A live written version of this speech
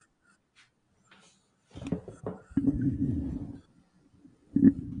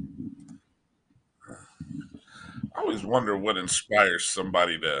always wonder what inspires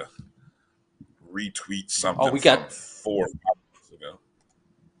somebody to retweet Oh, something we from got 4 or 5 months ago.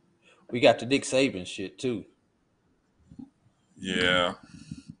 we got the Nick Saban shit too. Yeah.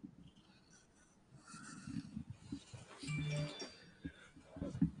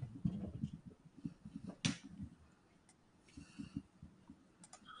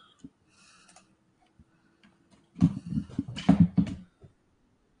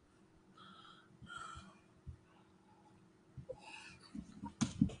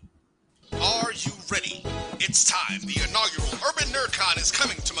 Are you ready? It's time. The inaugural Urban NerdCon is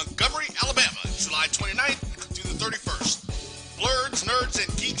coming to Montgomery, Alabama, July 29th through the 31st. Blurs, nerds,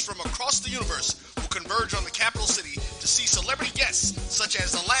 and geeks from across the universe will converge on the capital city to see celebrity guests such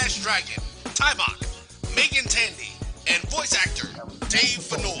as The Last Dragon, Tybok, Megan Tandy, and voice actor Dave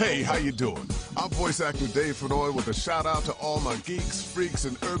Fennoy. Hey, how you doing? I'm voice actor Dave Fennoy with a shout out to all my geeks, freaks,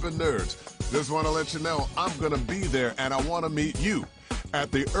 and urban nerds. Just want to let you know I'm going to be there and I want to meet you at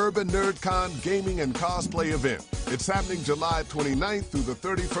the Urban NerdCon Gaming and Cosplay event. It's happening July 29th through the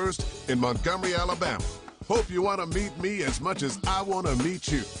 31st in Montgomery, Alabama. Hope you want to meet me as much as I want to meet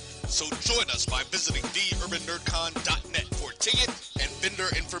you. So join us by visiting theurbannerdcon.net for ticket and vendor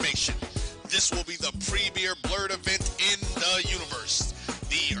information. This will be the premier Blurred event in the universe.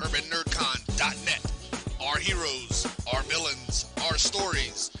 Theurbannerdcon.net. Our heroes, our villains, our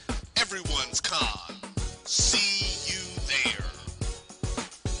stories, everyone's con. See you there.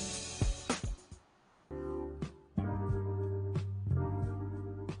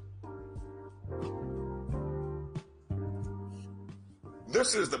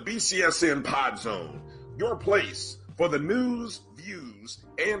 This is the BCSN Pod Zone, your place for the news, views,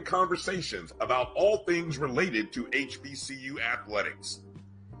 and conversations about all things related to HBCU athletics.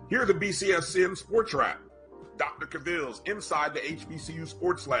 Hear the BCSN Sports Wrap, Dr. Cavill's Inside the HBCU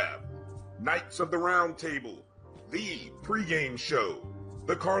Sports Lab, Knights of the Round Table, The Pregame Show,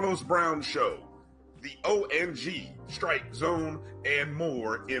 The Carlos Brown Show, The ONG Strike Zone, and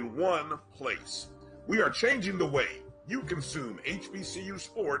more in one place. We are changing the way you consume HBCU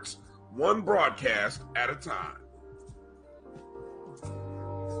sports, one broadcast at a time.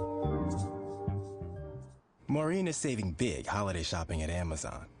 Maureen is saving big holiday shopping at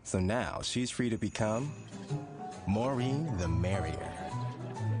Amazon, so now she's free to become Maureen the Merrier.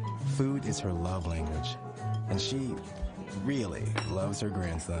 Food is her love language, and she really loves her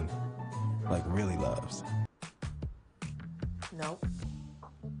grandson. Like, really loves. Nope.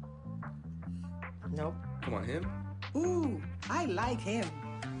 Nope. Come on, him? Ooh, I like him.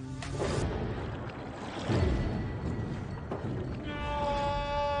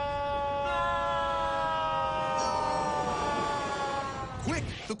 Quick,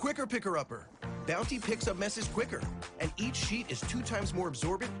 the Quicker Picker-Upper. Bounty picks up messes quicker, and each sheet is 2 times more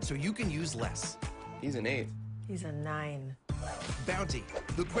absorbent, so you can use less. He's an 8. He's a 9. Bounty,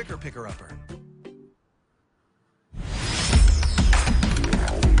 the Quicker Picker-Upper.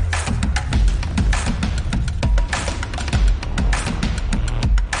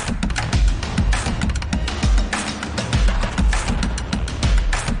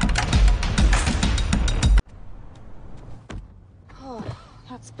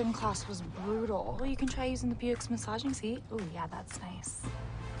 That spin class was brutal. Well, you can try using the Buick's massaging seat. Ooh, yeah, that's nice.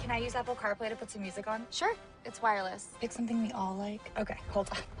 Can I use Apple CarPlay to put some music on? Sure, it's wireless. Pick something we all like. Okay, hold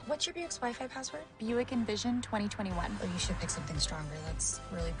on. What's your Buick's Wi-Fi password? Buick Envision 2021. Oh, you should pick something stronger. That's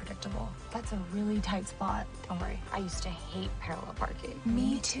really predictable. That's a really tight spot. Don't worry, I used to hate parallel parking.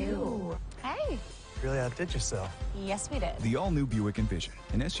 Me too. Hey. Really outdid yourself. Yes, we did. The all-new Buick Envision,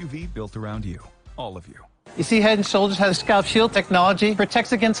 an SUV built around you, all of you. You see, Head & Shoulders has scalp shield technology,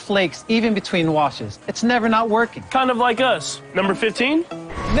 protects against flakes, even between washes. It's never not working. Kind of like us. Number 15?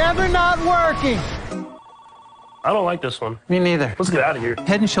 Never not working. I don't like this one. Me neither. Let's get out of here.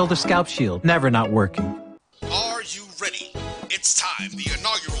 Head & Shoulders scalp shield, never not working. Are you ready? It's time. The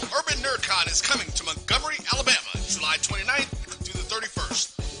inaugural Urban NerdCon is coming to Montgomery, Alabama, July 29th through the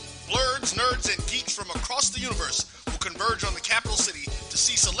 31st. Blurs, nerds, and geeks from across the universe will converge on the capital city to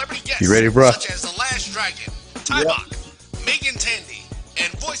see celebrity guests You ready, bro? such as The Last Dragon, Tybok, Megan Tandy,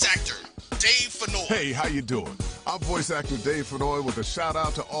 and voice actor Dave Fennoy. Hey, how you doing? I'm voice actor Dave Fennoy with a shout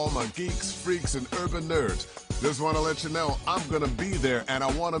out to all my geeks, freaks, and urban nerds. Just want to let you know I'm going to be there and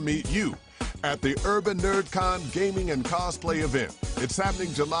I want to meet you at the Urban NerdCon Gaming and Cosplay event. It's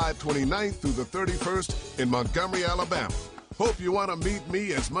happening July 29th through the 31st in Montgomery, Alabama. Hope you want to meet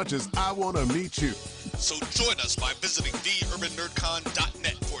me as much as I want to meet you. So join us by visiting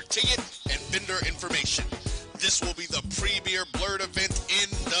theurbannerdcon.net for ticket and vendor information. This will be the premier Blurred event in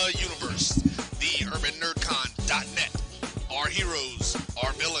the universe. Theurbannerdcon.net. Our heroes,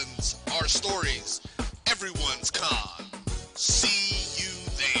 our villains, our stories, everyone's con.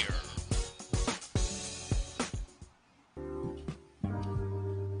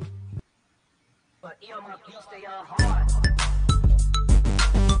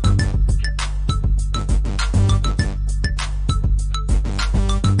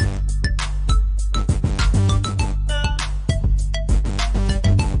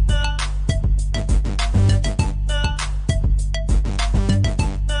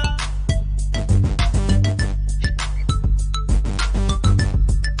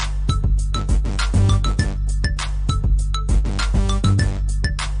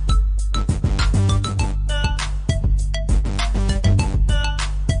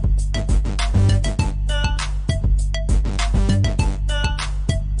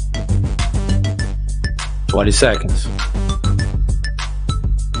 20 seconds.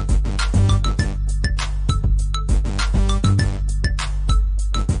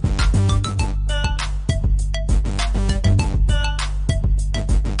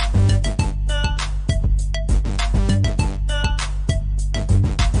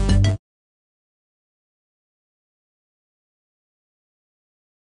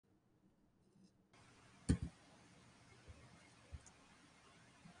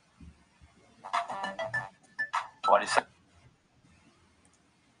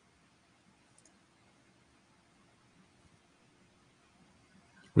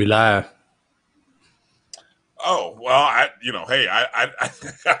 We live. Oh, well, hey,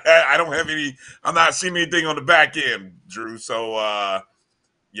 I don't have any. I'm not seeing anything on the back end, Drew. So,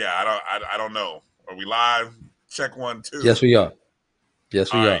 yeah, I don't know. Are we live? Check 1, 2. Yes, we are.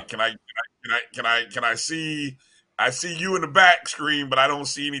 Yes, we All are. right. Can I see? I see you in the back screen, but I don't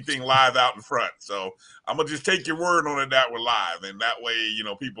see anything live out in front. So I'm gonna just take your word on it that we're live, and that way,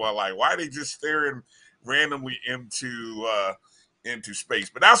 people are like, why are they just staring randomly into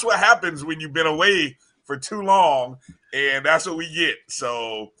space? But that's what happens when you've been away for too long, and that's what we get.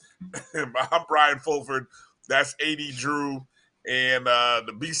 So I'm Brian Fulford. That's AD Drew, and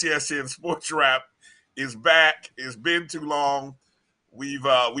the BCSN Sports Wrap is back. It's been too long. We've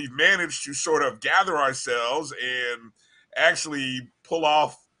managed to sort of gather ourselves and actually pull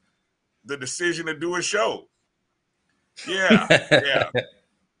off the decision to do a show. Yeah.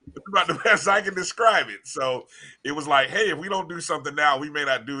 It's about the best I can describe it. So it was like, hey, if we don't do something now, we may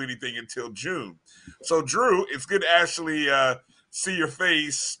not do anything until June. So Drew, it's good to actually see your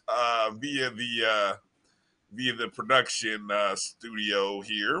face via the production studio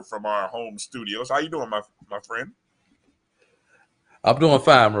here from our home studios. How you doing, my friend? I'm doing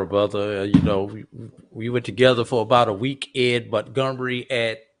fine, my brother. We were together for about a week in Montgomery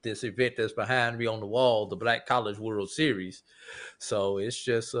at this event that's behind me on the wall, the Black College World Series. So it's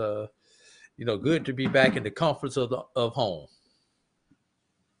just, good to be back in the comforts of home.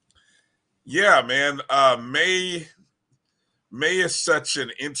 Yeah, man. May is such an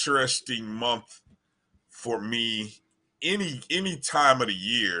interesting month for me. Any time of the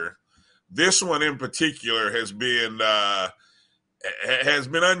year. This one in particular has been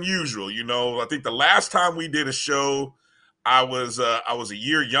unusual. I think the last time we did a show, I was a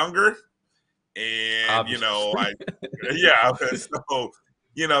year younger, and so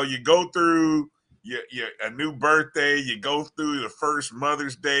you go through a new birthday, you go through the first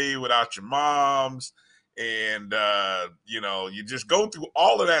Mother's Day without your moms, and you just go through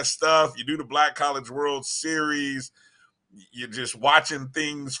all of that stuff. You do the Black College World Series. You're just watching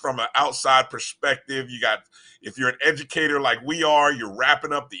things from an outside perspective. If you're an educator like we are, you're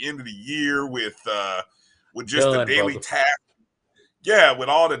wrapping up the end of the year with just the daily task. Yeah, with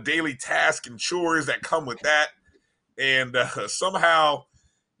all the daily tasks and chores that come with that. And somehow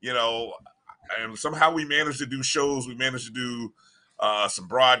we managed to do shows. We managed to do some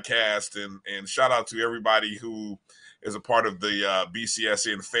broadcast, and shout out to everybody who is a part of the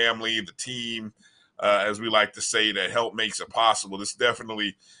BCSN family, the team, as we like to say, that help makes it possible. This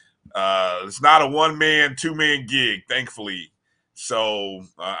definitely, it's not a one-man, two-man gig, thankfully. So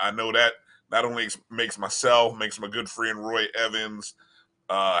I know that not only makes myself, makes my good friend Roy Evans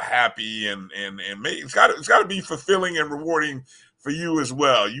happy, and it's got to be fulfilling and rewarding for you as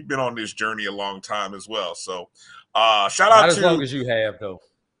well. You've been on this journey a long time as well. So shout out not as long as you have, though.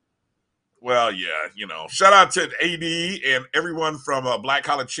 Well, yeah, shout out to AD and everyone from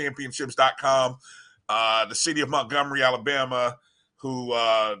BlackCollegeChampionships.com. The city of Montgomery, Alabama, who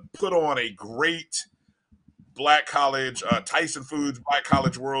put on a great Black College, Tyson Foods Black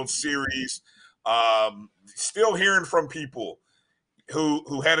College World Series. Still hearing from people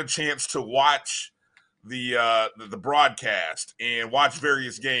who had a chance to watch the broadcast and watch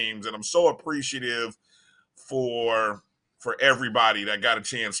various games, and I'm so appreciative for everybody that got a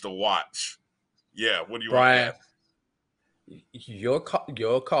chance to watch. Yeah, what do you Brian, want to add?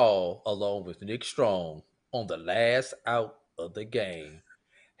 Your call, along with Nick Strong, on the last out of the game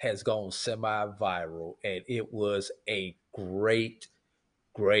has gone semi-viral, and it was a great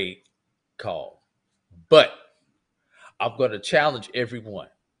call. But I'm going to challenge everyone.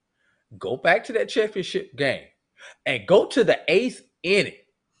 Go back to that championship game and go to the 8th inning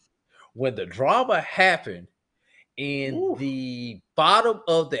when the drama happened in the bottom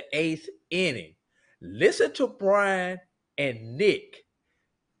of the 8th inning. Listen to Brian and Nick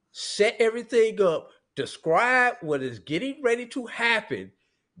set everything up, describe what is getting ready to happen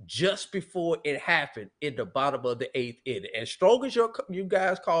just before it happened in the bottom of the 8th inning. As strong as you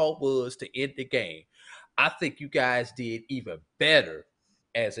guys' call was to end the game, I think you guys did even better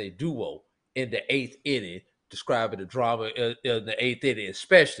as a duo in the 8th inning, describing the drama in the 8th inning,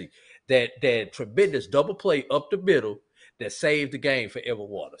 especially that tremendous double play up the middle that saved the game for Edward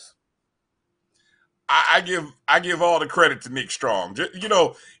Waters. I give all the credit to Nick Strong. You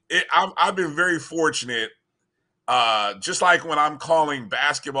know, I've been very fortunate. Just like when I'm calling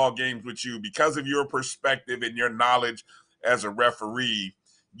basketball games with you, because of your perspective and your knowledge as a referee,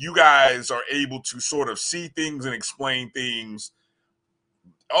 you guys are able to sort of see things and explain things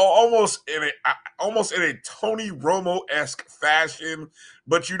almost in a Tony Romo-esque fashion,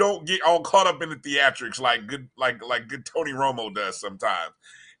 but you don't get all caught up in the theatrics like good Tony Romo does sometimes.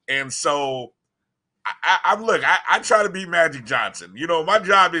 And so I try to be Magic Johnson. You know, my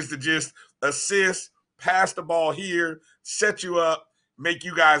job is to just assist, pass the ball here, set you up, make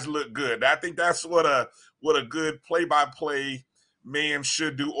you guys look good. I think that's what a good play-by-play man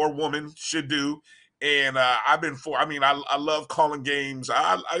should do, or woman should do. And I love calling games.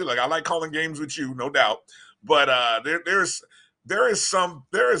 I like calling games with you, no doubt. But there is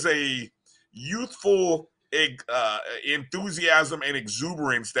a youthful enthusiasm and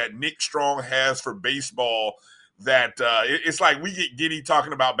exuberance that Nick Strong has for baseball that it's like we get giddy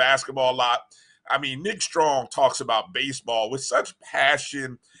talking about basketball a lot. I mean, Nick Strong talks about baseball with such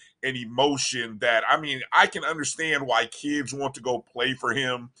passion and emotion that, I mean, I can understand why kids want to go play for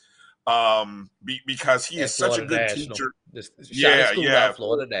him because he is such a good teacher.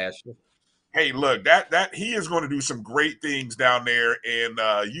 Florida National. Hey, look, that he is going to do some great things down there, and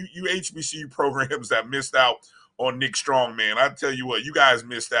you HBCU programs that missed out on Nick Strong, man, I tell you what, you guys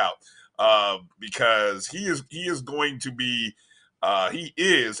missed out because he is going to be he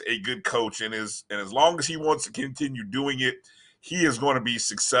is a good coach, and as long as he wants to continue doing it, he is going to be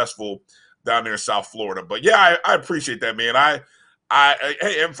successful down there in South Florida. But yeah, I appreciate that, man.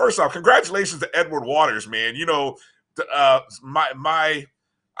 Hey, and first off, congratulations to Edward Waters, man. You know,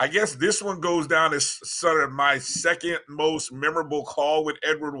 I guess this one goes down as sort of my second most memorable call with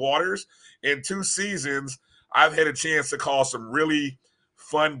Edward Waters. In 2 seasons, I've had a chance to call some really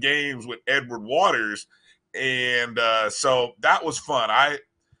fun games with Edward Waters, and so that was fun.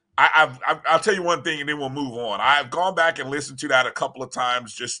 I'll tell you one thing, and then we'll move on. I've gone back and listened to that a couple of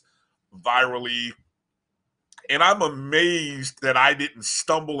times, just virally, and I'm amazed that I didn't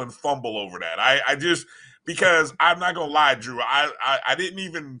stumble and fumble over that. I just, because I'm not gonna lie, Drew, I didn't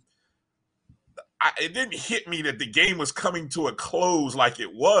even. It didn't hit me that the game was coming to a close like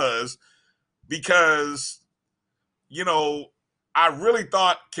it was, because, you know, I really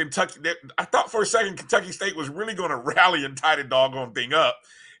thought I thought for a second Kentucky State was really going to rally and tie the doggone thing up,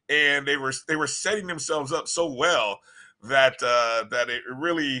 and they were setting themselves up so well that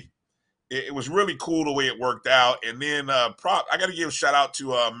it was really cool the way it worked out. And then I got to give a shout out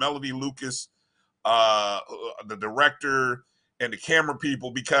to Melody Lucas, the director, and the camera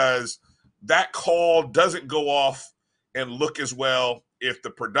people, because that call doesn't go off and look as well if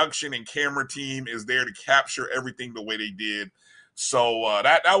the production and camera team is there to capture everything the way they did. So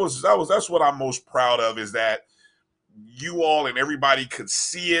that's what I'm most proud of, is that you all and everybody could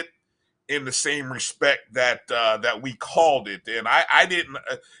see it in the same respect that we called it. And I didn't.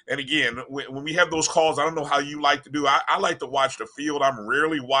 And again, when we have those calls, I don't know how you like to do. I like to watch the field. I'm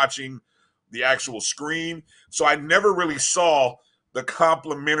rarely watching the actual screen, so I never really saw the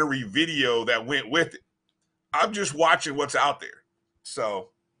complimentary video that went with it. I'm just watching what's out there. So,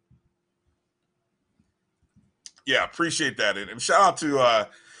 yeah, appreciate that. And shout out to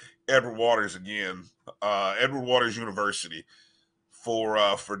Edward Waters again, Edward Waters University, for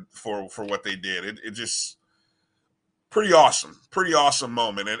what they did. It just pretty awesome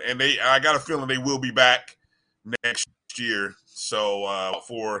moment. And I got a feeling they will be back next year. So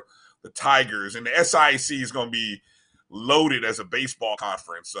for the Tigers, and the SIAC is going to be loaded as a baseball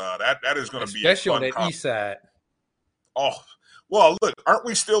conference. That is going to be especially on that east side. Oh, well, look, aren't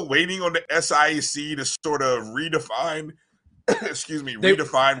we still waiting on the SIAC to sort of redefine what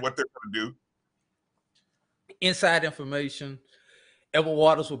they're going to do? Inside information, Edward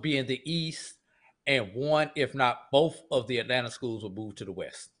Waters will be in the east. and one, if not both, of the Atlanta schools will move to the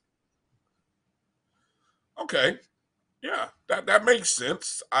West. Okay, yeah, that makes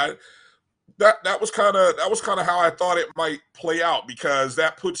sense. That was kind of how I thought it might play out, because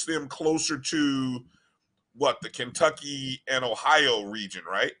that puts them closer to the Kentucky and Ohio region,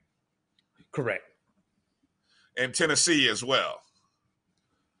 right? Correct. And Tennessee as well.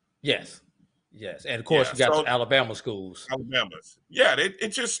 Yes, and of course you got the Alabama schools. Alabama's, yeah. It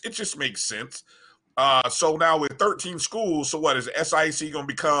just makes sense. So now with 13 schools, so what is SIAC going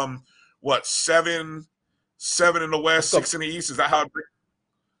to become? What, seven in the West, 6 in the East? Is that how?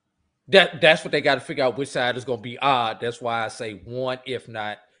 That's what they got to figure out, which side is going to be odd. That's why I say one, if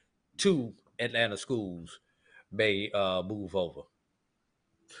not two, Atlanta schools may move over.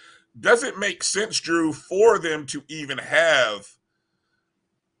 Does it make sense, Drew, for them to even have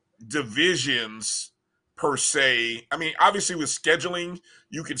divisions per se? I mean, obviously with scheduling,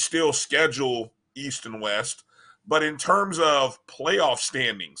 you can still schedule East and West, but in terms of playoff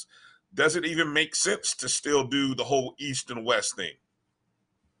standings, does it even make sense to still do the whole East and West thing?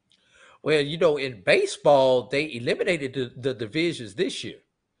 Well, in baseball, they eliminated the divisions this year,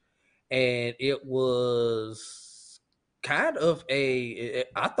 and it was kind of I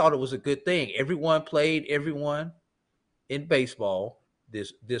thought it was a good thing. Everyone played everyone in baseball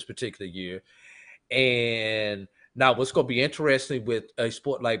this particular year. And now what's going to be interesting with a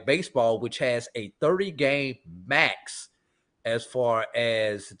sport like baseball, which has a 30-game max as far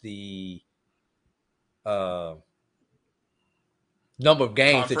as the number of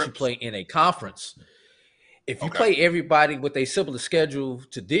games that you play in a conference. If you play everybody with a similar schedule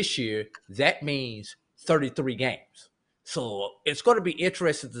to this year, that means 33 games. So it's going to be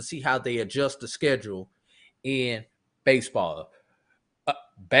interesting to see how they adjust the schedule in baseball.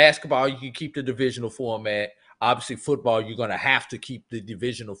 Basketball, you can keep the divisional format. Obviously, football, you're going to have to keep the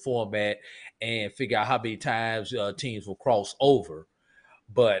divisional format and figure out how many times teams will cross over.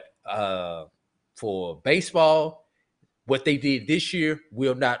 But for baseball, what they did this year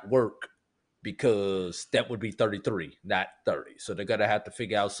will not work, because that would be 33, not 30. So they're going to have to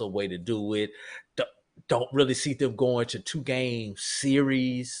figure out some way to do it. Don't really see them going to 2-game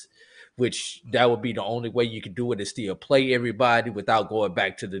series, which that would be the only way you can do it, is still play everybody without going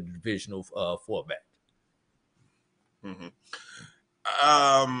back to the divisional format. Mm-hmm.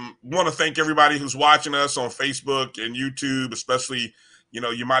 Want to thank everybody who's watching us on Facebook and YouTube, especially,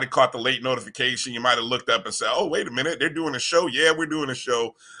 you might have caught the late notification. You might have looked up and said, oh, wait a minute, they're doing a show. Yeah, we're doing a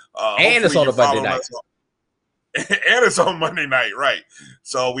show. And it's on a Monday night. And it's on Monday night, right?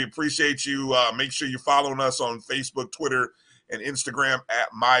 So we appreciate you. Make sure you're following us on Facebook, Twitter, and Instagram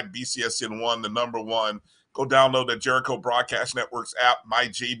at MyBCSN1, the number 1. Go download the Jericho Broadcast Network's app,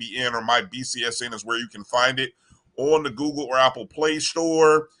 MyJBN or MyBCSN is where you can find it, on the Google or Apple Play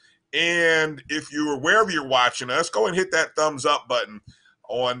Store. And if you're wherever you're watching us, go and hit that thumbs up button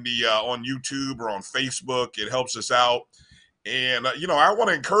on YouTube or on Facebook. It helps us out. And, I want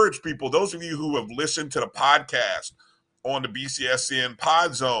to encourage people, those of you who have listened to the podcast on the BCSN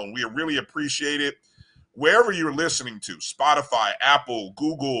Pod Zone, we really appreciate it. Wherever you're listening to, Spotify, Apple,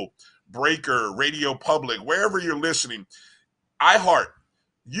 Google, Breaker, Radio Public, wherever you're listening, iHeart,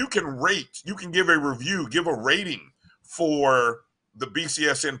 you can rate, you can give a review, give a rating for the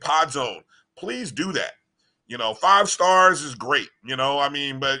BCSN Pod Zone. Please do that. 5 stars is great, but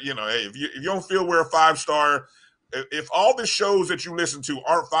hey, if you don't feel we're a 5-star, if all the shows that you listen to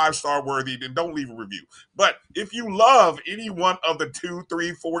aren't 5-star worthy, then don't leave a review. But if you love any one of the 2,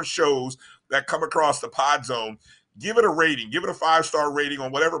 3, 4 shows that come across the Pod Zone, give it a rating, give it a 5-star rating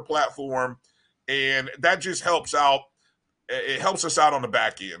on whatever platform, and that just helps out. It helps us out on the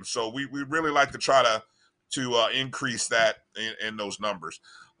back end. So we really like to try to increase that in those numbers.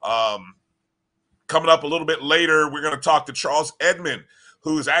 Coming up a little bit later, we're going to talk to Charles Edmond,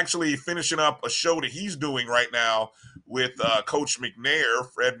 who is actually finishing up a show that he's doing right now with Coach McNair,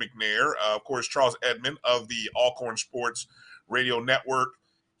 Fred McNair. Of course, Charles Edmond of the Alcorn Sports Radio Network.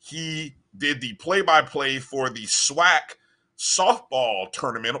 He did the play-by-play for the SWAC softball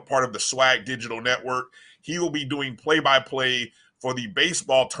tournament, part of the SWAC Digital Network. He will be doing play-by-play for the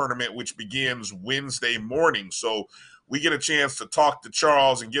baseball tournament, which begins Wednesday morning. So we get a chance to talk to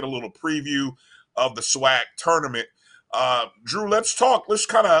Charles and get a little preview of the SWAC tournament. Drew, let's talk. Let's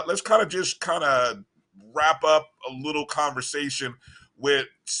kind of wrap up a little conversation with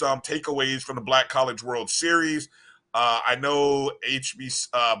some takeaways from the Black College World Series. I know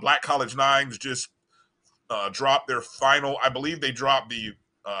Black College Nines just dropped their final. I believe they dropped the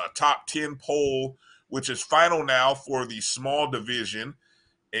top 10 poll, which is final now for the small division.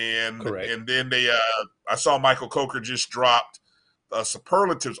 And correct. And then they, I saw Michael Coker just dropped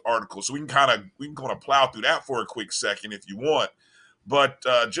superlatives article, so we can kind of plow through that for a quick second if you want. But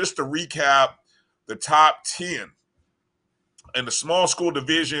just to recap, the top 10 in the small school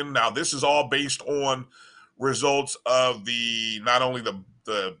division. Now, this is all based on results of not only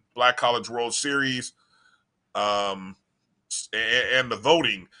the Black College World Series and the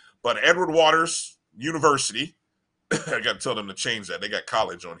voting, but Edward Waters University. I got to tell them to change that. They got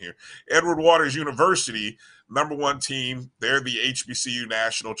college on here. Edward Waters University, number 1 team. They're the HBCU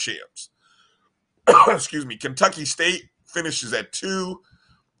national champs. Excuse me. Kentucky State finishes at 2.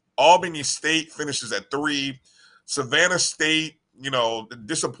 Albany State finishes at 3. Savannah State, the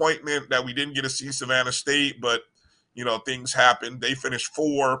disappointment that we didn't get to see Savannah State, but, things happened. They finished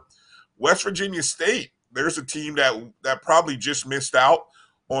 4. West Virginia State, there's a team that probably just missed out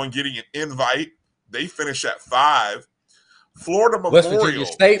on getting an invite. They finish at 5. Florida Memorial. West Virginia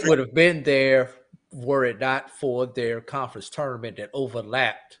State would have been there were it not for their conference tournament that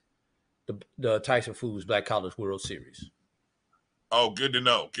overlapped the Tyson Foods Black College World Series. Oh, good to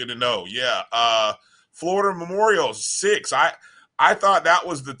know. Good to know. Yeah. Florida Memorial 6. I thought that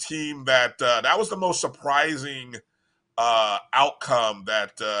was the team that was the most surprising outcome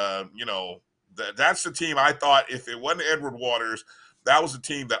that, that's the team I thought if it wasn't Edward Waters, that was the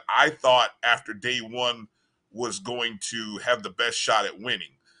team that I thought after day 1 was going to have the best shot at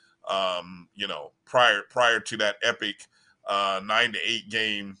winning. Prior to that epic 9-8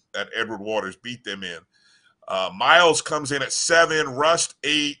 game that Edward Waters beat them in. Miles comes in at 7, Rust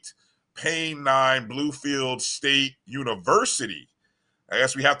 8, Payne 9, Bluefield State University. I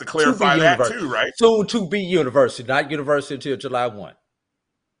guess we have to clarify that too, right? Soon to be university, not university until July 1.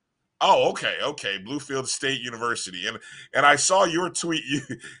 Oh, okay. Bluefield State University, and I saw your tweet.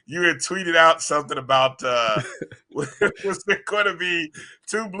 You had tweeted out something about was there going to be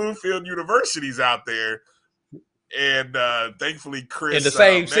 2 Bluefield universities out there, and thankfully Chris in the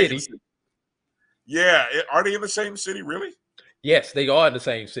same city. Yeah, are they in the same city? Really? Yes, they are in the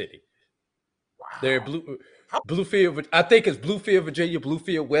same city. Wow. They're Bluefield. I think it's Bluefield, Virginia,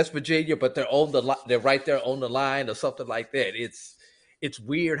 Bluefield, West Virginia, but they're right there on the line or something like that. It's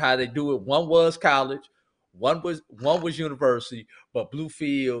weird how they do it. One was college, one was university, but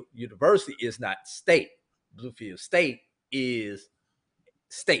Bluefield University is not state. Bluefield State is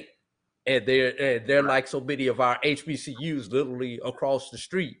state, and they're like so many of our HBCUs, literally across the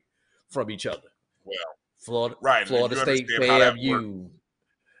street from each other. Well, Florida State, FAMU.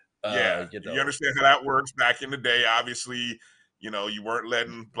 You understand how that works. Back in the day, obviously, you weren't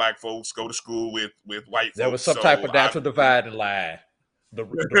letting black folks go to school with white folks. There was some type of natural dividing line. The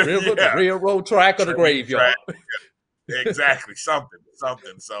river, the railroad track, or the graveyard. Exactly,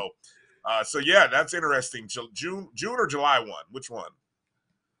 something. So, yeah, that's interesting. June or July 1? Which one?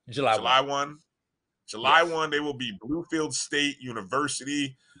 July 1. July 1. They will be Bluefield State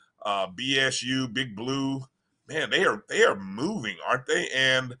University, BSU, Big Blue. Man, they are moving, aren't they?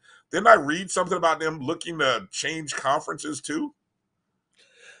 And didn't I read something about them looking to change conferences too?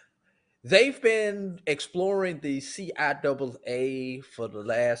 They've been exploring the CIAA for the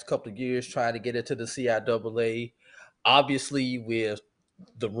last couple of years, trying to get into the CIAA. Obviously, with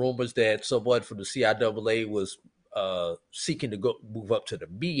the rumors that someone from the CIAA was seeking to move up to the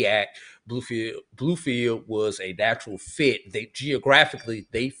MEAC, Bluefield was a natural fit. Geographically,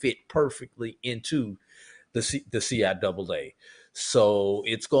 they fit perfectly into the CIAA. So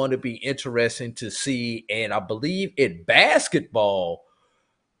it's going to be interesting to see. And I believe in basketball,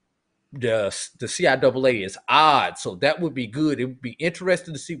 the CIAA is odd, so that would be good. It would be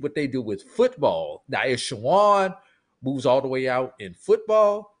interesting to see what they do with football. Now, if Shawan moves all the way out in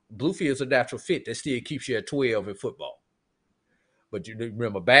football, Bluefield's a natural fit. That still keeps you at 12 in football. But you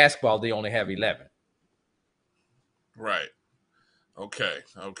remember, basketball, they only have 11. Right. Okay.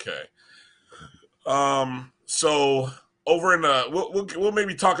 So over in we'll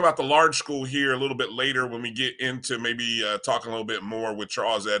maybe talk about the large school here a little bit later when we get into maybe talking a little bit more with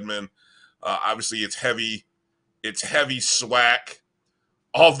Charles Edmond. Obviously, it's heavy SWAC.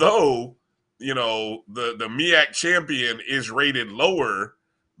 Although, the MEAC champion is rated lower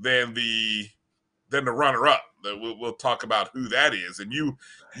than the runner-up. We'll talk about who that is. And you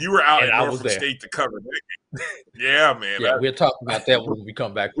were out in Norfolk State to cover that. Yeah, man. Yeah, we'll talk about that when we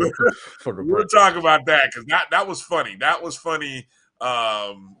come back for the break. We'll talk about that because that was funny. That was funny.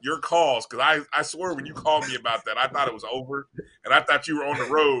 Your calls, because I swear when you called me about that, I thought it was over, and I thought you were on the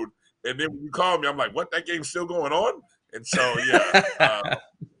road. And then when you called me, I'm like, "What? That game's still going on?" And so, yeah.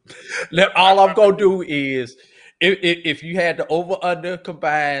 All I'm gonna do is, if you had the over under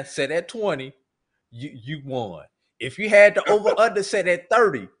combined set at 20, you won. If you had the over under set at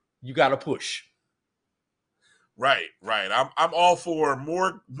 30, you got to push. Right. I'm all for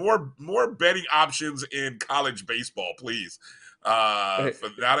more betting options in college baseball, please. For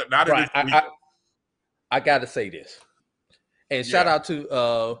not in Brian, this week. I got to say this, and shout out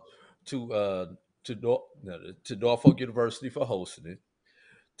to Norfolk University for hosting it,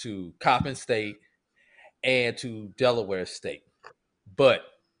 to Coppin State, and to Delaware State. But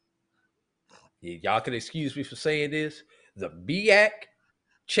y'all can excuse me for saying this: the BIAC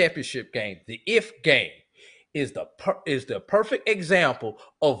championship game, the if game, is the perfect example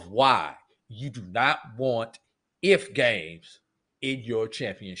of why you do not want if games in your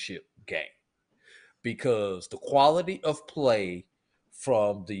championship game, because the quality of play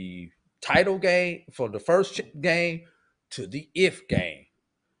from the title game, from the first game to the if game,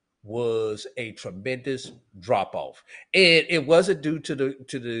 was a tremendous drop off, and it wasn't due to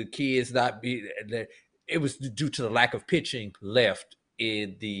the kids not being. It was due to the lack of pitching left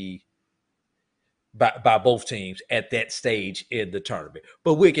in the by both teams at that stage in the tournament.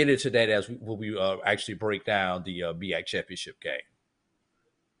 But we'll get into that as we actually break down the BIAC championship game.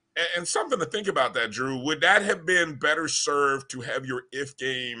 And something to think about that, Drew. Would that have been better served to have your if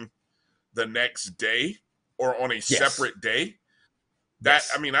game the next day or on a separate day?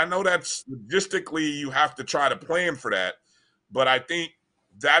 I mean, I know that's logistically you have to try to plan for that, but I think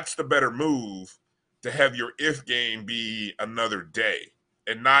that's the better move, to have your if game be another day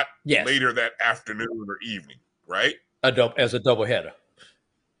and not later that afternoon or evening, right? As a doubleheader.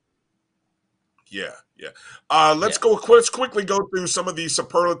 Yeah. Let's quickly go through some of these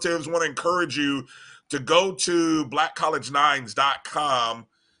superlatives. Want to encourage you to go to blackcollege9s.com.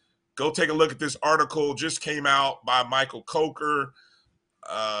 Go take a look at this article. Just came out by Michael Coker.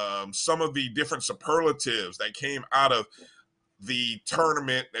 Some of the different superlatives that came out of the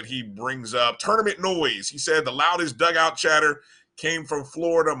tournament that he brings up. Tournament noise. He said the loudest dugout chatter came from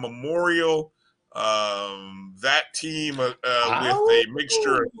Florida Memorial. That team with a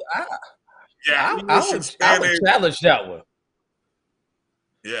mixture of I would challenge that one.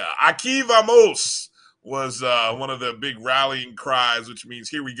 Yeah, aquí vamos was one of the big rallying cries, which means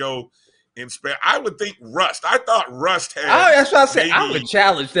here we go in Spanish. I would think Rust. I thought Rust had. That's what I said. I would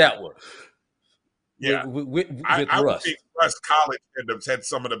challenge that one. Yeah, with I Rust. would think Rust College had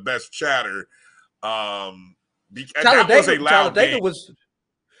some of the best chatter. That was a loud game.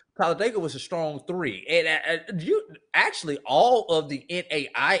 Talladega was a strong 3, and you actually all of the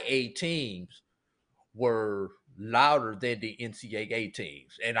NAIA teams were louder than the NCAA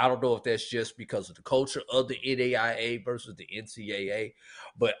teams, and I don't know if that's just because of the culture of the NAIA versus the NCAA,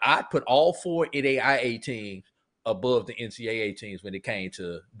 but I put all 4 NAIA teams above the NCAA teams when it came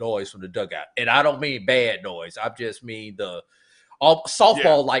to noise from the dugout, and I don't mean bad noise. I just mean the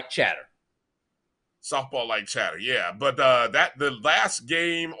softball-like chatter. Softball-like chatter, yeah. But the last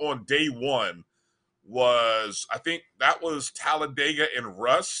game on day one was, I think that was Talladega and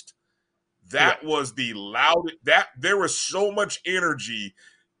Rust. That was the loudest. There was so much energy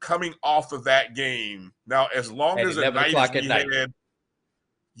coming off of that game. Now, as long as at 11 o'clock at night.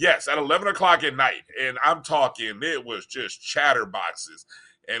 Yes, at 11 o'clock at night. And I'm talking, it was just chatterboxes.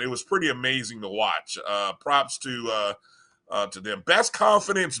 And it was pretty amazing to watch. Props to them. Best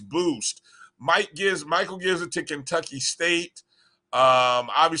confidence boost. Michael gives it to Kentucky State.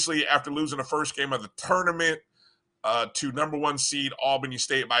 Obviously, after losing the first game of the tournament to number 1 seed Albany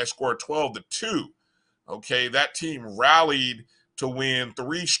State by a score of 12-2. Okay, that team rallied to win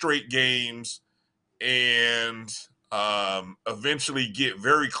 3 straight games and eventually get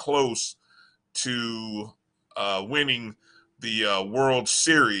very close to winning the World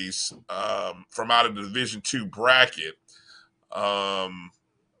Series from out of the Division II bracket.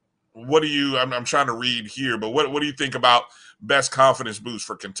 What do you? I'm trying to read here, but what do you think about best confidence boost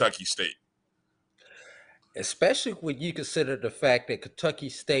for Kentucky State? Especially when you consider the fact that Kentucky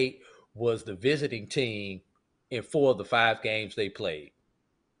State was the visiting team in 4 of the 5 games they played.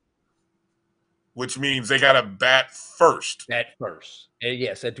 Which means they got to bat first. And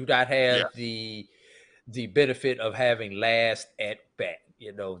yes, they do not have the benefit of having last at bat.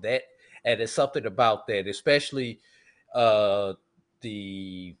 You know, that, and there's something about that, especially the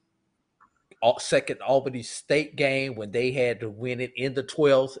second Albany State game when they had to win it in the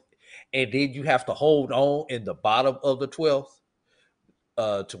 12th, and then you have to hold on in the bottom of the 12th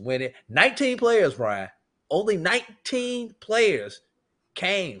to win it. 19 players, Brian. Only 19 players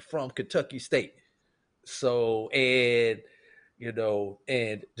came from Kentucky State. So, and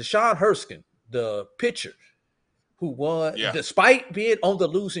Deshaun Herskin, the pitcher who won, despite being on the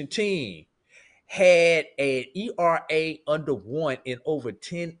losing team, had an ERA under 1 in over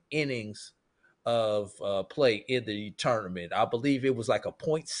 10 innings of play in the tournament. I believe it was like a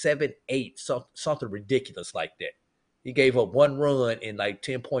 .78, something ridiculous like that. He gave up 1 run in like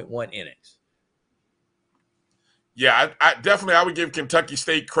 10.1 innings. Yeah, I definitely I would give Kentucky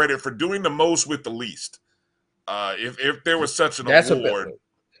State credit for doing the most with the least. If there was such an award,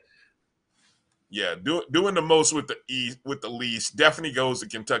 yeah, doing the most with the least definitely goes to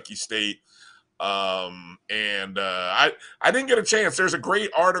Kentucky State. I didn't get a chance. There's a great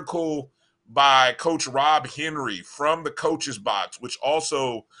article by Coach Rob Henry from the Coaches Box, which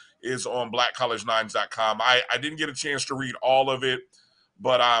also is on blackcollege9s.com. I didn't get a chance to read all of it,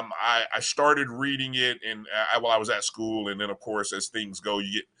 but I started reading it while I was at school, and then of course as things go,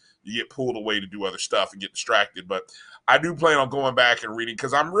 you get pulled away to do other stuff and get distracted. But I do plan on going back and reading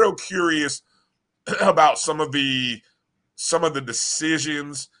because I'm real curious about some of the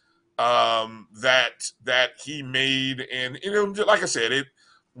decisions that he made, and like I said,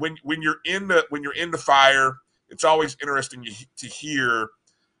 when you're in the fire, it's always interesting to hear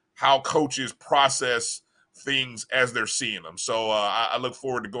how coaches process things as they're seeing them. So I look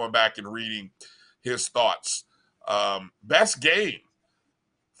forward to going back and reading his thoughts. Best game,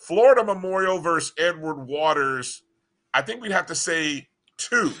 Florida Memorial versus Edward Waters. I think we'd have to say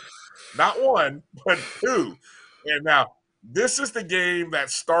 2, not 1, but 2. And now this is the game that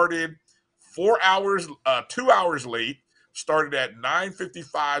started 2 hours late, started at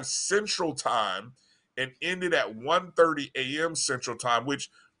 9:55 Central Time, and ended at 1:30 a.m. Central Time,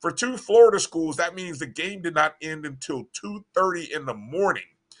 which for 2 Florida schools, that means the game did not end until 2:30 in the morning.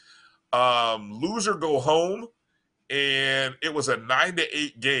 Loser go home, and it was a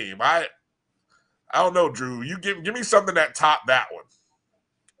 9-8 game. I don't know, Drew. You give me something that topped that one.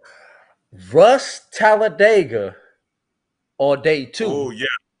 Russ Talladega on day 2. Oh, yeah.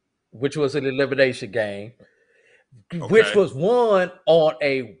 Which was an elimination game, which was won on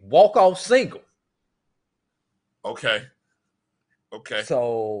a walk-off single. Okay.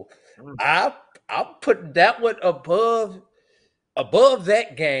 So I'm putting that one above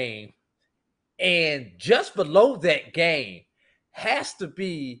that game, and just below that game has to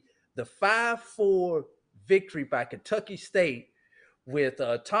be the 5-4 victory by Kentucky State with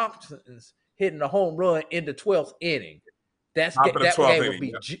Thompson's hitting a home run in the 12th inning. That game would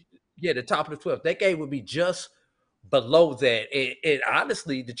be the top of the 12th. That game would be just below that. And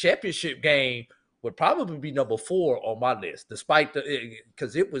honestly, the championship game would probably be number 4 on my list, despite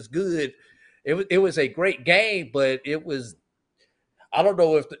because it was good. It was a great game, but it was, I don't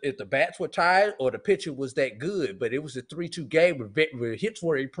know if the bats were tired or the pitcher was that good, but it was a 3-2 game where hits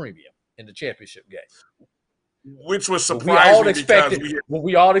were a premium in the championship game. Which was surprising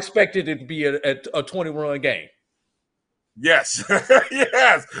we all expected it to be a 20-run game. Yes,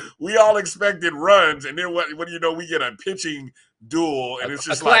 yes. We all expected runs, and then what do you know? We get a pitching duel, and it's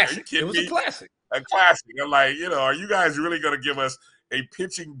just like, are you kidding me? It was a classic. A classic. I'm like, are you guys really going to give us a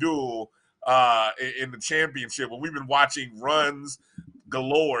pitching duel in the championship? Well, we've been watching runs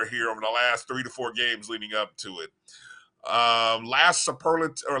galore here over the last 3 to 4 games leading up to it. Last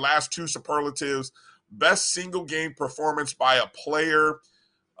 2 superlatives: best single game performance by a player.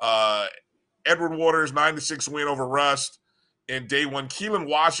 Edward Waters 9-6 win over Rust in day 1. Keelan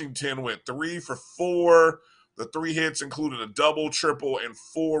Washington went 3 for 4. The 3 hits included a double, triple, and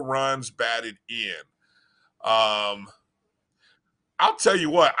 4 runs batted in. I'll tell you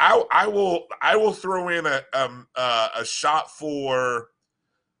what, I will throw in a shot for,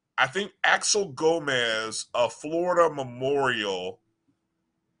 I think, Axel Gomez of Florida Memorial.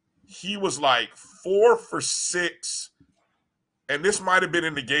 He was like 4 for 6. And this might have been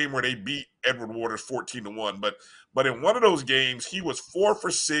in the game where they beat Edward Waters 14-1, but in one of those games, he was 4 for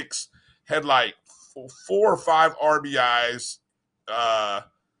 6, had like 4 or 5 RBIs.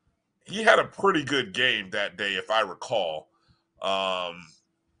 He had a pretty good game that day, if I recall.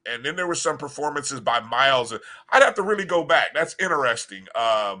 And then there were some performances by Miles. I'd have to really go back. That's interesting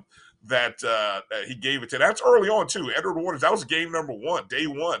that he gave it to. That's early on too. Edward Waters. That was game number 1, day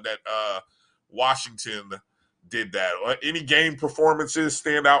 1 that Washington did that. Any game performances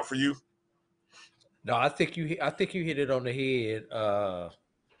stand out for you? No, I think you hit it on the head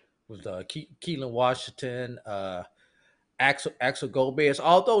with Keelan Washington, Axel Gomez.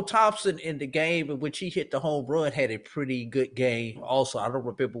 Although Thompson in the game in which he hit the home run had a pretty good game. Also, I don't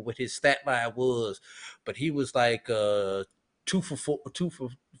remember what his stat line was, but he was like 2 for 4, 2 for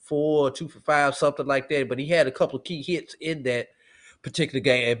 5, something like that. But he had a couple of key hits in that particular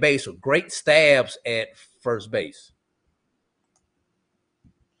game at base with great stabs at first base.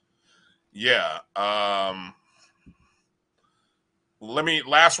 Yeah.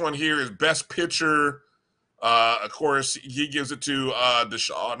 Last one here is best pitcher. Of course, he gives it to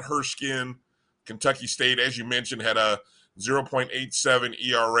Deshaun Hershkin Kentucky State, as you mentioned, had a 0.87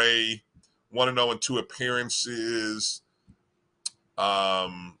 ERA, 1-0 in 2 appearances,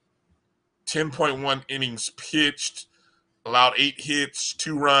 10.1 innings pitched, allowed 8 hits,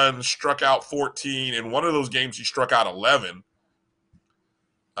 2 runs, struck out 14. In one of those games, he struck out 11.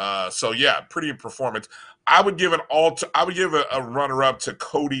 So yeah, pretty performance. I would give a runner-up to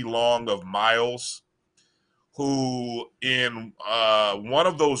Cody Long of Miles, who in one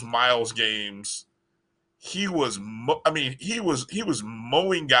of those Miles games, he was mowing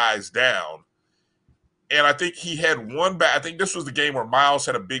guys down. And I think he had one I think this was the game where Miles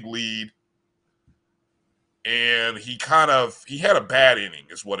had a big lead. And he had a bad inning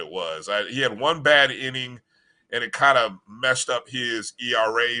is what it was. He had one bad inning, and it kind of messed up his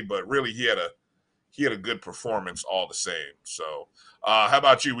ERA, but really he had a good performance all the same. So how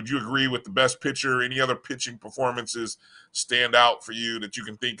about you? Would you agree with the best pitcher? Any other pitching performances stand out for you that you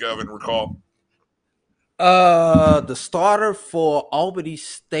can think of and recall? The starter for Albany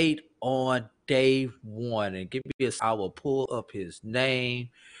State on day 1, and I will pull up his name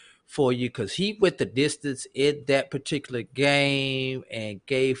for you because he went the distance in that particular game and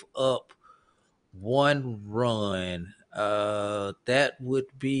gave up 1 run. That would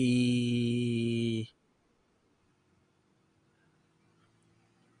be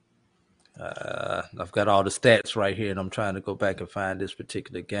I've got all the stats right here, and I'm trying to go back and find this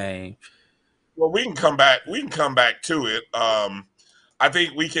particular game. Well, we can come back to it. I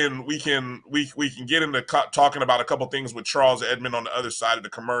think we can get into talking about a couple things with Charles Edmond on the other side of the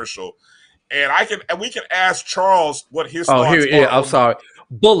commercial, and we can ask Charles what his thoughts are. I'm sorry,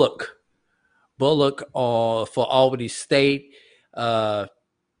 Bullock for Albany State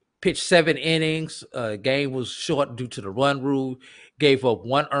pitched 7 innings. Game was short due to the run rule. Gave up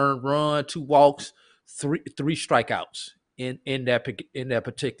 1 earned run, 2 walks, 3 strikeouts in that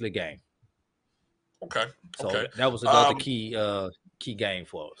particular game. Okay. So that was another key game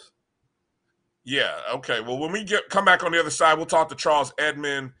for us. Yeah. Okay. Well, when we come back on the other side, we'll talk to Charles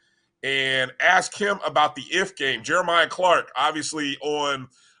Edmond and ask him about the if game. Jeremiah Clark, obviously on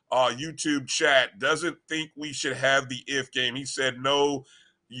YouTube chat, doesn't think we should have the if game. He said, no,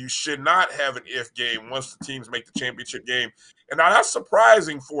 you should not have an if game once the teams make the championship game. And now that's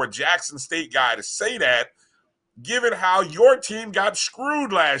surprising for a Jackson State guy to say that, given how your team got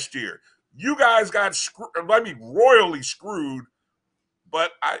screwed last year. You guys got royally screwed.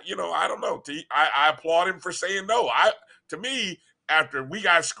 But I don't know. I applaud him for saying no. To me, after we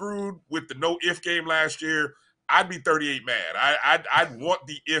got screwed with the no if game last year, I'd be 38 mad. I'd want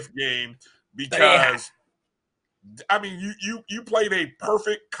the if game because you played a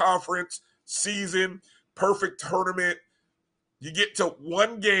perfect conference season, perfect tournament. You get to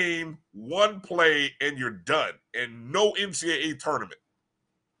 1 game, 1 play, and you're done, and no NCAA tournament.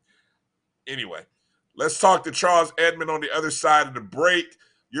 Anyway, let's talk to Charles Edmond on the other side of the break.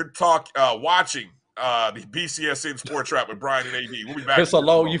 You're watching the BCSN Sports Wrap with Brian and AD. We'll be back. It's so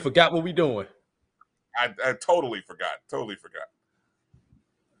long you forgot what we're doing. I totally forgot.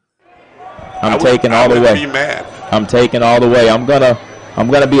 I'm taking all the way. I'm taking all the way. I'm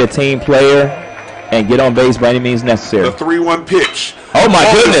gonna be a team player and get on base by any means necessary. The 3-1 pitch. Oh my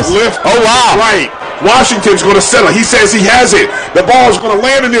goodness! Oh wow! Right. Washington's going to settle. He says he has it. The ball's going to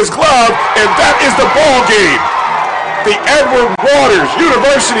land in his glove, and that is the ball game. The Edward Waters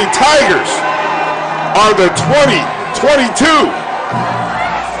University Tigers are the 2022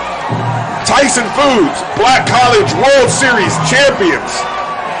 Tyson Foods Black College World Series champions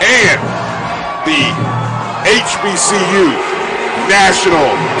and the HBCU National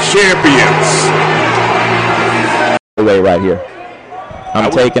Champions. Way right here. I'm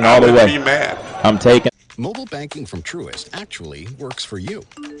taking all the way. I'm taking. Mobile banking from Truist actually works for you.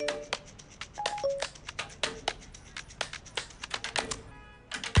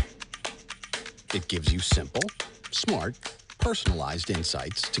 It gives you simple, smart, personalized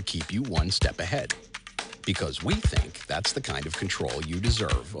insights to keep you one step ahead. Because we think that's the kind of control you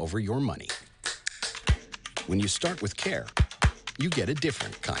deserve over your money. When you start with care, you get a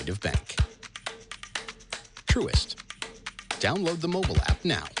different kind of bank. Truist. Download the mobile app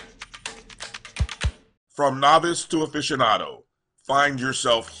now. From novice to aficionado, find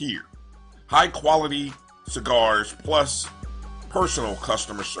yourself here. High quality cigars plus personal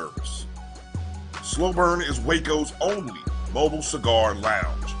customer service. Slow Burn is Waco's only mobile cigar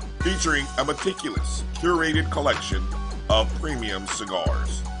lounge, featuring a meticulous, curated collection of premium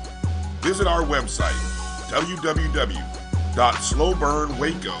cigars. Visit our website,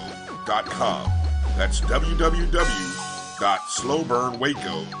 www.slowburnwaco.com. That's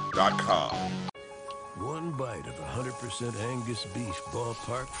www.slowburnwaco.com. bite of 100% Angus beef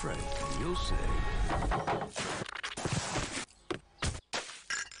ballpark frank, and you'll say,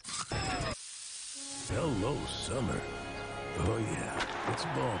 hello, summer. Oh yeah, it's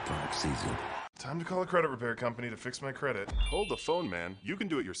ballpark season. Time to call a credit repair company to fix my credit. Hold the phone, man. You can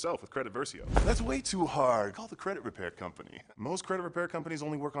do it yourself with Credit Versio. That's way too hard. Call the credit repair company. Most credit repair companies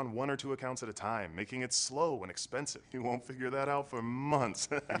only work on 1 or 2 accounts at a time, making it slow and expensive. You won't figure that out for months.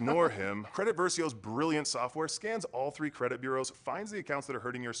 Ignore him. Credit Versio's brilliant software scans all 3 credit bureaus, finds the accounts that are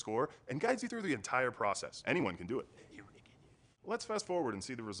hurting your score, and guides you through the entire process. Anyone can do it. Let's fast forward and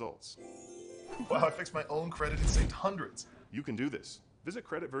see the results. Wow, I fixed my own credit and saved hundreds. You can do this. Visit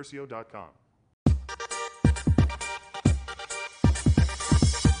creditversio.com.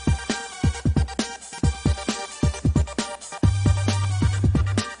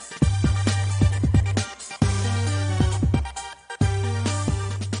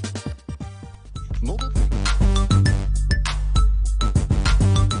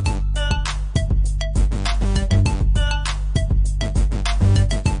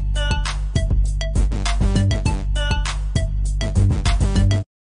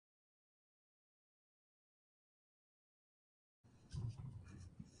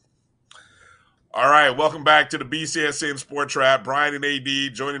 All right, welcome back to the BCSN Sport Trap. Brian and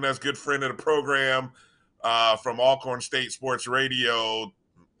AD joining us, good friend of the program from Alcorn State Sports Radio,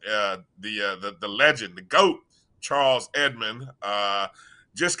 the legend, the GOAT, Charles Edmond.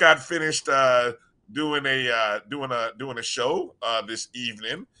 Just got finished doing a show this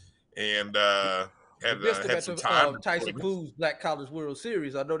evening, and had some time. Tyson Foods Black College World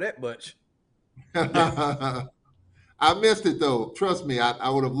Series. I know that much. I missed it though. Trust me, I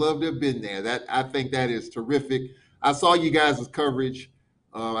would have loved to have been there. I think that is terrific. I saw you guys' coverage.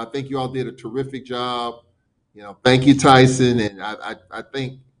 I think you all did a terrific job. Thank you, Tyson, and I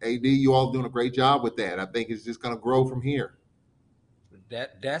think AD, you all doing a great job with that. I think it's just going to grow from here.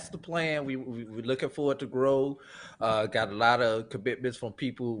 That's the plan. We're looking forward to grow. Got a lot of commitments from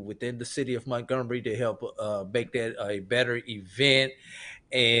people within the city of Montgomery to help make that a better event.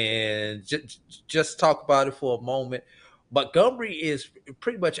 And just talk about it for a moment. Montgomery is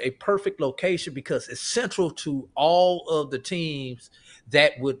pretty much a perfect location because it's central to all of the teams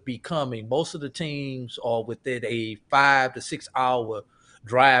that would be coming. Most of the teams are within a 5 to 6 hour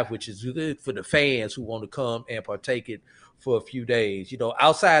drive, which is good for the fans who want to come and partake it for a few days.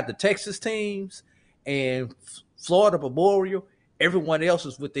 Outside the Texas teams and Florida Memorial, everyone else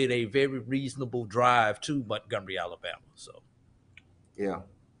is within a very reasonable drive to Montgomery, Alabama. So. Yeah,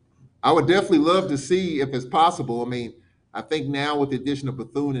 I would definitely love to see if it's possible. I mean, I think now with the addition of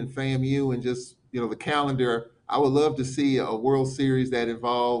Bethune and FAMU and just, the calendar, I would love to see a World Series that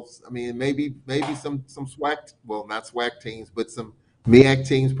involves, maybe some SWAC, well, not SWAC teams, but some MEAC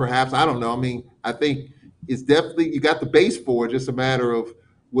teams perhaps. I don't know. I think it's definitely, you got the base for it, just a matter of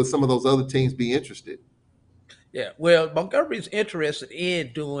will some of those other teams be interested? Yeah, well, Montgomery's interested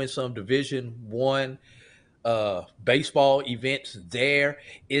in doing some Division I baseball events there.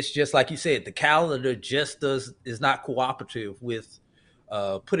 It's just like you said, the calendar just is not cooperative with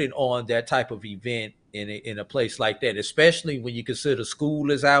putting on that type of event in a place like that, especially when you consider school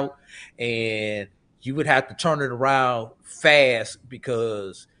is out and you would have to turn it around fast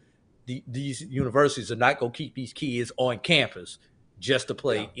because these universities are not going to keep these kids on campus just to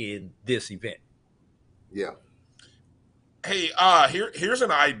play in this event. Yeah. Hey, here's an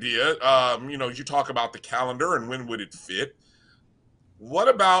idea. You talk about the calendar and when would it fit. What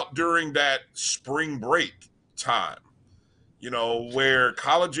about during that spring break time? Where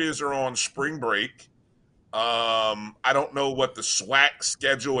colleges are on spring break. I don't know what the SWAC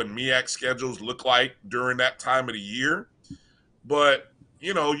schedule and MEAC schedules look like during that time of the year, but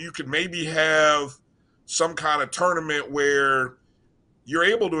you could maybe have some kind of tournament where you're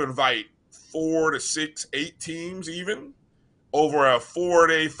able to invite 4 to 6, 8 teams even over a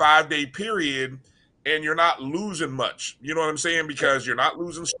 4-day, 5-day period, and you're not losing much. You know what I'm saying? Because you're not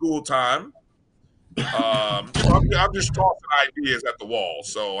losing school time. I'm just tossing ideas at the wall,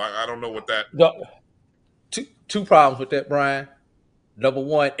 so I don't know what that. Two problems with that, Brian. Number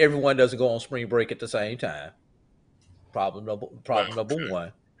one, everyone doesn't go on spring break at the same time. Problem number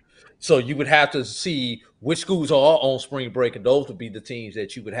one. So you would have to see which schools are on spring break, and those would be the teams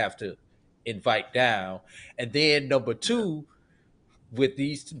that you would have to invite down. And then number two, with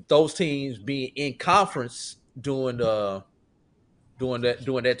those teams being in conference during that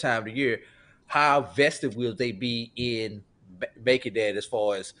time of the year, how vested will they be in making that as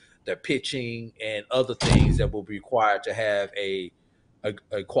far as their pitching and other things that will be required to have a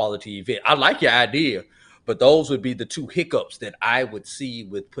quality event? I like your idea, But those would be the two hiccups that I would see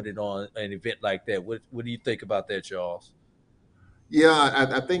with putting on an event like that. What do you think about that, Charles? Yeah,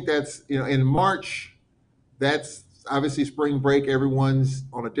 I think that's, in March, that's obviously spring break. Everyone's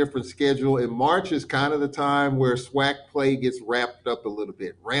on a different schedule. And March is kind of the time where SWAC play gets ramped up.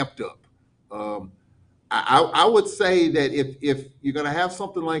 I would say that if you're going to have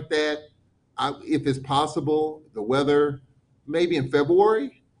something like that, if it's possible, the weather maybe in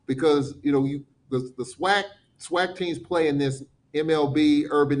February, because the SWAC teams play in this MLB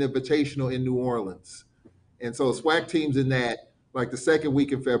Urban Invitational in New Orleans, and so SWAC teams in that like the second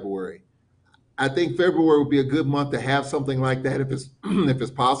week in February. I think February would be a good month to have something like that if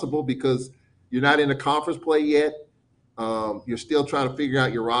it's possible, because you're not in a conference play yet. You're still trying to figure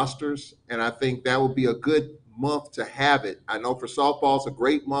out your rosters, and I think that would be a good month to have it. I know for softball it's a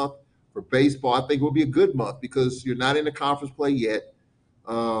great month. For baseball, I think it would be a good month because you're not in the conference play yet.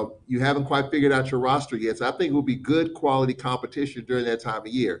 You haven't quite figured out your roster yet, so I think it will be good quality competition during that time of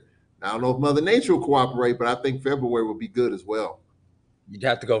year. Now, I don't know if Mother Nature will cooperate, but I think February will be good as well. You'd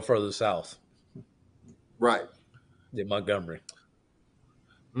have to go further south. Right. In Montgomery.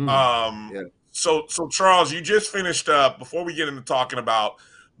 Yeah. So Charles, you just finished up, before we get into talking about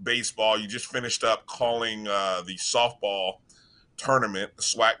baseball, you just finished up calling the softball tournament, the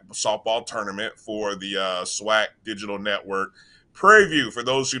SWAC softball tournament for the SWAC Digital Network. Prairie View, for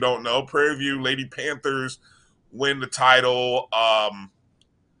those who don't know, Prairie View Lady Panthers win the title.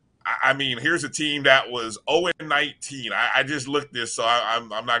 I mean, here's a team that was 0-19. I just looked this, so I'm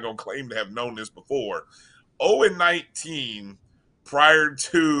not going to claim to have known this before. 0-19 prior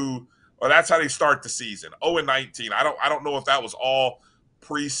to, well, that's how they start the season. 0-19. I don't know if that was all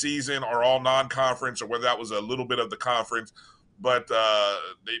preseason or all non-conference or whether that was a little bit of the conference, but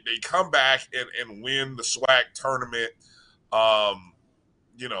they come back and win the SWAC tournament.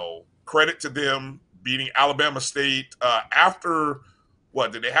 Credit to them beating Alabama State after.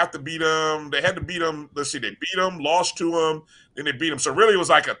 What, did they have to beat them? They had to beat them. Let's see, they beat them, lost to them, then they beat them. So really it was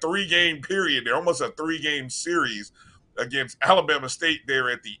like a 3-game period. They're almost a 3-game series against Alabama State there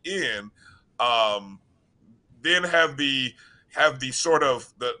at the end. Then have the sort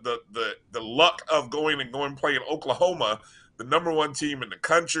of the luck of going and play in Oklahoma, the number 1 team in the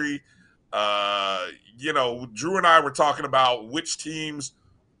country. Drew and I were talking about which teams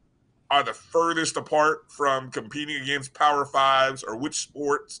are the furthest apart from competing against Power Fives, or which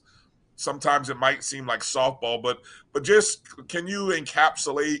sports. Sometimes it might seem like softball, but just can you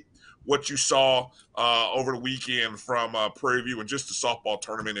encapsulate what you saw over the weekend from Prairie View and just the softball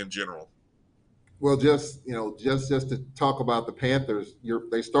tournament in general? Well, just to talk about the Panthers,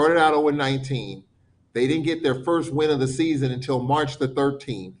 they started out 0-19. They didn't get their first win of the season until March the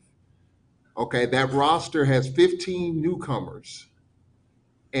 13th. Okay, that roster has 15 newcomers.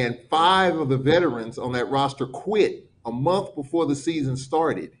 And 5 of the veterans on that roster quit a month before the season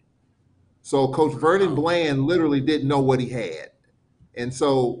started. So Coach Vernon Bland literally didn't know what he had. And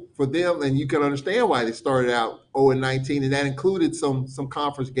so for them, and you can understand why they started out 0-19, and that included some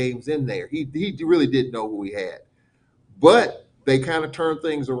conference games in there. He really didn't know who he had. But they kind of turned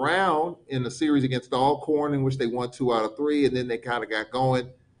things around in the series against Alcorn, in which they won 2 out of 3, and then they kind of got going.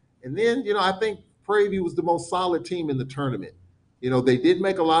 And then, I think Prairie View was the most solid team in the tournament. They did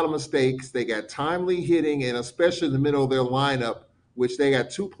make a lot of mistakes. They got timely hitting, and especially in the middle of their lineup, which they got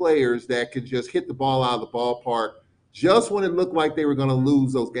 2 players that could just hit the ball out of the ballpark. Just when it looked like they were going to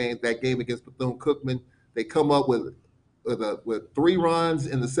lose that game against Bethune-Cookman, they come up with 3 runs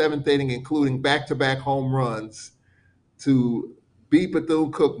in the 7th inning, including back-to-back home runs to beat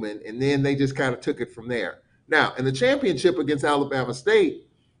Bethune-Cookman, and then they just kind of took it from there. Now, in the championship against Alabama State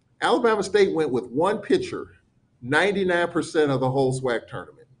went with 1 pitcher 99% of the whole SWAC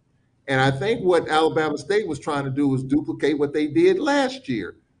tournament. And I think what Alabama State was trying to do was duplicate what they did last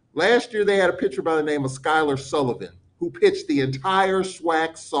year. Last year, they had a pitcher by the name of Skylar Sullivan, who pitched the entire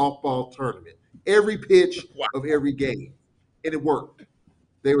SWAC softball tournament, every pitch of every game, and it worked.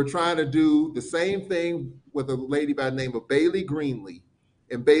 They were trying to do the same thing with a lady by the name of Bailey Greenlee,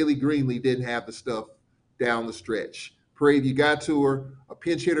 and Bailey Greenlee didn't have the stuff down the stretch. Prairie View got to her, a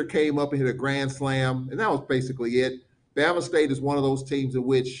pinch hitter came up and hit a grand slam, and that was basically it. Bama State is one of those teams in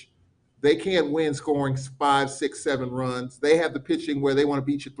which they can't win scoring 5, 6, 7 runs. They have the pitching where they want to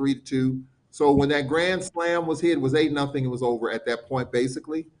beat you 3-2. So when that grand slam was hit, it was 8-0. It was over at that point,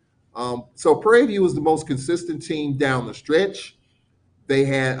 basically. So Prairie View was the most consistent team down the stretch. They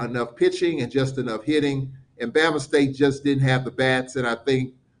had enough pitching and just enough hitting, and Bama State just didn't have the bats, and I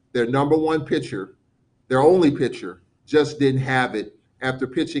think their number 1 pitcher, their only pitcher, just didn't have it after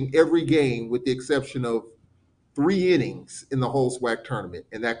pitching every game with the exception of 3 innings in the whole SWAC tournament,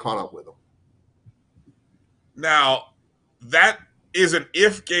 and that caught up with them. Now, that is an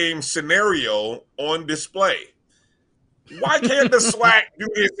if game scenario on display. Why can't the SWAC do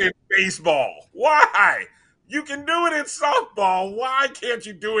this in baseball? Why? You can do it in softball. Why can't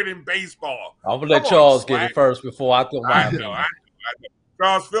you do it in baseball? I'm going to let Charles get it first before I throw my opinion. I know.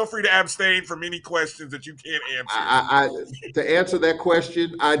 Charles, feel free to abstain from any questions that you can't answer. To answer that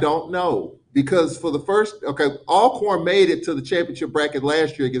question, I don't know. Because for the first, Alcorn made it to the championship bracket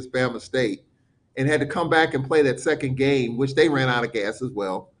last year against Bama State and had to come back and play that second game, which they ran out of gas as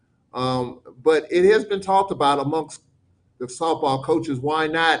well. But it has been talked about amongst the softball coaches, why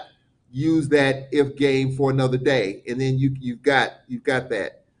not use that if game for another day? And then you've got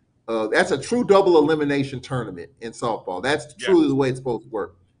that. That's a true double elimination tournament in softball. That's truly the way it's supposed to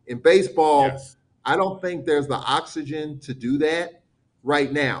work. In baseball, I don't think there's the oxygen to do that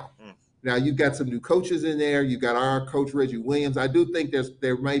right now. Now, you've got some new coaches in there. You've got our coach, Reggie Williams. I do think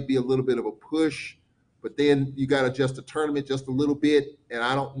there might be a little bit of a push, but then you got to adjust the tournament just a little bit. And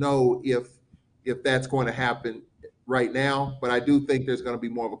I don't know if that's going to happen right now, but I do think there's going to be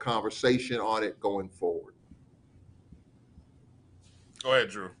more of a conversation on it going forward. Go ahead,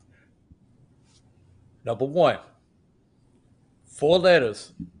 Drew. Number one, 4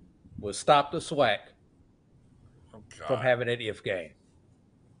 letters will stop the SWAC from having an if game.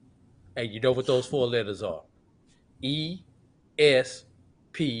 And you know what those 4 letters are? ESPN.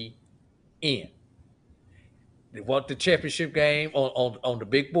 They want the championship game on the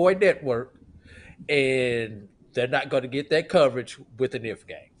Big Boy Network, and they're not going to get that coverage with an if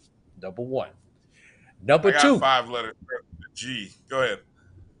game. Number one. Number two. 5 letters. G. Go ahead.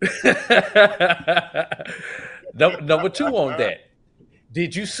 Number 2 on that.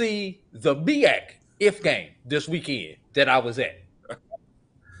 Did you see the MEAC if game this weekend that I was at?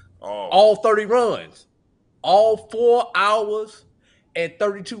 All 30 runs, all 4 hours and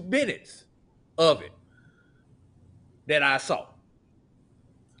 32 minutes of it that I saw.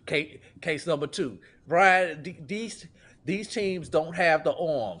 Case number 2. Brian, these teams don't have the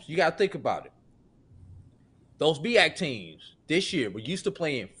arms. You got to think about it. Those MEAC teams this year were used to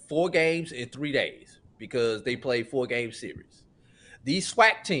playing 4 games in 3 days because they play 4-game series. These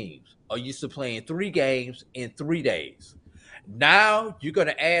SWAC teams are used to playing 3 games in 3 days. Now you're going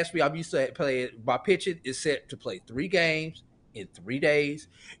to ask me, I'm used to playing, my pitching is set to play 3 games in 3 days.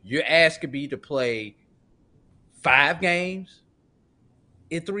 You're asking me to play 5 games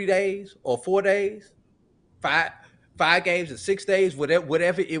in 3 days or 4 days, 5 games in 6 days,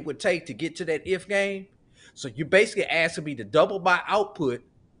 whatever it would take to get to that if game. So you're basically asking me to double my output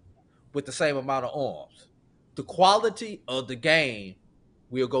with the same amount of arms. The quality of the game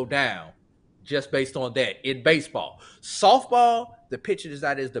will go down just based on that in baseball. Softball, the pitching is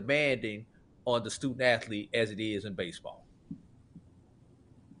not as demanding on the student athlete as it is in baseball.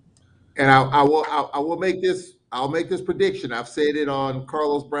 And I will make this. I'll make this prediction. I've said it on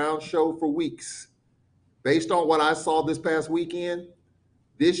Carlos Brown's show for weeks. Based on what I saw this past weekend,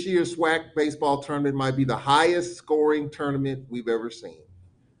 this year's SWAC baseball tournament might be the highest scoring tournament we've ever seen.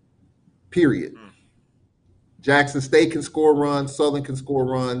 Period. Jackson State can score runs, Southern can score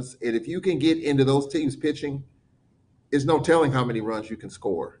runs, and if you can get into those teams pitching, there's no telling how many runs you can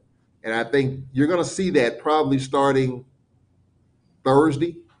score. And I think you're going to see that probably starting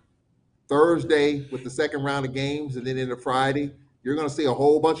Thursday with the second round of games, and then into Friday, you're going to see a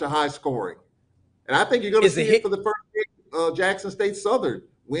whole bunch of high scoring. And I think you're going to see it for the first game, Jackson State Southern,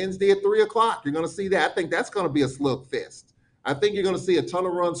 Wednesday at 3 o'clock. You're going to see that. I think that's going to be a slugfest. I think you're going to see a ton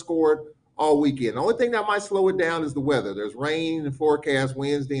of runs scored all weekend. The only thing that might slow it down is the weather. There's rain in forecast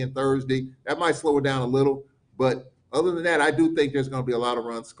Wednesday and Thursday. That might slow it down a little. But other than that, I do think there's going to be a lot of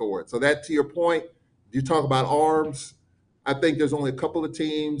runs scored. So that, to your point, you talk about arms. I think there's only a couple of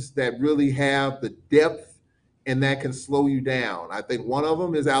teams that really have the depth and that can slow you down. I think one of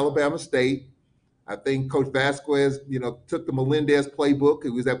them is Alabama State. I think Coach Vasquez, took the Melendez playbook. He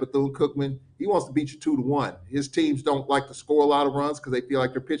was at Bethune-Cookman. He wants to beat you 2-1. His teams don't like to score a lot of runs because they feel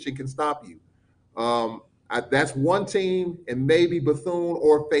like their pitching can stop you. That's one team, and maybe Bethune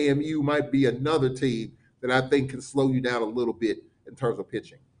or FAMU might be another team that I think can slow you down a little bit in terms of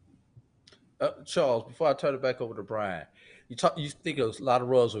pitching. Charles, before I turn it back over to Brian, you think a lot of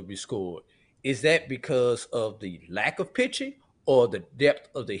runs will be scored. Is that because of the lack of pitching or the depth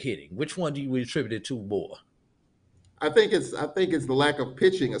of the hitting? Which one do you attribute it to more? I think it's the lack of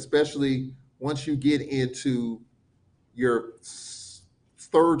pitching, especially once you get into your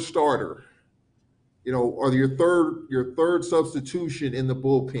third starter, or your third substitution in the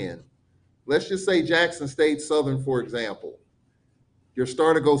bullpen. Let's just say Jackson State Southern, for example. Your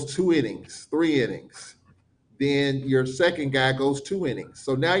starter goes 2 innings, 3 innings. Then your second guy goes 2 innings.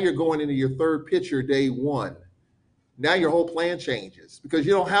 So now you're going into your third pitcher day 1. now your whole plan changes because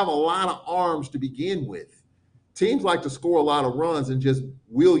you don't have a lot of arms to begin with. Teams like to score a lot of runs and just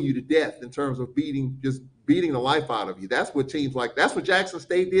will you to death in terms of beating the life out of you. That's what Jackson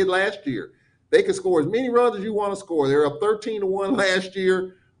State did last year. They could score as many runs as you want to score. They were up 13-1 last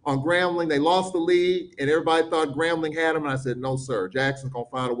year on Grambling. They lost the lead, and everybody thought Grambling had them. And I said, no, sir. Jackson's going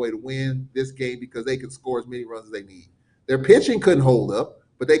to find a way to win this game because they can score as many runs as they need. Their pitching couldn't hold up,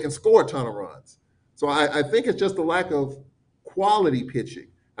 but they can score a ton of runs. So I think it's just a lack of quality pitching.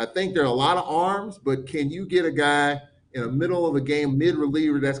 I think there are a lot of arms, but can you get a guy in the middle of a game,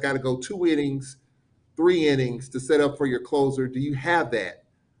 mid-reliever, that's got to go 2 innings, 3 innings to set up for your closer? Do you have that?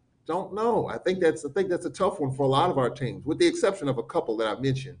 Don't know. I think that's a tough one for a lot of our teams, with the exception of a couple that I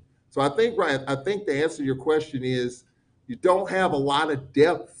mentioned. So I think, Ryan, the answer to your question is you don't have a lot of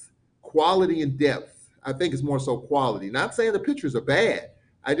depth, quality and depth. I think it's more so quality. Not saying the pitchers are bad.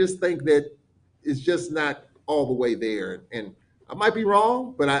 I just think that it's just not all the way there. And I might be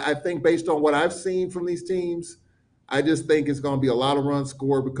wrong, but I think based on what I've seen from these teams, I just think it's going to be a lot of runs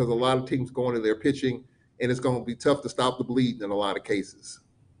scored because a lot of teams going to their pitching, and it's going to be tough to stop the bleeding in a lot of cases.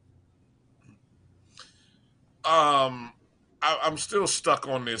 I'm still stuck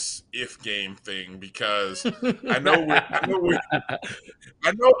on this if game thing because I know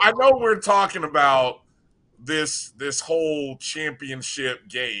we're talking about this whole championship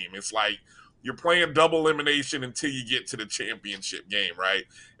game. It's like you're playing double elimination until you get to the championship game, right?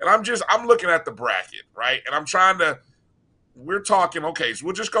 And I'm looking at the bracket, right? And we're talking, okay, so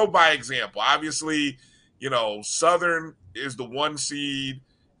we'll just go by example. Obviously, Southern is the 1 seed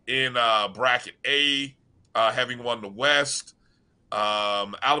in bracket A, having won the West.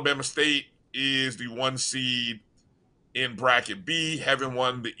 Alabama State is the 1 seed in bracket B, having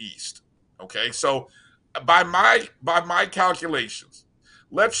won the East. Okay, so by my calculations,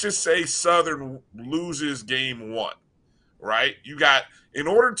 let's just say Southern loses game 1, right? You got, in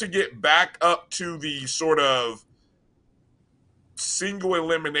order to get back up to the sort of single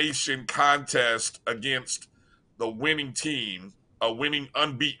elimination contest against the winning team, a winning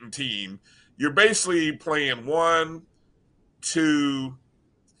unbeaten team, you're basically playing 1, 2,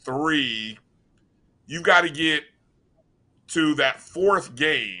 3. You've got to get to that 4th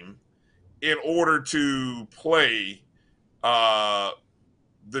game in order to play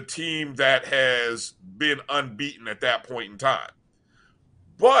the team that has been unbeaten at that point in time.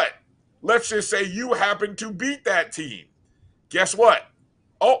 But let's just say you happen to beat that team. Guess what?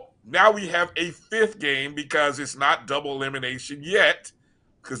 Oh, now we have a 5th game because it's not double elimination yet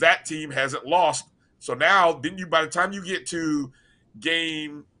because that team hasn't lost. So now, by the time you get to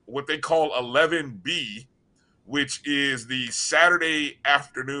game, what they call 11B, which is the Saturday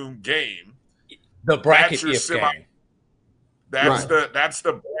afternoon game, the bracket if game. That's the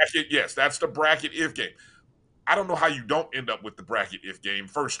bracket. Yes, that's the bracket if game. I don't know how you don't end up with the bracket if game.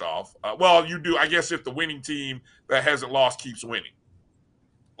 First off, well, you do. I guess if the winning team that hasn't lost keeps winning,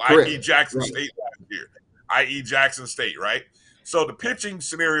 i.e. Jackson State last year, i.e. Jackson State, right? So the pitching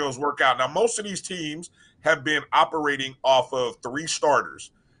scenarios work out. Now, most of these teams have been operating off of 3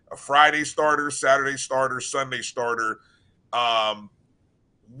 starters: a Friday starter, Saturday starter, Sunday starter.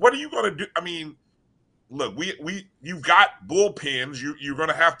 What are you going to do? I mean, look, you've got bullpens. You're going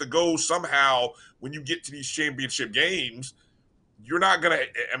to have to go somehow when you get to these championship games. You're not going to,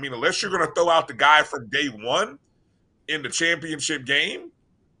 unless you're going to throw out the guy from day 1 in the championship game.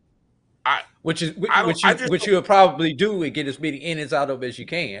 Which you would probably do and get as many innings out of as you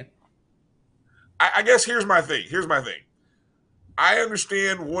can. I guess here's my thing. I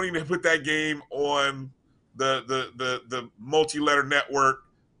understand wanting to put that game on the multi-letter network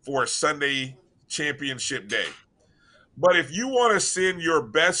for a Sunday championship day. But if you want to send your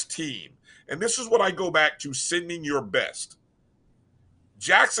best team, and this is what I go back to, sending your best.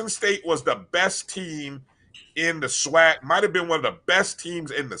 Jackson State was the best team in the SWAC, might have been one of the best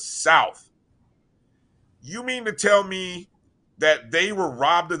teams in the South. You mean to tell me that they were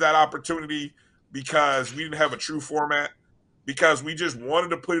robbed of that opportunity because we didn't have a true format? Because we just wanted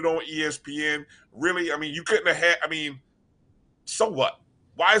to put it on ESPN? Really? You couldn't have had, so what?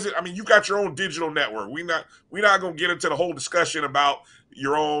 Why is it? You got your own digital network. We're not going to get into the whole discussion about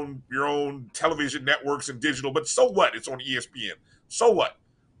your own television networks and digital, but so what? It's on ESPN. So what?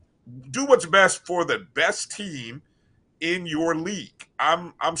 Do what's best for the best team in your league.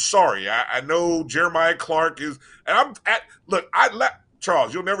 I'm sorry. I know Jeremiah Clark is, and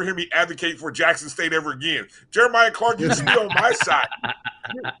Charles, you'll never hear me advocate for Jackson State ever again. Jeremiah Clark used to be on my side.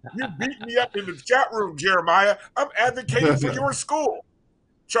 You beat me up in the chat room, Jeremiah. I'm advocating for your school.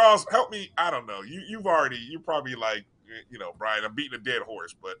 Charles, help me. I don't know. You're probably like, Brian, I'm beating a dead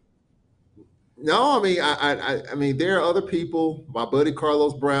horse, but No, I mean, I mean, there are other people. My buddy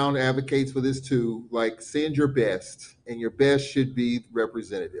Carlos Brown advocates for this too. Like, send your best, and your best should be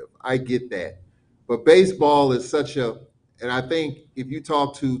representative. I get that, but baseball is such a, and I think if you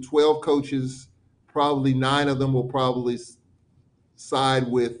talk to 12 coaches, probably 9 of them will probably side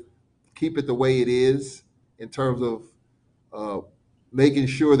with keep it the way it is in terms of making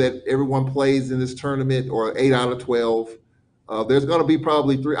sure that everyone plays in this tournament, or 8 out of 12. There's going to be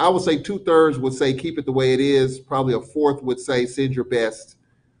probably 3. I would say 2/3 would say keep it the way it is. Probably a fourth would say send your best.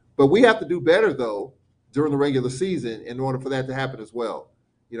 But we have to do better, though, during the regular season in order for that to happen as well.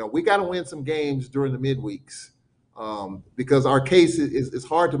 You know, we got to win some games during the midweeks because our case is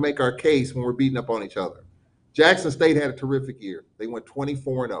hard to make our case when we're beating up on each other. Jackson State had a terrific year. They went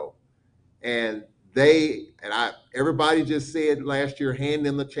 24-0. And everybody just said last year, hand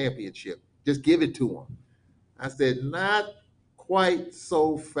them the championship. Just give it to them. I said, not quite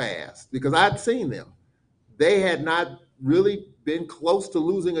so fast, because I'd seen them. They had not really been close to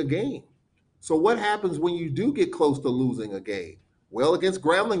losing a game. So what happens when you do get close to losing a game? Well, against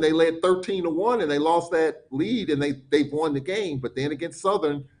Grambling, they led 13-1 and they lost that lead and they won the game. But then against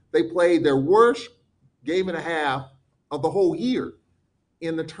Southern, they played their worst game and a half of the whole year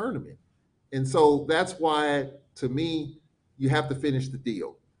in the tournament. And so that's why, to me, you have to finish the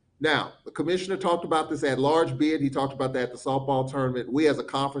deal. Now, the commissioner talked about this at large bid. He talked about that at the softball tournament. We as a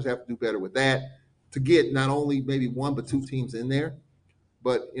conference have to do better with that to get not only maybe 1 but 2 teams in there.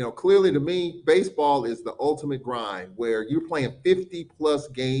 But, you know, clearly to me, baseball is the ultimate grind where you're playing 50-plus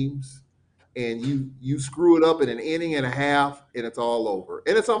games and you screw it up in an inning and a half and it's all over.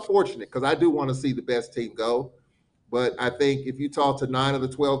 And it's unfortunate because I do want to see the best team go. But I think if you talk to 9 of the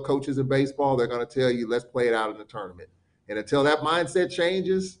 12 coaches in baseball, they're going to tell you, let's play it out in the tournament. And until that mindset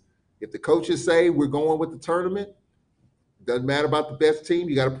changes, if the coaches say we're going with the tournament, doesn't matter about the best team,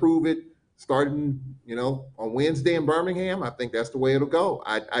 you got to prove it starting, you know, on Wednesday in Birmingham. I think that's the way it'll go.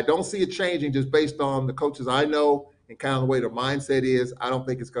 I don't see it changing just based on the coaches I know and kind of the way the mindset is. I don't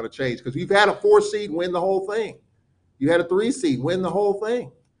think it's going to change because you've had a 4 seed win the whole thing. You had a 3 seed win the whole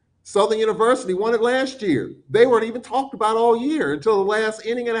thing. Southern University won it last year. They weren't even talked about all year until the last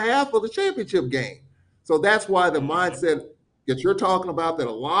inning and a half of the championship game. So that's why the mindset that you're talking about, that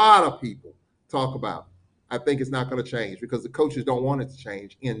a lot of people talk about, I think it's not going to change because the coaches don't want it to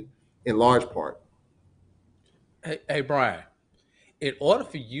change in large part. Hey, Brian, in order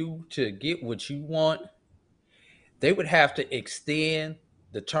for you to get what you want, they would have to extend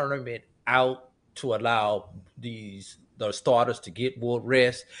the tournament out to allow the starters to get more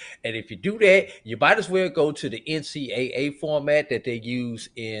rest. And if you do that, you might as well go to the NCAA format that they use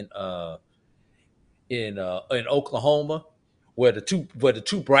in Oklahoma, where the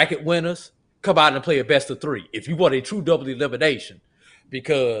two bracket winners come out and play a best of 3. If you want a true double elimination,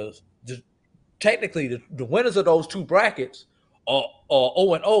 because technically the winners of those 2 brackets are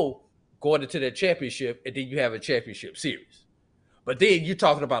 0-0 going into that championship, and then you have a championship series. But then you're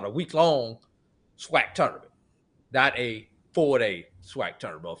talking about a week-long SWAC tournament, not a 4-day SWAC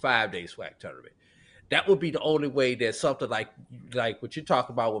tournament or 5-day SWAC tournament. That would be the only way that something like what you're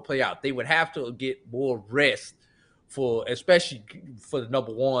talking about would play out. They would have to get more rest especially for the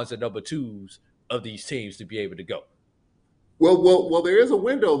number 1s and number 2s of these teams to be able to go. Well, there is a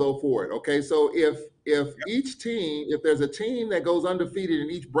window though for it. Okay, so if each team, if there's a team that goes undefeated in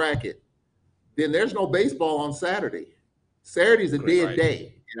each bracket, then there's no baseball on Saturday. Saturday's a dead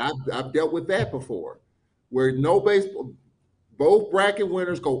day, and I've dealt with that before, where no baseball. Both bracket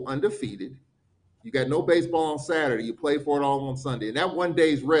winners go undefeated. You got no baseball on Saturday. You play for it all on Sunday, and that 1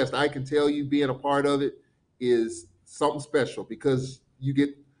 day's rest, I can tell you, being a part of it is something special because you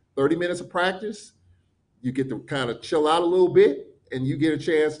get 30 minutes of practice. You get to kind of chill out a little bit, and you get a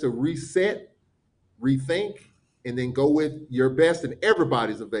chance to reset, rethink, and then go with your best, and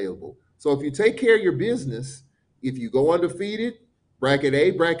everybody's available. So if you take care of your business, if you go undefeated, bracket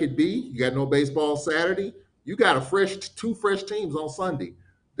A, bracket B, you got no baseball Saturday, you got 2 fresh teams on Sunday.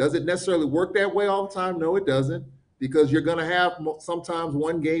 Does it necessarily work that way all the time? No, it doesn't, because you're going to have sometimes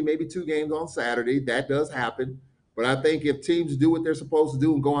 1 game, maybe 2 games on Saturday. That does happen. But I think if teams do what they're supposed to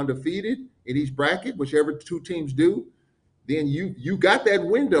do and go undefeated in each bracket, whichever 2 teams do, then you got that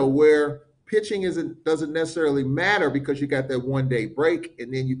window where pitching doesn't necessarily matter because you got that 1 day break,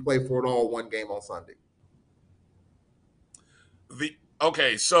 and then you play for it all 1 game on Sunday.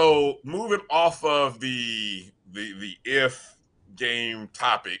 Okay, so moving off of the if game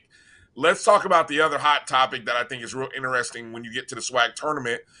topic, let's talk about the other hot topic that I think is real interesting when you get to the SWAC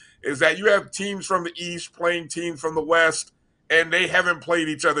tournament, is that you have teams from the East playing teams from the West, and they haven't played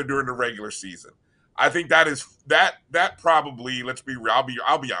each other during the regular season. I think that probably, let's be real,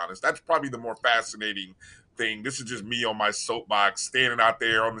 I'll be honest, that's probably the more fascinating thing. This is just me on my soapbox, standing out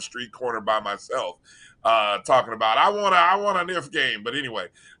there on the street corner by myself, talking about I want an if game. But anyway,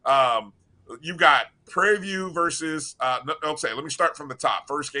 you've got Prairie View versus let me start from the top.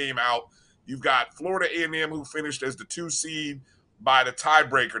 First game out, you've got Florida A&M, who finished as the 2 seed by the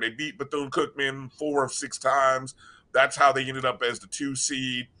tiebreaker. They beat Bethune-Cookman 4 of 6 times. That's how they ended up as the 2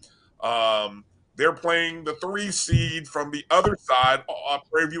 seed. They're playing the 3 seed from the other side,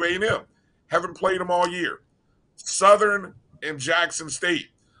 Prairie View A&M. Haven't played them all year. Southern and Jackson State.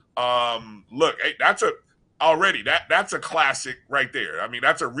 Look, hey, that's a classic right there. I mean,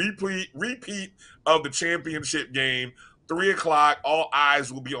 that's a repeat of the championship game. 3:00, all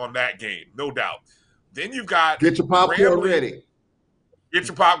eyes will be on that game, no doubt. Then you've got get your popcorn ready. Get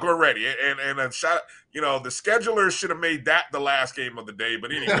your popcorn ready, and a shot. You know, the schedulers should have made that the last game of the day.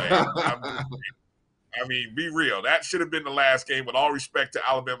 But anyway, I mean, be real. That should have been the last game. With all respect to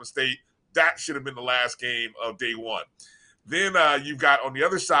Alabama State, that should have been the last game of day one. Then you've got on the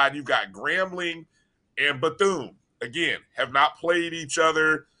other side, you've got Grambling and Bethune. Again, have not played each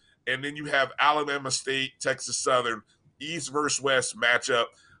other. And then you have Alabama State, Texas Southern, East versus West matchup.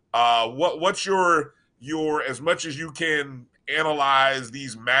 What's your as much as you can analyze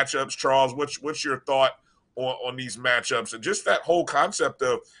these matchups, Charles? What's your thought on these matchups and just that whole concept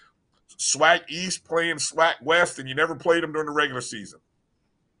of SWAC East playing SWAC West, and you never played them during the regular season?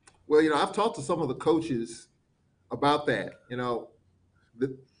 Well, I've talked to some of the coaches about that.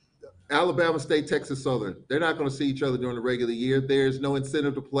 The Alabama State, Texas Southern, they're not going to see each other during the regular year. There's no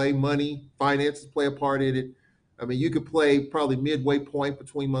incentive to play. Money, finances play a part in it. I mean, you could play probably midway point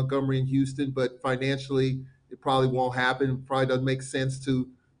between Montgomery and Houston, but financially it probably won't happen. It probably doesn't make sense to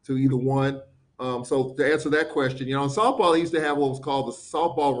either one. So to answer that question, in softball, they used to have what was called the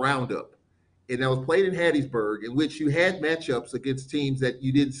softball roundup, and that was played in Hattiesburg, in which you had matchups against teams that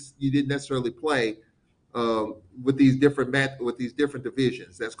you didn't necessarily play with these different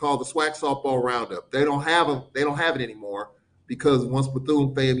divisions. That's called the SWAC softball roundup. They don't have it anymore because once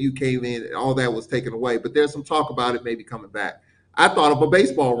Bethune FAMU came in, all that was taken away. But there's some talk about it maybe coming back. I thought of a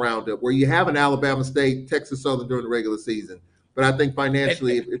baseball roundup where you have an Alabama State, Texas Southern during the regular season. But I think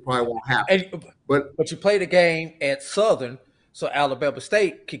financially it probably won't happen. But you play the game at Southern, so Alabama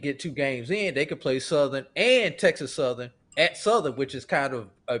State could get 2 games in. They could play Southern and Texas Southern at Southern, which is kind of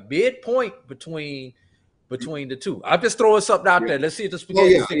a midpoint between the two. I'm just throwing something out there. Let's see if the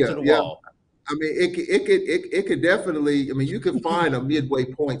spaghetti sticks to the wall. I mean, it could definitely. I mean, you could find a midway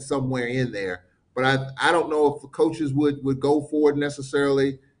point somewhere in there. But I don't know if the coaches would go for it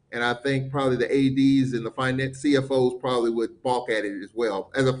necessarily. And I think probably the ADs and the finance CFOs probably would balk at it as well.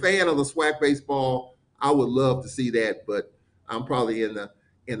 As a fan of the SWAC baseball, I would love to see that, but I'm probably in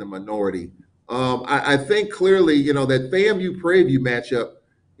the minority. I think clearly, that FAMU Prairie View matchup,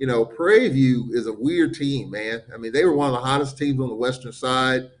 Prairie View is a weird team, man. I mean, they were one of the hottest teams on the western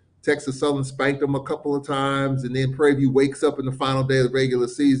side. Texas Southern spanked them a couple of times, and then Prairie View wakes up in the final day of the regular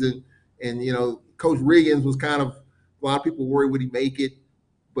season. And, Coach Riggins was kind of, a lot of people worried would he make it,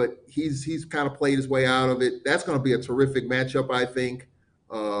 but he's kind of played his way out of it. That's going to be a terrific matchup, I think.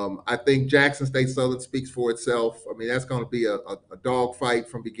 I think Jackson State Southern speaks for itself. I mean, that's going to be a dog fight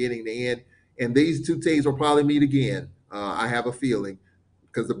from beginning to end. And these two teams will probably meet again. I have a feeling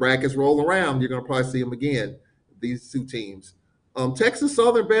because the brackets roll around, you're going to probably see them again, these two teams. Texas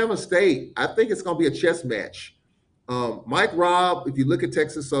Southern, Bama State, I think it's going to be a chess match. Mike Robb, if you look at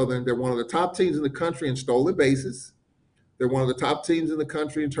Texas Southern, they're one of the top teams in the country in stolen bases. They're one of the top teams in the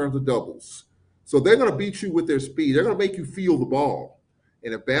country in terms of doubles. So they're going to beat you with their speed. They're going to make you feel the ball.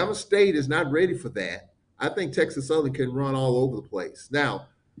 And if Bama State is not ready for that, I think Texas Southern can run all over the place. Now,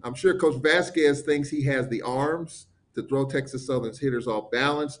 I'm sure Coach Vasquez thinks he has the arms to throw Texas Southern's hitters off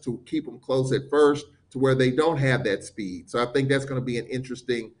balance, to keep them close at first, to where they don't have that speed. So I think that's going to be an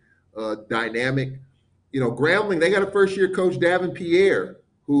interesting dynamic. Grambling, they got a first-year coach, Davin Pierre,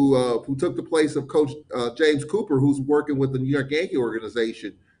 who took the place of Coach James Cooper, who's working with the New York Yankee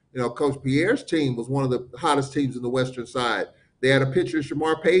organization. Coach Pierre's team was one of the hottest teams in the western side. They had a pitcher,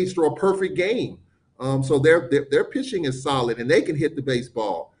 Shamar Page, throw a perfect game. So their pitching is solid, and they can hit the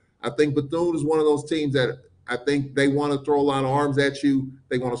baseball. I think Bethune is one of those teams that I think they want to throw a lot of arms at you.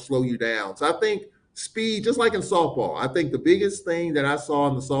 They want to slow you down. So I think speed, just like in softball, I think the biggest thing that I saw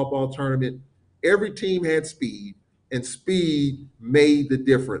in the softball tournament, every team had speed, and speed made the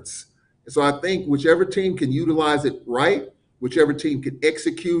difference. So I think whichever team can utilize it right, whichever team can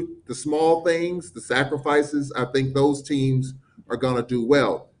execute the small things, the sacrifices, I think those teams are going to do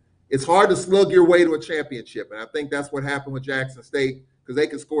well. It's hard to slug your way to a championship, and I think that's what happened with Jackson State. because they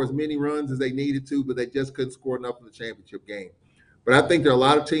could score as many runs as they needed to, but they just couldn't score enough in the championship game. But I think there are a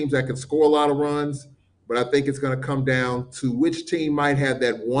lot of teams that can score a lot of runs, but I think it's going to come down to which team might have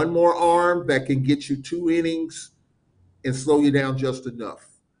that one more arm that can get you 2 innings and slow you down just enough.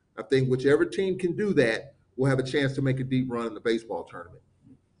 I think whichever team can do that will have a chance to make a deep run in the baseball tournament.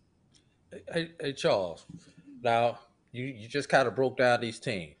 Hey Charles, now you just kind of broke down these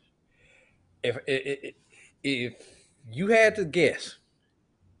teams. If you had to guess,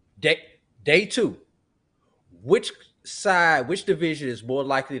 day 2, which division is more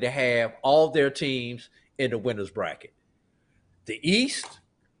likely to have all their teams in the winner's bracket? The East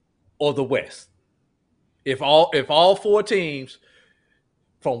or the West? If all 4 teams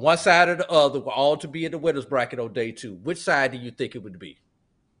from one side or the other were all to be in the winner's bracket on day 2, which side do you think it would be?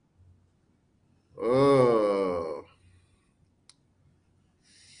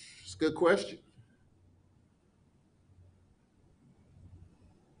 It's a good question.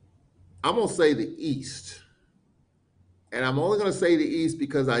 I'm going to say the East. And I'm only going to say the East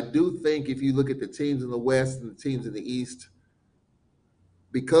because I do think if you look at the teams in the West and the teams in the East,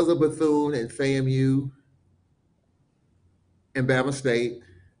 because of Bethune and FAMU and Bama State,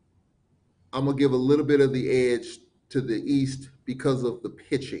 I'm going to give a little bit of the edge to the East because of the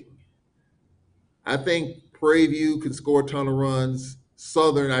pitching. I think Prairie View can score a ton of runs.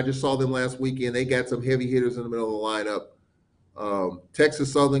 Southern, I just saw them last weekend. They got some heavy hitters in the middle of the lineup.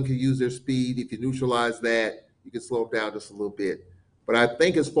 Texas Southern can use their speed. If you neutralize that, you can slow them down just a little bit. But I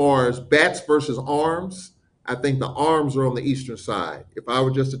think as far as bats versus arms, I think the arms are on the eastern side. If I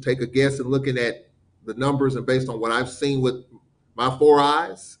were just to take a guess and looking at the numbers and based on what I've seen with my 4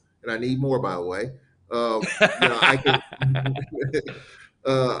 eyes, and I need more, by the way, I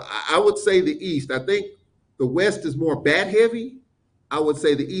would say the East. I think the West is more bat heavy. I would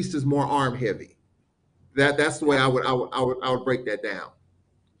say the East is more arm heavy. That's the way I would break that down.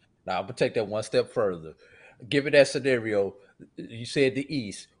 Now I'm gonna take that one step further. Given that scenario, you said the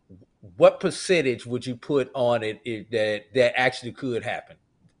East. What percentage would you put on it if that actually could happen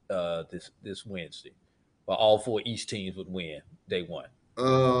this Wednesday? Or all 4 East teams would win day 1?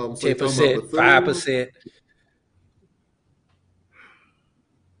 10%, 5%.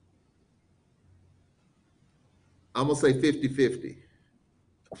 I'm gonna say 50-50.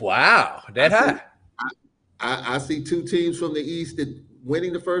 Wow, that high. I see 2 teams from the East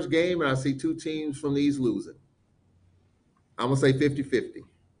winning the first game, and I see 2 teams from the East losing. I'm gonna say 50-50.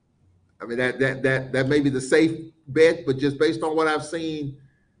 I mean that may be the safe bet, but just based on what I've seen,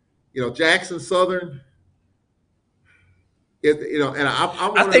 Jackson Southern.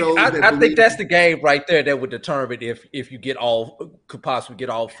 I think that's the game right there that would determine if you could possibly get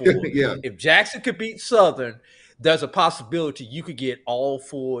all 4. Yeah. If Jackson could beat Southern, there's a possibility you could get all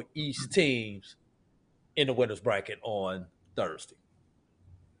 4 East teams in the winner's bracket on Thursday.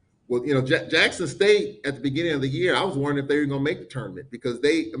 Well, Jackson State at the beginning of the year, I was wondering if they were going to make the tournament because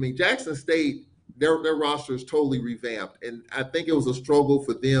Jackson State, their roster is totally revamped, and I think it was a struggle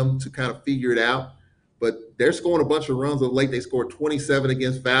for them to kind of figure it out. But they're scoring a bunch of runs of late. They scored 27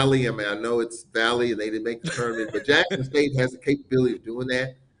 against Valley. I mean, I know it's Valley and they didn't make the tournament, but Jackson State has the capability of doing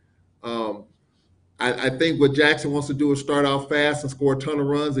that. I think what Jackson wants to do is start off fast and score a ton of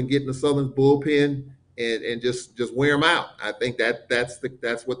runs and get in the Southern bullpen and just wear them out. I think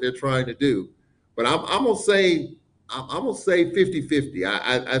that's what they're trying to do. But I'm gonna say 50-50.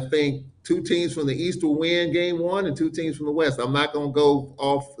 I think 2 teams from the East will win game 1 and 2 teams from the West. I'm not gonna go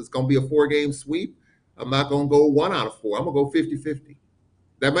off. It's gonna be a 4-game sweep. I'm not going to go 1 out of 4. I'm going to go 50-50.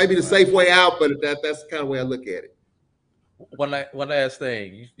 That may be the safe way out, but that's the kind of way I look at it. One last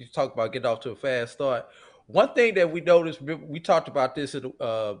thing. You talk about getting off to a fast start. One thing that we noticed, we talked about this at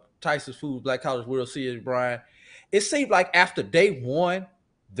Tyson's Foods Black College World Series, Brian. It seemed like after day 1,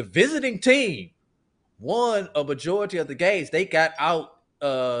 the visiting team won a majority of the games. They got out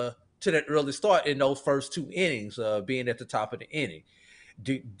to that early start in those first 2 innings, being at the top of the inning.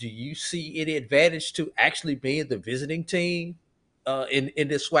 Do you see any advantage to actually being the visiting team in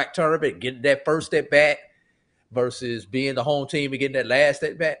this SWAC tournament, getting that first at bat versus being the home team and getting that last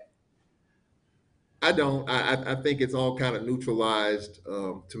at bat? I don't. I think it's all kind of neutralized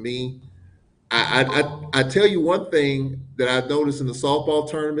to me. I tell you one thing that I've noticed in the softball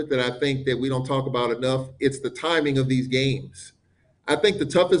tournament that I think that we don't talk about enough. It's the timing of these games. I think the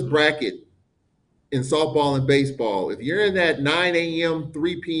toughest bracket in softball and baseball, if you're in that 9 a.m.,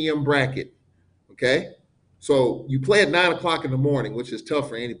 3 p.m. bracket, okay? So you play at 9 o'clock in the morning, which is tough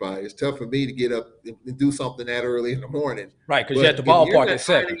for anybody. It's tough for me to get up and do something that early in the morning. Right, because you're at the ballpark at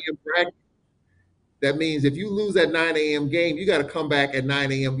 7. Bracket, that means if you lose that 9 a.m. game, you got to come back at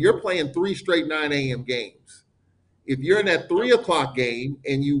 9 a.m. You're playing 3 straight 9 a.m. games. if you're in that 3 o'clock game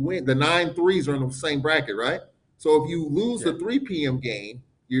and you win, the 9-3s are in the same bracket, right? So if you lose the 3 p.m. game,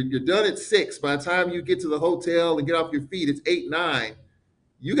 you're done at 6. By the time you get to the hotel and get off your feet, it's 8, 9.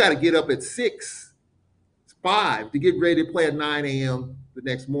 You got to get up at 6, 5 to get ready to play at 9 a.m. the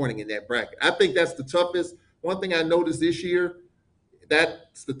next morning in that bracket. I think that's the toughest. One thing I noticed this year,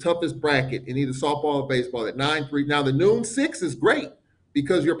 that's the toughest bracket in either softball or baseball at 9-3. Now, the noon 6 is great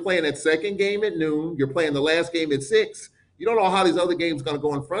because you're playing that second game at noon. You're playing the last game at 6. You don't know how these other games are going to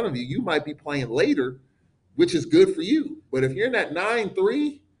go in front of you. You might be playing later, which is good for you. But if you're in that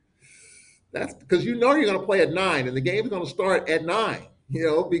 9-3, that's because you know you're going to play at 9, and the game's going to start at 9,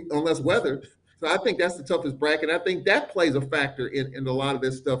 unless weather. So I think that's the toughest bracket. I think that plays a factor in a lot of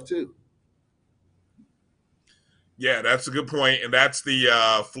this stuff too. Yeah, that's a good point. And that's the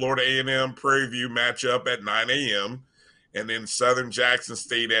Florida A&M Prairie View matchup at 9 a.m. and then Southern Jackson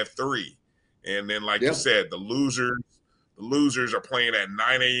State at 3. And then, like you said, the losers are playing at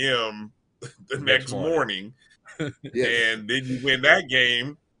 9 a.m. the next morning. And then you win that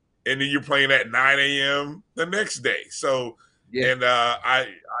game, and then you're playing at 9 a.m. the next day. So, and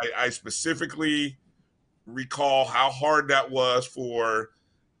I specifically recall how hard that was for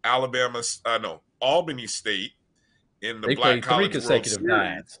Albany State in the Black College World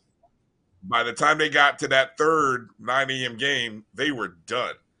Series. By the time they got to that third 9 a.m. game, they were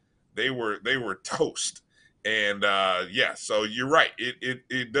done. They were toast. And so you're right.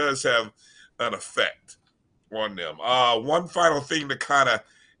 It does have an effect on them. One final thing to kind of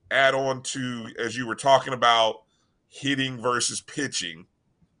add on to, as you were talking about hitting versus pitching,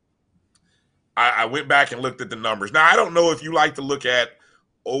 I went back and looked at the numbers. Now, I don't know if you like to look at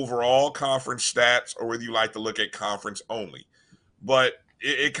overall conference stats or whether you like to look at conference only, but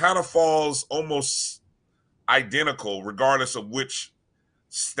it kind of falls almost identical regardless of which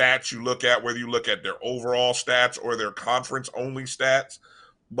stats you look at, whether you look at their overall stats or their conference only stats.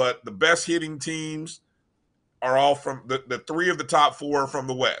 But the best hitting teams are all from the 3 of the top 4 from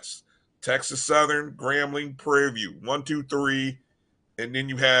the West: Texas Southern, Grambling, Prairie View, 1, 2, 3, and then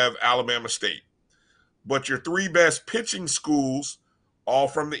you have Alabama State. But your 3 best pitching schools, all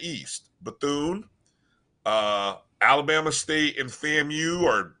from the East: Bethune, Alabama State, and FAMU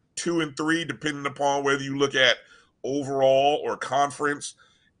are 2 and 3, depending upon whether you look at overall or conference.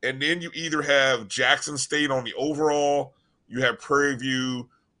 And then you either have Jackson State on the overall, you have Prairie View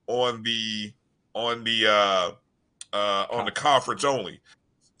on the conference only.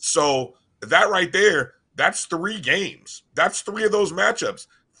 So that right there, that's 3 games. That's 3 of those matchups.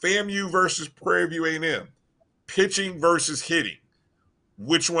 FAMU versus Prairie View A&M, pitching versus hitting.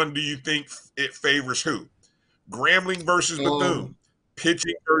 Which one do you think it favors who? Grambling versus Bethune,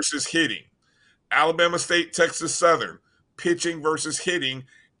 pitching versus hitting. Alabama State, Texas Southern, pitching versus hitting.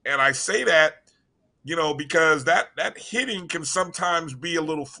 And I say that, because that hitting can sometimes be a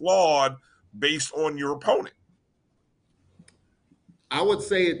little flawed based on your opponent. I would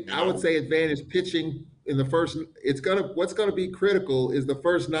say advantage pitching in the first. What's gonna be critical is the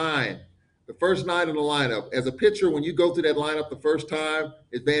first 9. The first 9 in the lineup. As a pitcher, when you go through that lineup the first time,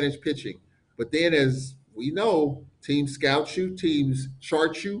 advantage pitching. But then, as we know, teams scout you, teams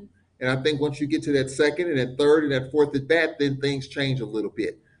chart you. And I think once you get to that second and that third and that fourth at bat, then things change a little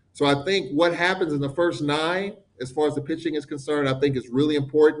bit. So I think what happens in the first 9, as far as the pitching is concerned, I think is really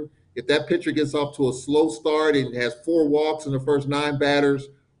important. If that pitcher gets off to a slow start and has 4 walks in the first 9 batters,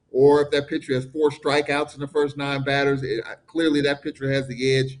 or if that pitcher has 4 strikeouts in the first 9 batters, clearly that pitcher has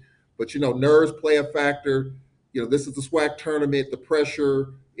the edge. But, nerves play a factor. This is the SWAC tournament, the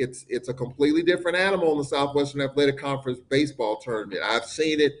pressure. It's a completely different animal in the Southwestern Athletic Conference baseball tournament. I've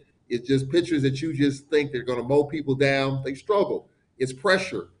seen it. It's just pitchers that you just think they're going to mow people down. They struggle. It's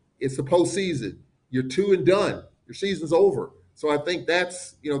pressure. It's the postseason. You're 2 and done. Your season's over. So I think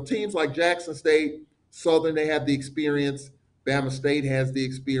that's, teams like Jackson State, Southern, they have the experience. Bama State has the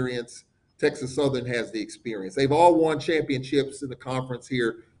experience. Texas Southern has the experience. They've all won championships in the conference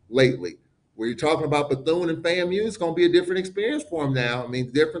here lately. Where you're talking about Bethune and FAMU, it's going to be a different experience for them now. I mean,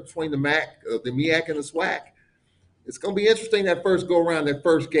 the difference between the MEAC and the SWAC. It's going to be interesting that first go-around, that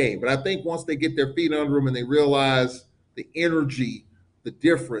first game. But I think once they get their feet under them and they realize the energy, the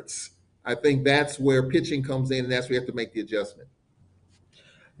difference, I think that's where pitching comes in, and that's where you have to make the adjustment.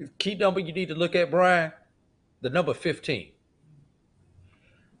 Key number you need to look at, Brian, the number 15.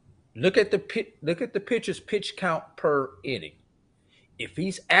 Look at the pitcher's pitch count per inning. If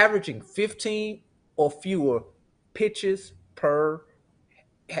he's averaging 15 or fewer pitches per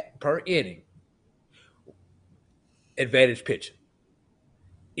inning, advantage pitcher.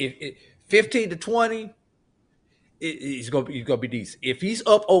 If 15 to 20, he's gonna be decent. If he's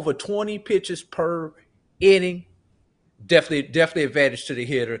up over 20 pitches per inning, definitely advantage to the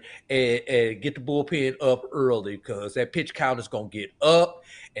hitter, and get the bullpen up early, because that pitch count is going to get up,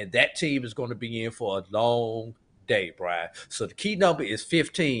 and that team is going to be in for a long day, Brian. So the key number is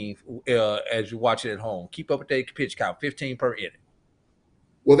 15 as you watch it at home. Keep up with that pitch count, 15 per inning.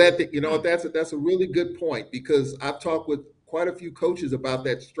 Well, that's a really good point, because I've talked with quite a few coaches about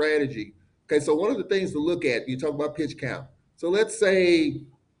that strategy. Okay, so one of the things to look at, you talk about pitch count. So let's say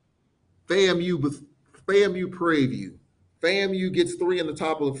FAMU Prairie View. FAMU gets 3 in the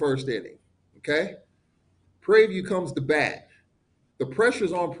top of the first inning. Okay, Prairie View comes to bat. The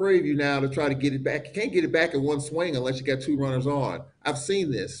pressure's on Prairie View now to try to get it back. You can't get it back in one swing unless you got 2 runners on. I've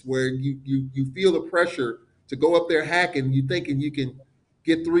seen this where you feel the pressure to go up there hacking. You thinking you can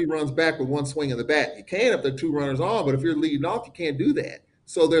get 3 runs back with 1 swing of the bat. You can if there are 2 runners on, but if you're leading off, you can't do that.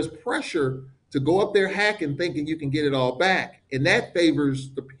 So there's pressure to go up there hacking, thinking you can get it all back, and that favors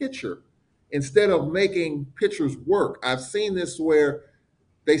the pitcher instead of making pitchers work. I've seen this where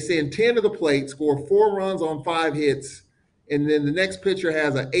they send 10 to the plate, score 4 runs on 5 hits, and then the next pitcher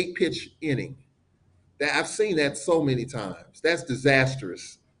has an 8-pitch inning. I've seen that so many times. That's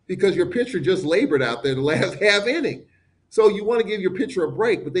disastrous because your pitcher just labored out there the last half inning. So you want to give your pitcher a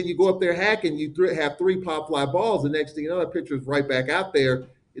break, but then you go up there hacking, you have 3 pop fly balls, the next thing you know, that pitcher's right back out there,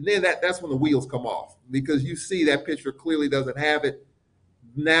 and then that's when the wheels come off because you see that pitcher clearly doesn't have it.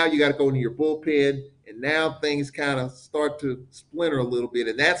 Now you got to go into your bullpen, and now things kind of start to splinter a little bit,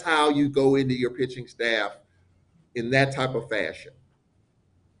 and that's how you go into your pitching staff in that type of fashion.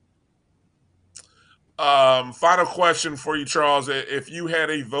 Final question for you, Charles. If you had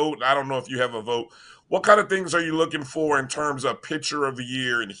a vote, I don't know if you have a vote, what kind of things are you looking for in terms of pitcher of the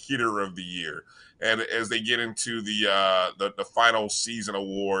year and hitter of the year? And as they get into the final season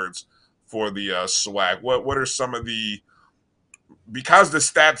awards for the SWAC, what are some of because the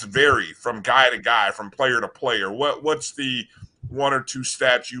stats vary from guy to guy, from player to player, what's the 1 or 2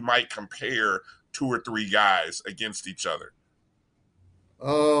 stats you might compare 2 or 3 guys against each other?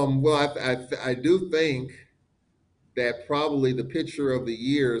 Well, I do think that probably the pitcher of the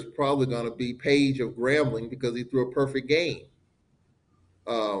year is probably going to be Page of Grambling because he threw a perfect game.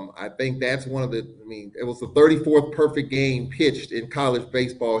 I think that's it was the 34th perfect game pitched in college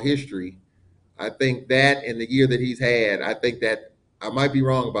baseball history. I think that in the year that he's had, I think that I might be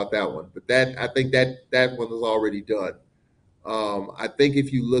wrong about that one, but I think that one is already done. I think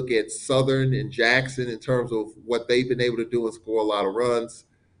if you look at Southern and Jackson in terms of what they've been able to do and score a lot of runs,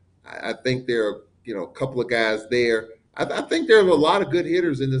 I think there are a couple of guys there. I think there are a lot of good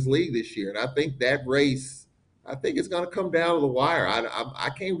hitters in this league this year, and I think that race, I think it's going to come down to the wire. I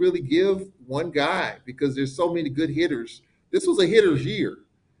can't really give one guy because there's so many good hitters. This was a hitter's year.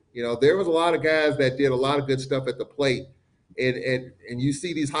 There was a lot of guys that did a lot of good stuff at the plate, and you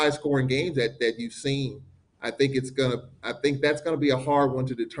see these high-scoring games that you've seen. I think that's gonna be a hard one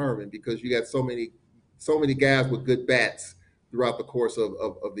to determine because you got so many guys with good bats throughout the course of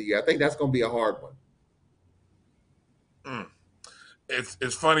the year. I think that's gonna be a hard one.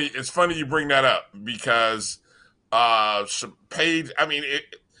 It's funny. It's funny you bring that up because Page.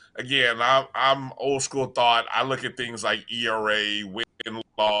 Again, I'm old school thought. I look at things like ERA,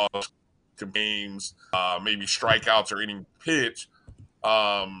 win-loss games, maybe strikeouts or inning pitch.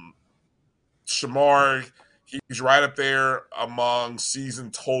 Shamar, he's right up there among season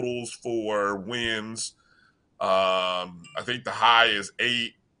totals for wins. I think the high is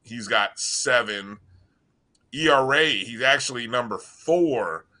 8. He's got 7. ERA, he's actually number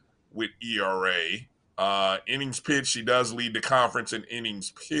 4 with ERA. Innings pitched, he does lead the conference in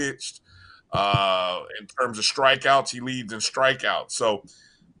innings pitched. In terms of strikeouts, he leads in strikeouts. So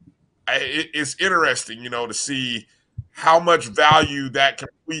it's interesting, to see how much value that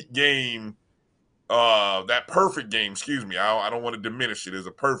complete game, that perfect game, excuse me, I don't want to diminish it as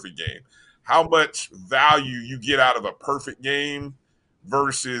a perfect game, how much value you get out of a perfect game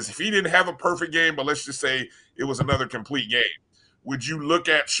versus if he didn't have a perfect game, but let's just say it was another complete game. Would you look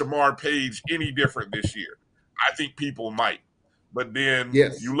at Shamar Page any different this year? I think people might. But then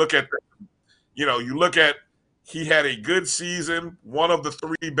you look at, he had a good season, one of the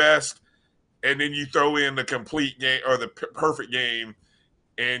 3 best, and then you throw in the complete game or the perfect game,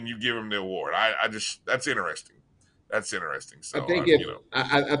 and you give him the award. That's interesting. That's interesting. So I think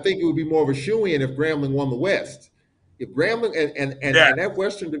I think it would be more of a shoo-in if Grambling won the West. If Grambling and that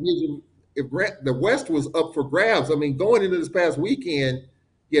Western Division, if the West was up for grabs, going into this past weekend,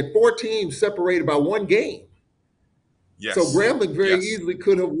 you had 4 teams separated by 1 game. Yes. So Grambling very easily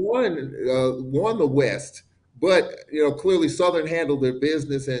could have won the West, but clearly Southern handled their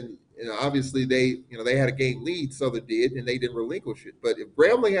business, and obviously they had a game lead. Southern did, and they didn't relinquish it. But if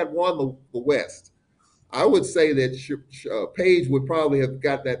Grambling had won the West, I would say that Page would probably have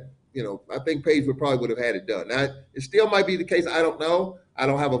got that. I think Page would have had it done. Now, it still might be the case. I don't know. I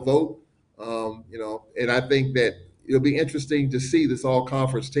don't have a vote. And I think that it'll be interesting to see this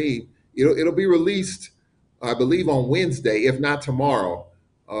all-conference team. It'll be released, I believe, on Wednesday, if not tomorrow.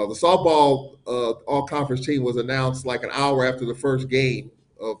 The softball all-conference team was announced like an hour after the first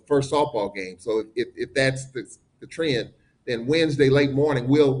softball game. So if that's the trend, then Wednesday late morning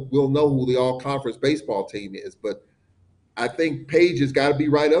we'll know who the all-conference baseball team is. But I think Page has got to be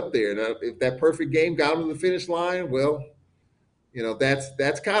right up there. And if that perfect game got him to the finish line, well,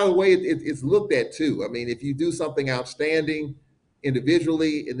 that's kind of the way it's looked at too. I mean, if you do something outstanding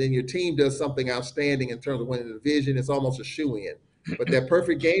individually and then your team does something outstanding in terms of winning the division, it's almost a shoe-in. But that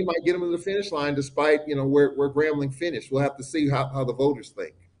perfect game might get him to the finish line despite, where Grambling finished. We'll have to see how the voters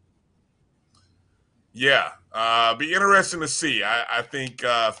think. Yeah, be interesting to see. I think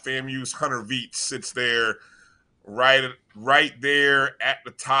FAMU's Hunter Veets sits there right there at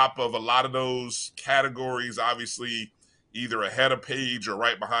the top of a lot of those categories, obviously either ahead of Page or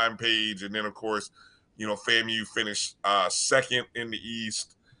right behind Page. And then, of course, FAMU finished second in the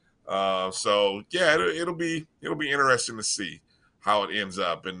East. So, yeah, it'll be interesting to see how it ends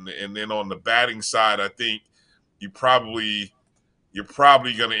up. And then on the batting side, I think you're probably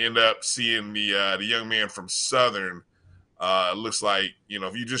going to end up seeing the young man from Southern. It looks like,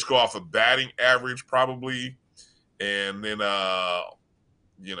 if you just go off of batting average, probably, and then the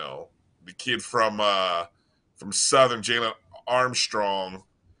kid from Southern, Jalen Armstrong,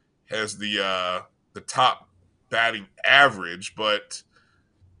 has the top batting average, but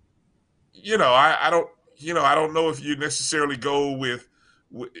I don't know if you necessarily go with.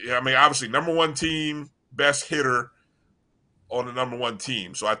 I mean, obviously, number one team, best hitter on the number one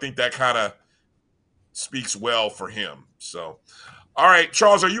team. So I think that kind of speaks well for him. So, all right,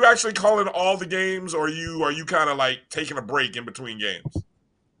 Charles, are you actually calling all the games, or are you kind of like taking a break in between games?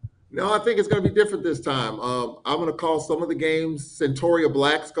 No, I think it's going to be different this time. I'm going to call some of the games. Centoria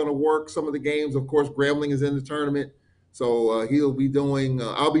Black's going to work some of the games. Of course, Grambling is in the tournament. So he'll be doing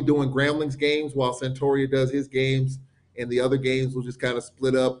I'll be doing Grambling's games while Centoria does his games, and the other games will just kind of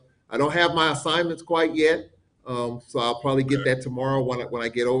split up. I don't have my assignments quite yet, so I'll probably get that tomorrow when I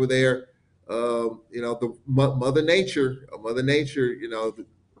get over there. The Mother Nature, the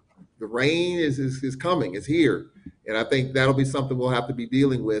rain is coming, it's here. And I think that'll be something we'll have to be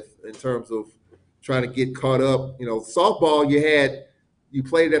dealing with in terms of trying to get caught up. Softball, you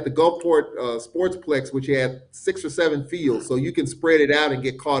played at the Gulfport Sportsplex, which you had 6 or 7 fields, so you can spread it out and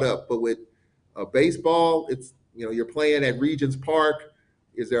get caught up. But with baseball, it's you're playing at Regions Park.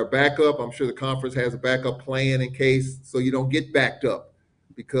 Is there a backup? I'm sure the conference has a backup plan in case, so you don't get backed up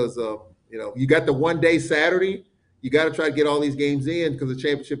because you got the one day Saturday. You got to try to get all these games in because the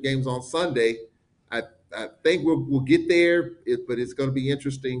championship game's on Sunday. I think we'll get there, but it's going to be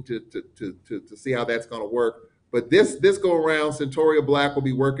interesting to see how that's going to work. But this go around, Centoria Black will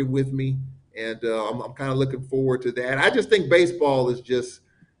be working with me, and I'm kind of looking forward to that. I just think baseball is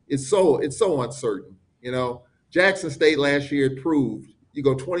it's so uncertain. Jackson State last year proved you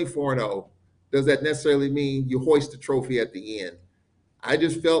go 24-0. Does that necessarily mean you hoist the trophy at the end? I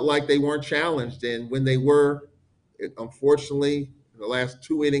just felt like they weren't challenged, and when they were, unfortunately, in the last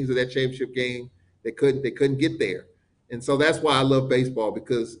 2 innings of that championship game, they couldn't get there. And so that's why I love baseball,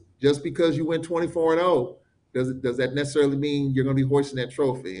 because just because you win 24-0, does that necessarily mean you're going to be hoisting that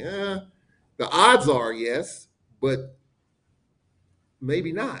trophy? The odds are yes, but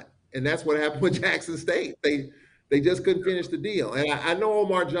maybe not. And that's what happened with Jackson State. They just couldn't finish the deal. And I know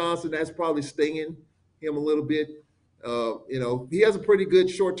Omar Johnson, that's probably stinging him a little bit. He has a pretty good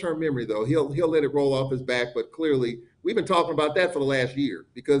short-term memory, though. He'll let it roll off his back, but clearly we've been talking about that for the last year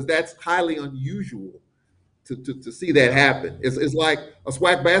because that's highly unusual to see that happen. It's like a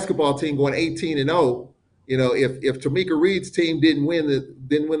SWAC basketball team going 18-0. If Tamika Reed's team didn't win the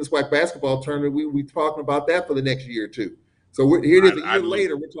SWAC basketball tournament, we talking about that for the next year or two. So here it is a year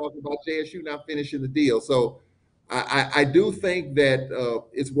later, we're talking about JSU not finishing the deal. So I do think that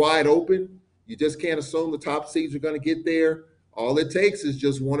it's wide open. You just can't assume the top seeds are going to get there. All it takes is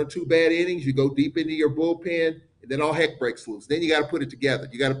just 1 or 2 bad innings. You go deep into your bullpen, and then all heck breaks loose. Then you got to put it together.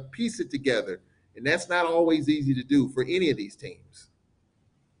 You got to piece it together. And that's not always easy to do for any of these teams.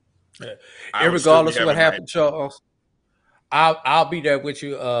 Yeah. Regardless of what happened, Charles, I'll be there with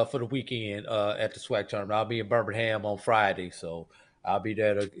you for the weekend at the SWAC tournament. I'll be in Birmingham on Friday, so I'll be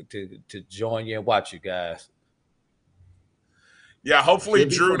there to join you and watch you guys. Yeah, hopefully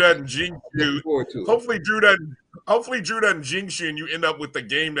Drew doesn't jinx you. Hopefully Drew doesn't jinx you, and you end up with the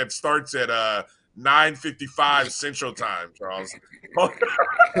game that starts at 9:55 Central Time, Charles.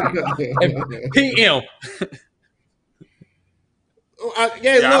 PM.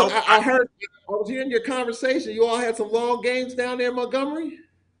 I heard. I was hearing your conversation. You all had some long games down there in Montgomery.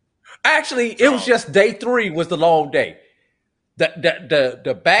 Actually, it was just day 3 was the long day.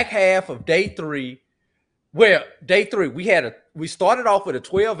 The back half of day 3. Well, day 3 we started off with a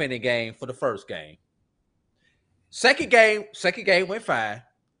 12-inning game for the first game. Second game went fine,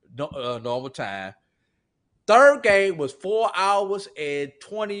 normal time. Third game was 4 hours and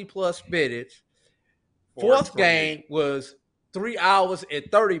 20 plus minutes. Fourth game was 3 hours and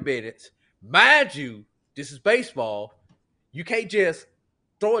 30 minutes. Mind you, this is baseball. You can't just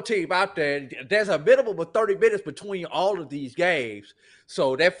throw a team out there. There's a minimum of 30 minutes between all of these games.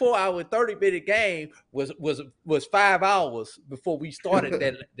 So that 4 hour, 30-minute game was 5 hours before we started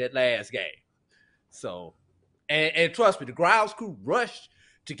that last game. So, and trust me, the grounds crew rushed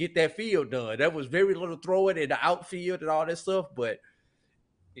to get that field done. There was very little throwing in the outfield and all that stuff, but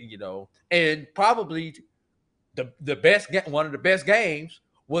and probably one of the best games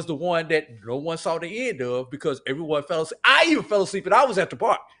was the one that no one saw the end of because everyone fell asleep. I even fell asleep, and I was at the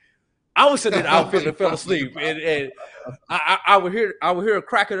park. I was sitting in the outfield and fell asleep, and I would hear a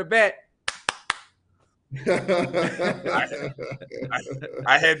crack of the bat.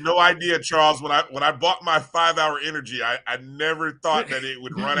 I had no idea, Charles. When I bought my 5-hour energy, I never thought that it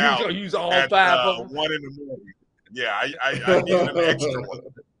would run out. You use all at 5 of them? 1 in the morning. Yeah, I needed an extra one.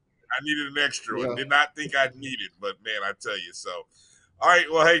 I needed an extra one. Did not think I'd need it, but man, I tell you so. All right,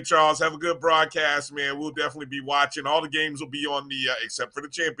 well, hey, Charles, have a good broadcast, man. We'll definitely be watching. All the games will be on the, except for the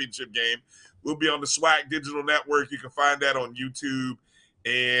championship game, we'll be on the SWAC Digital Network. You can find that on YouTube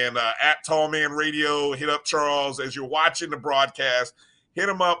and at Tallman Radio. Hit up Charles as you're watching the broadcast. Hit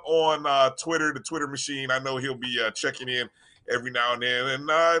him up on Twitter, the Twitter machine. I know he'll be checking in every now and then,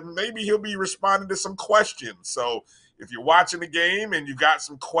 and maybe he'll be responding to some questions. So if you're watching the game and you got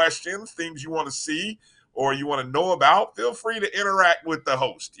some questions, things you want to see, or you want to know about, feel free to interact with the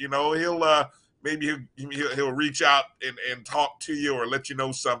host. He'll maybe he'll reach out and talk to you or let you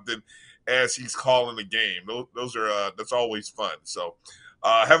know something as he's calling the game. Those are that's always fun. So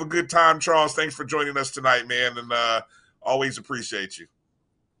have a good time, Charles. Thanks for joining us tonight, man, and always appreciate you.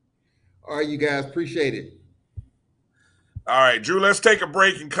 All right, you guys, appreciate it. All right, Drew, let's take a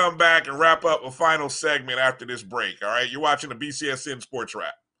break and come back and wrap up a final segment after this break. All right, you're watching the BCSN Sports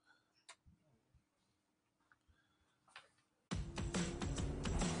Wrap.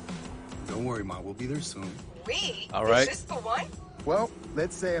 Don't worry, Ma. We'll be there soon. All right. Is this the one? Well,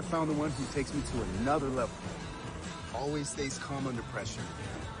 let's say I found the one who takes me to another level. Always stays calm under pressure.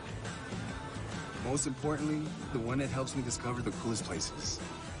 Most importantly, the one that helps me discover the coolest places.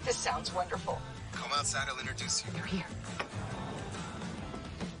 This sounds wonderful. Come outside, I'll introduce you. They're here.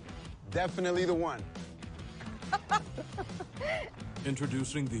 Definitely the one.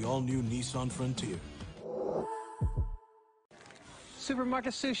 Introducing the all-new Nissan Frontier.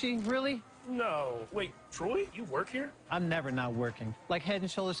 Supermarket sushi, really? No. Wait, Troy, you work here? I'm never not working. Like Head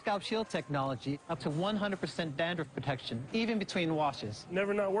 & Shoulders Scalp Shield technology, up to 100% dandruff protection, even between washes.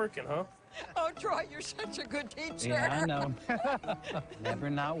 Never not working, huh? Oh, Troy, you're such a good teacher. Yeah, I know. Never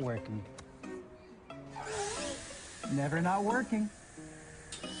not working. Never not working.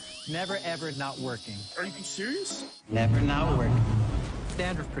 Never, ever not working. Are you serious? Never not working.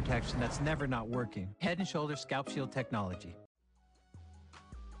 Dandruff protection that's never not working. Head & Shoulders Scalp Shield technology.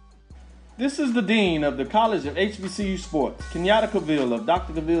 This is the Dean of the College of HBCU Sports, Kenyatta Cavill of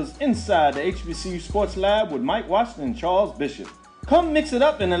Dr. Cavill's Inside the HBCU Sports Lab with Mike Washington and Charles Bishop. Come mix it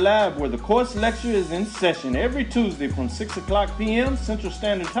up in the lab where the course lecture is in session every Tuesday from 6 o'clock p.m. Central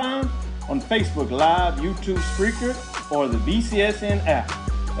Standard Time on Facebook Live, YouTube Spreaker, or the BCSN app,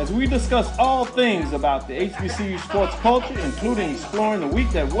 as we discuss all things about the HBCU sports culture, including exploring the week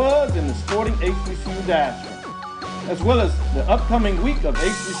that was in the sporting HBCU diaspora, as well as the upcoming week of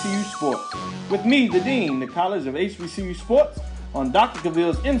HBCU sports. With me, the Dean, the College of HBCU Sports, on Dr.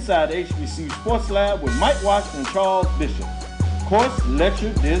 Cavill's Inside the HBCU Sports Lab with Mike Washington and Charles Bishop. Course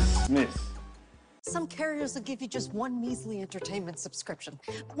lecture dismissed. Some carriers will give you just one measly entertainment subscription.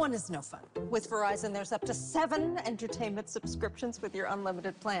 One is no fun. With Verizon, there's up to 7 entertainment subscriptions with your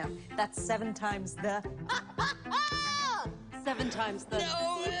unlimited plan. That's 7 times the... 7 times the...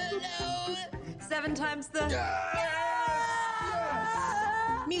 No. 7 times the...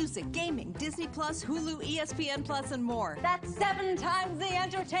 Music, gaming, Disney Plus, Hulu, ESPN Plus, and more. That's 7 times the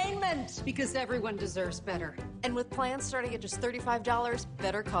entertainment! Because everyone deserves better. And with plans starting at just $35,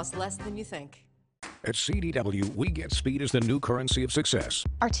 better costs less than you think. At CDW, we get speed as the new currency of success.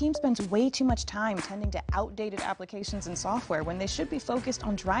 Our team spends way too much time tending to outdated applications and software when they should be focused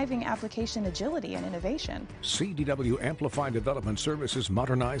on driving application agility and innovation. CDW Amplify Development Services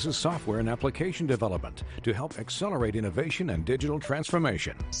modernizes software and application development to help accelerate innovation and digital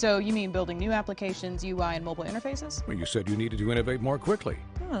transformation. So you mean building new applications, UI, and mobile interfaces? Well, you said you needed to innovate more quickly.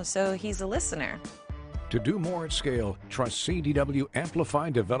 Oh, so he's a listener. To do more at scale, trust CDW Amplify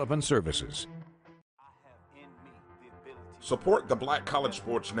Development Services. Support the Black College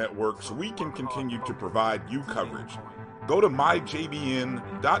Sports Network so we can continue to provide you coverage. Go to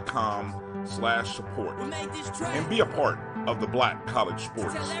myjbn.com/support and be a part of the Black College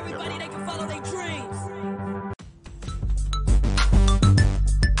Sports Network. They can follow their dreams.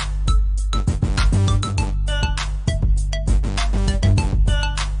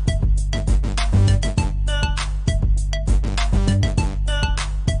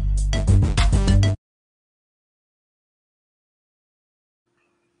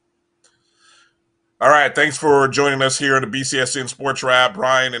 All right, thanks for joining us here on the BCSN Sports Wrap.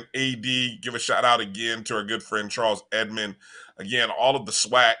 Brian and AD, give a shout out again to our good friend Charles Edmond. Again, all of the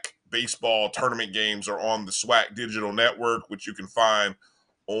SWAC baseball tournament games are on the SWAC Digital Network, which you can find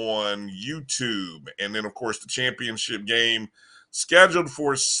on YouTube. And then, of course, the championship game scheduled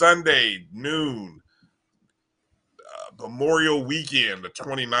for Sunday, noon, Memorial Weekend, the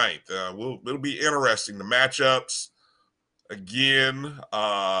 29th. It'll be interesting. The matchups, again,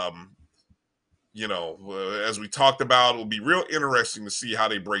 as we talked about, it'll be real interesting to see how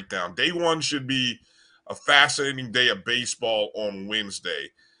they break down. Day one should be a fascinating day of baseball on Wednesday.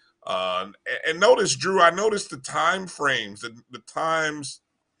 And notice, Drew, I noticed the time frames, the times,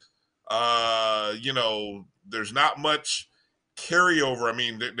 there's not much carryover. I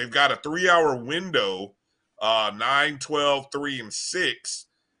mean, they've got a 3-hour window, 9, 12, 3, and 6.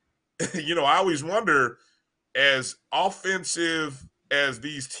 I always wonder, as offensive as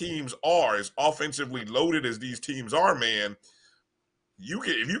these teams are, as offensively loaded as these teams are, man,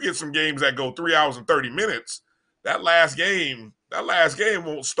 if you get some games that go 3 hours and 30 minutes, that last game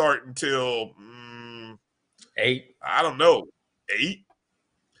won't start until 8. I don't know, 8.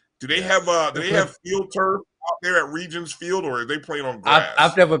 Do they have field turf out there at Regions Field, or are they playing on grass?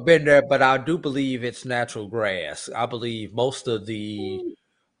 I've never been there, but I do believe it's natural grass. I believe most of the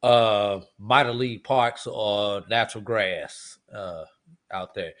minor league parks are natural grass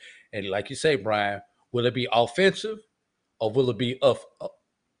out there. And like you say, Brian, will it be offensive or will it be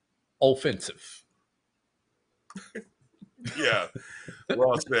offensive? Yeah,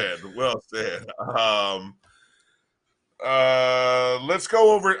 well said. Let's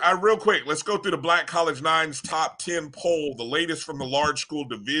go over real quick. Let's go through the Black College Nine's top 10 poll, the latest from the large school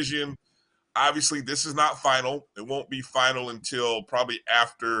division. Obviously, this is not final. It won't be final until probably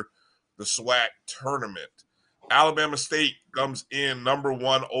after the SWAC tournament. Alabama State comes in number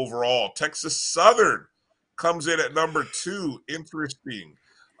 1 overall. Texas Southern comes in at number 2. Interesting,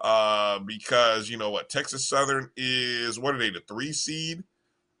 because you know what? Texas Southern is, what are they, the 3 seed?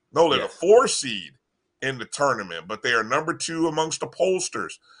 No, they're the 4 seed in the tournament, but they are number 2 amongst the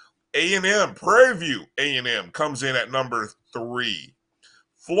pollsters. A&M, Prairie View A&M comes in at number 3.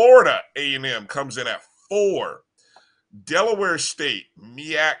 Florida A&M comes in at 4. Delaware State,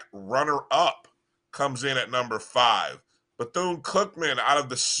 MEAC runner-up, comes in at number 5. Bethune-Cookman out of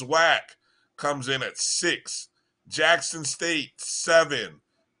the SWAC comes in at 6. Jackson State, 7.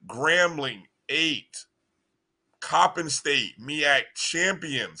 Grambling, 8. Coppin State, MEAC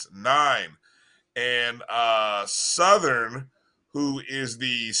champions, 9. And Southern, who is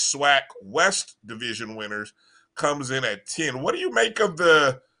the SWAC West Division winners, comes in at 10. What do you make of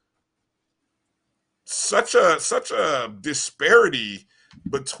such a disparity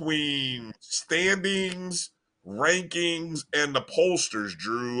between standings, rankings, and the pollsters,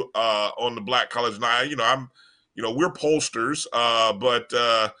 Drew, on the Black College Nine? We're pollsters, but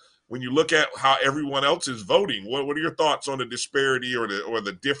when you look at how everyone else is voting, what are your thoughts on the disparity or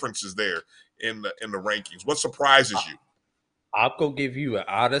the differences there in the rankings? What surprises you? I'm gonna give you an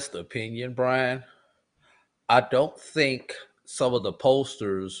honest opinion, Brian. I don't think some of the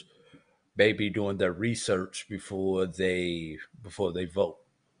pollsters may be doing their research before they vote.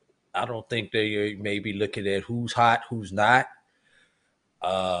 I don't think they may be looking at who's hot, who's not,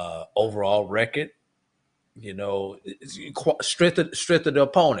 overall record. Strength of the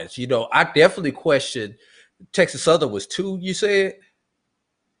opponents. I definitely question Texas Southern was 2, you said?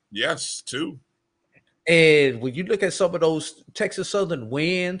 Yes, 2. And when you look at some of those Texas Southern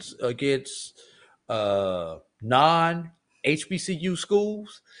wins against non-HBCU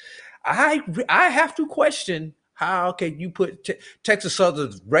schools, I have to question How can you put Texas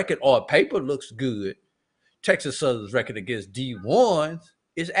Southern's record on paper looks good? Texas Southern's record against D1s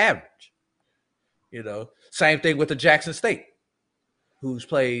is average. Same thing with the Jackson State, who's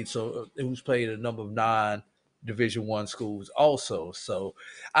played a number of non-Division I schools also. So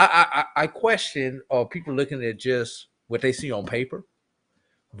I question people looking at just what they see on paper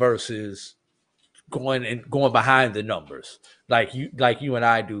versus going behind the numbers like you and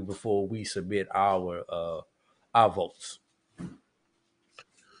I do before we submit our votes.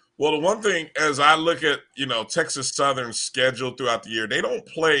 Well, the one thing as I look at Texas Southern's schedule throughout the year, they don't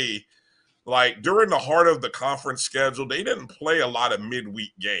play like during the heart of the conference schedule. They didn't play a lot of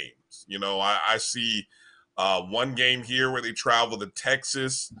midweek games. I see one game here where they travel to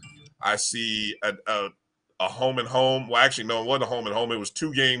Texas. I see a home and home. Well, actually, no, it wasn't a home and home. It was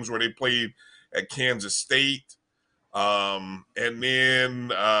 2 games where they played at Kansas State. And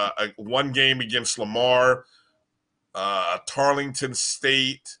then one game against Lamar, Tarleton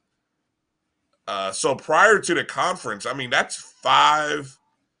State. So prior to the conference, I mean, that's 5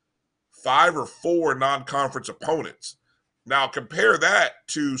 or 4 non-conference opponents. Now compare that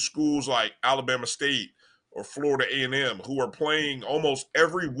to schools like Alabama State or Florida A&M, who are playing almost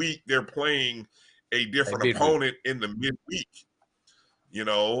every week. They're playing a different opponent in the midweek,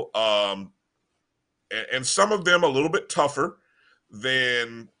 and some of them a little bit tougher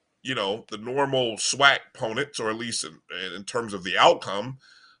than, the normal SWAC opponents, or at least in terms of the outcome.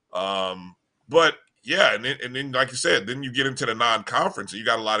 But yeah, and then like you said, then you get into the non-conference, and you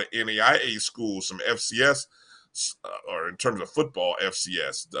got a lot of NAIA schools, some FCS, or in terms of football,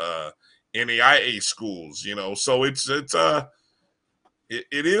 FCS, NAIA schools, so it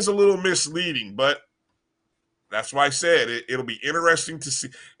is a little misleading, but that's why I said it'll be interesting to see.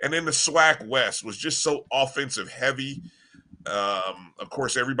 And then the SWAC West was just so offensive heavy. Of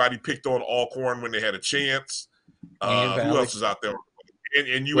course, everybody picked on Alcorn when they had a chance. Who else is out there?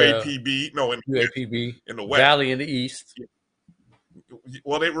 And UAPB, UAPB in the West, Valley in the East.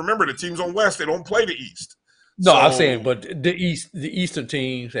 Well, they remember the teams on West, they don't play the East. No, I'm saying, but the Eastern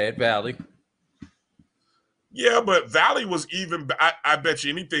teams at Valley. Yeah, but Valley was even. I bet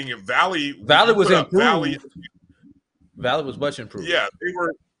you anything if Valley was improved. Valley was much improved. Yeah,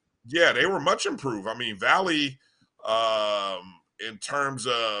 they were much improved. I mean, Valley, in terms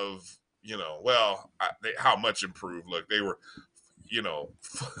of how much improved. Look, they were. And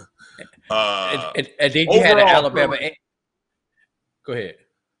then you had an Alabama. Go ahead.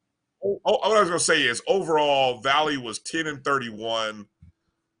 What I was going to say is overall, Valley was 10-31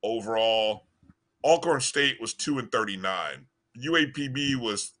 overall. Alcorn State was 2-39. UAPB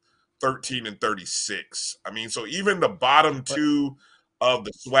was 13-36. I mean, so even the bottom 2 of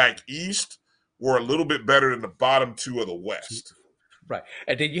the SWAC East were a little bit better than the bottom 2 of the West. Right.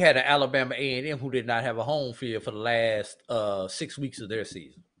 And then you had an Alabama A&M who did not have a home field for the last 6 weeks of their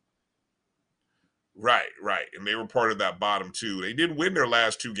season. Right. And they were part of that bottom 2. They did win their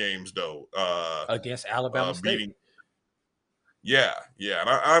last 2 games, though. Against Alabama State. Yeah. And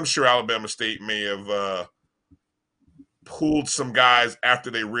I'm sure Alabama State may have pulled some guys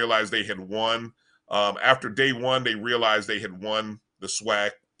after they realized they had won. After day 1, they realized they had won the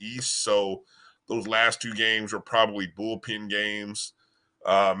SWAC East. So those last 2 games were probably bullpen games.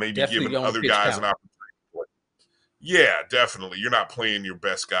 Maybe definitely giving other guys an opportunity. Yeah, definitely. You're not playing your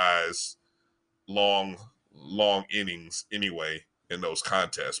best guys long innings anyway in those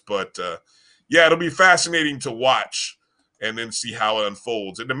contests. But it'll be fascinating to watch and then see how it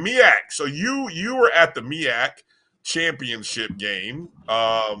unfolds. And the MEAC, so you were at the MEAC championship game,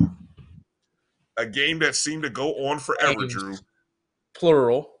 a game that seemed to go on forever, Drew.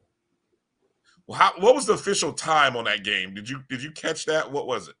 Plural. Well, what was the official time on that game? Did you catch that? What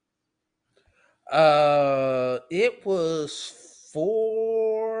was it? It was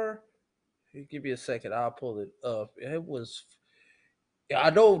 4. Give me a second. I'll pull it up. It was. I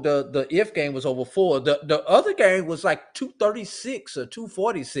know the if game was over 4. The other game was like 2:36 or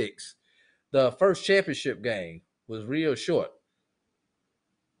 2:46. The first championship game was real short.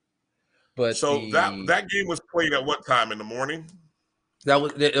 But so that game was played at what time in the morning?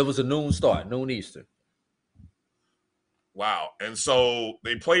 It was a noon start, noon Eastern. Wow. And so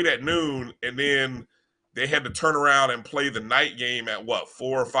they played at noon, and then they had to turn around and play the night game at what,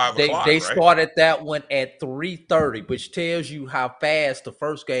 4 or 5 o'clock, They right? started that one at 3:30, which tells you how fast the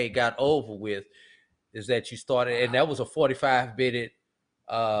first game got over with, is that you started, and that was a 45-minute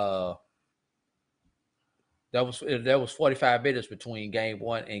that was 45 minutes between game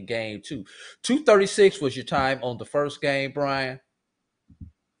 1 and game 2. 2:36 was your time on the first game, Brian.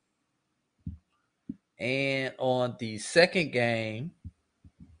 And on the second game,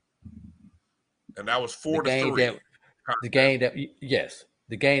 And that was 4-3.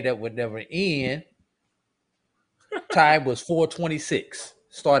 The game that would never end. Time was 4:26.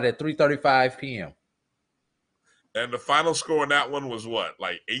 Started at 3:35 p.m. And the final score in that one was what,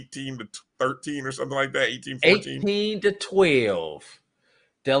 like 18-13 or something like that? 18-14? 18-12.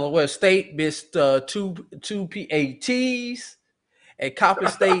 Delaware State missed two PATs, and Coppin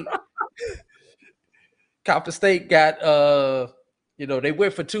State. Coppin State got they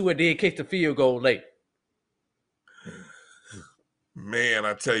went for 2 and then kicked the field goal late. Man,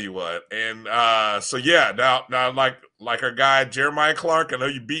 I tell you what. And so yeah, now like our guy Jeremiah Clark, I know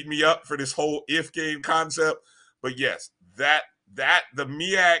you beat me up for this whole if game concept, but yes, that the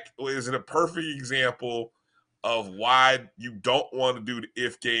MEAC is a perfect example of why you don't want to do the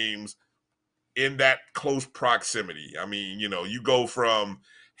if games in that close proximity. I mean, you go from,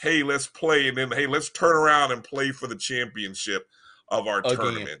 hey, let's play, and then, hey, let's turn around and play for the championship of our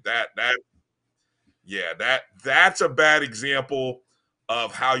tournament. That's a bad example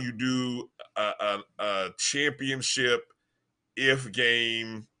of how you do a championship if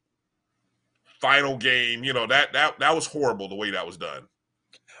game, final game. That was horrible the way that was done.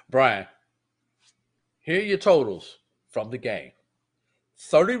 Brian, here are your totals from the game.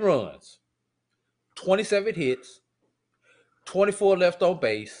 30 runs, 27 hits, 24 left on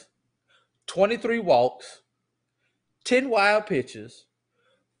base, 23 walks, 10 wild pitches,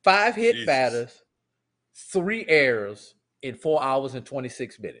 5 hit batters, 3 errors in 4 hours and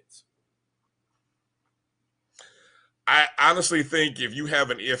 26 minutes. I honestly think if you have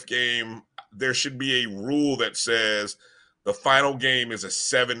an if game, there should be a rule that says the final game is a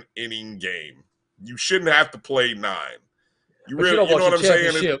 7-inning game. You shouldn't have to play 9. You know what I'm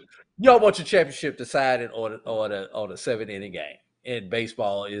saying? You don't want your championship decided on a 7-inning game. And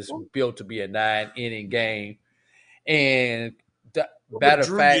baseball is built to be a 9-inning game. And matter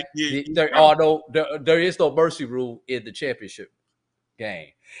of fact, there is no mercy rule in the championship game.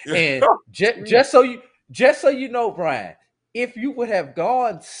 And just so you know, Brian, if you would have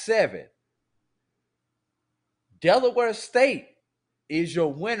gone 7, Delaware State is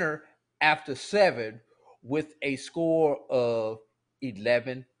your winner after 7 with a score of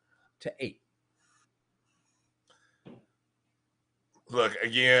 11-8. Look,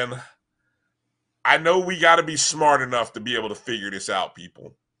 again, I know we got to be smart enough to be able to figure this out,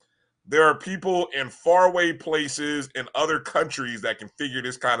 people. There are people in faraway places in other countries that can figure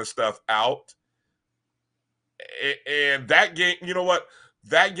this kind of stuff out. And that game, you know what?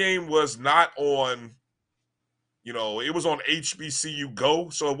 That game was not on, it was on HBCU Go,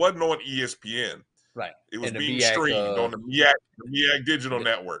 so it wasn't on ESPN. Right. It was being streamed on the MEAC digital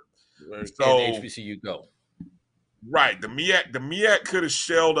network. So HBCU Go. Right. The MEAC could have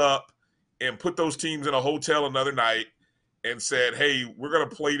shelled up and put those teams in a hotel another night and said, hey, we're going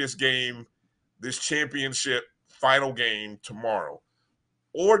to play this game, this championship final game tomorrow.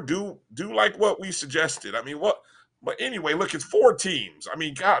 Or do like what we suggested. I mean, but anyway, look, it's 4 teams. I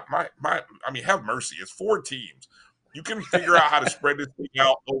mean, God, have mercy. It's 4 teams. You can figure out how to spread this thing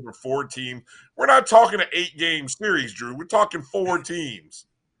out over 4 teams. We're not talking an 8-game series, Drew. We're talking 4 teams.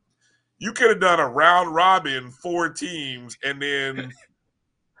 You could have done a round robin, 4 teams, and then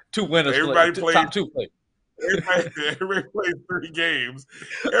 2 winners. Everybody played. Top 2 play. Everybody plays 3 games.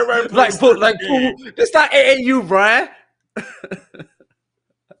 Everybody plays 3 games. It's not AAU, Brian.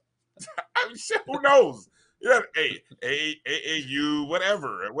 I mean, shit, who knows? Yeah, AAU,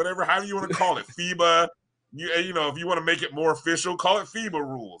 whatever. How do you want to call it? FIBA. If you want to make it more official, call it FIBA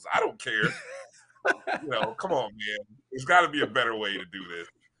rules. I don't care. Come on, man. There's got to be a better way to do this.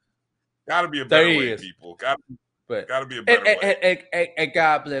 Got to be a better way, people. Got to be a better way. And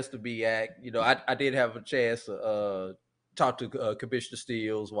God bless the MEAC. I did have a chance to talk to Commissioner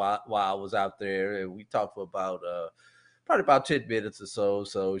Steele while I was out there, and we talked for probably about 10 minutes or so.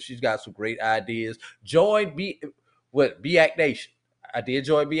 So she's got some great ideas. Join MEAC Nation. I did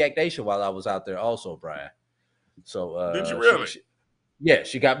join MEAC Nation while I was out there also, Brian. So did you really?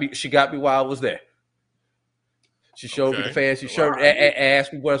 She got me while I was there. She showed me the fancy shirt and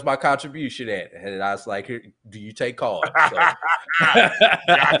asked me where's my contribution at, and I was like, "Here, do you take calls?" So,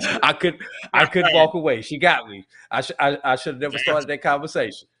 I couldn't walk away. She got me. I should have never started that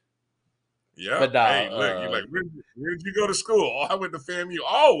conversation. Yeah. But hey, look, you're like, where did you go to school? Oh, I went to FAMU.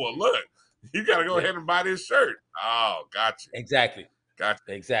 Oh, well, look, you got to go ahead and buy this shirt. Oh, gotcha. Exactly. Gotcha.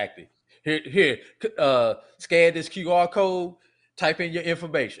 Exactly. Here, scan this QR code, type in your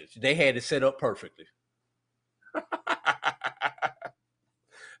information. They had it set up perfectly.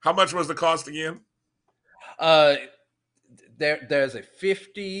 How much was the cost again? There's a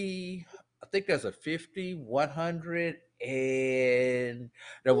 50, I think there's a 50, 100, and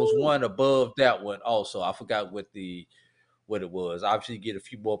there was one above that one also. I forgot what it was. Obviously, you get a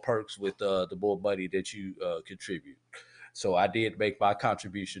few more perks with the more money that you contribute. So I did make my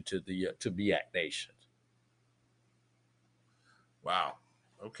contribution to the to BAC Nation. Wow.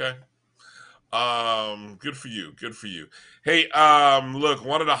 Okay. Good for you. Good for you. Hey, look,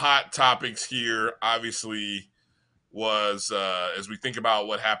 one of the hot topics here, obviously, was as we think about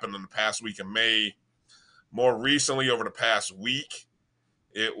what happened in the past week of May. More recently, over the past week,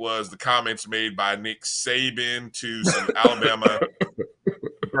 it was the comments made by Nick Saban to some Alabama.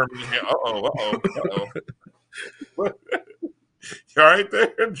 Birmingham. Uh-oh. You all right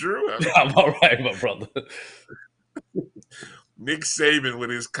there, Drew? I'm all right, my brother. Nick Saban with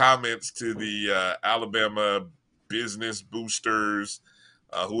his comments to the Alabama business boosters,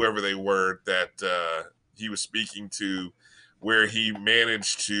 whoever they were that he was speaking to, where he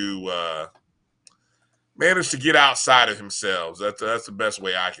managed to get outside of himself. That's the best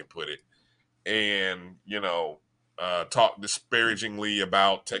way I can put it. And, talk disparagingly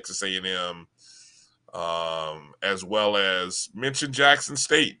about Texas A&M, as well as mention Jackson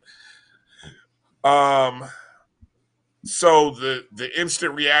State. So the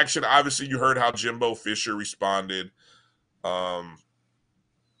instant reaction, obviously you heard how Jimbo Fisher responded.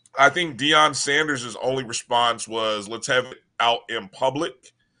 I think Deion Sanders' only response was, let's have it out in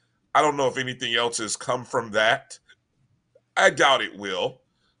public. I don't know if anything else has come from that. I doubt it will.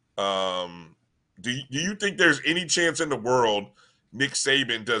 Do you think there's any chance in the world Nick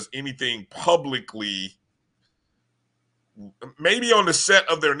Saban does anything publicly, maybe on the set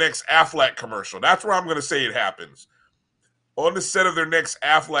of their next Aflac commercial? That's where I'm going to say it happens. On the set of their next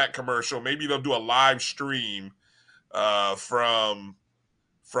Aflac commercial, maybe they'll do a live stream from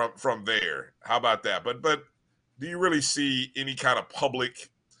there. How about that? But do you really see any kind of public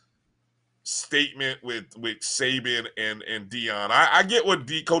statement with Saban and Deion? I get what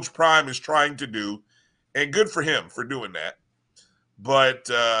Coach Prime is trying to do, and good for him for doing that. But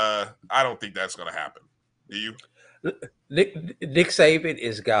I don't think that's going to happen. Do you? Nick Saban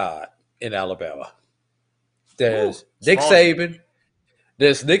is God in Alabama. There's Nick Saban.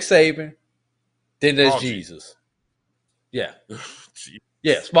 There's Nick Saban. Then there's Jesus. Yeah.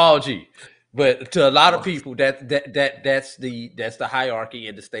 Yeah, small G. But to a lot of people, that's the hierarchy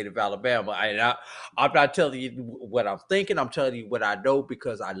in the state of Alabama. I'm not telling you what I'm thinking. I'm telling you what I know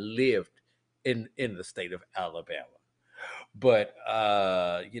because I lived in the state of Alabama. But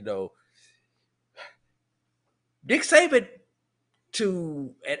Nick Saban,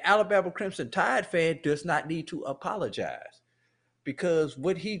 to an Alabama Crimson Tide fan, does not need to apologize because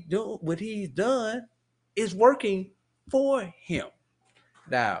what he's done is working for him.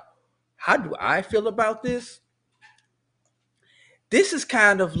 Now, how do I feel about this? This is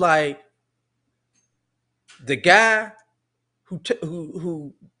kind of like the guy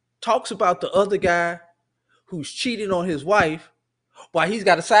who talks about the other guy who's cheating on his wife while he's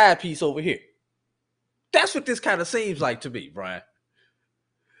got a side piece over here. That's what this kind of seems like to me, Brian.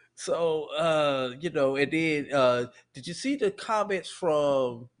 So, and then did you see the comments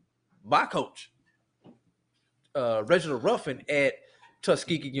from my coach, Reginald Ruffin at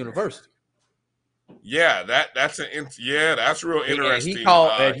Tuskegee University? Yeah, that's real interesting.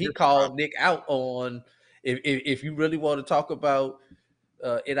 And he called Nick out on if you really want to talk about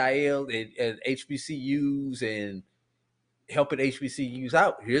NIL and HBCUs and helping HBCUs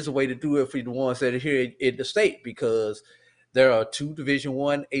out, here's a way to do it for the ones that are here in the state, because there are 2 Division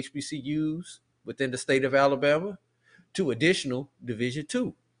I HBCUs within the state of Alabama, 2 additional Division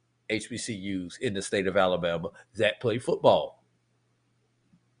II HBCUs in the state of Alabama that play football.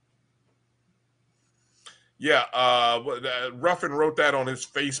 Yeah, Ruffin wrote that on his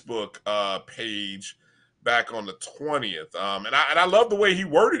Facebook page back on the 20th. And I love the way he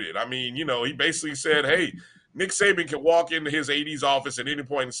worded it. I mean, he basically said, hey, Nick Saban can walk into his AD's office at any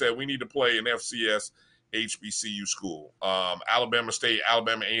point and say, we need to play an FCS HBCU school. Alabama State,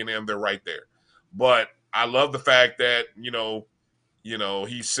 Alabama A&M, they're right there. But I love the fact that,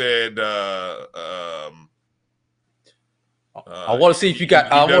 he said I want to see if you got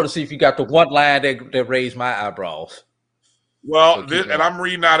the one line that raised my eyebrows. Well, and I'm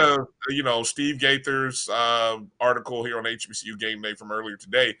reading out of Steve Gaither's article here on HBCU Game Day from earlier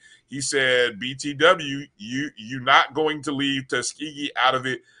today. He said, "BTW, you're not going to leave Tuskegee out of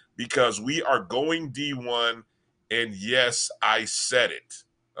it because we are going D1." And yes, I said it.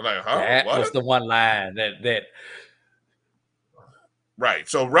 I'm like, huh? That what? was the one line that. Right.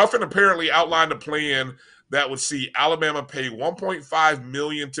 So Ruffin apparently outlined a plan that would see Alabama pay $1.5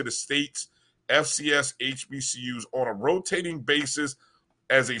 million to the state's FCS HBCUs on a rotating basis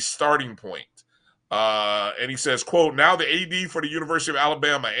as a starting point. And he says, quote, now the AD for the University of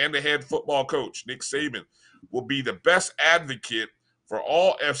Alabama and the head football coach, Nick Saban, will be the best advocate for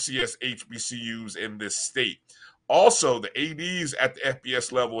all FCS HBCUs in this state. Also, the ADs at the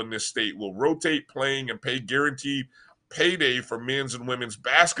FBS level in this state will rotate playing and pay guaranteed payday for men's and women's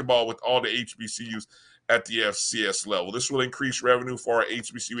basketball with all the HBCUs at the FCS level. This will increase revenue for our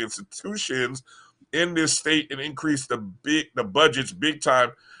HBCU institutions in this state and increase the budgets big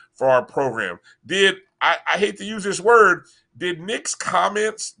time for our program. I hate to use this word, did Nick's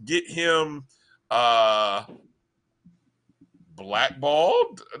comments get him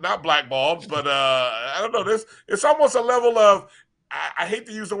blackballed? Not blackballed, but I don't know. It's almost a level of, I hate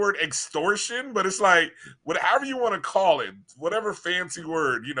to use the word extortion, but it's like, whatever you want to call it, whatever fancy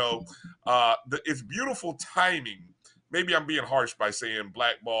word, it's beautiful timing. Maybe I'm being harsh by saying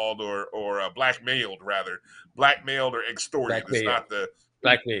blackballed or blackmailed, rather. Blackmailed or extorted. It's not the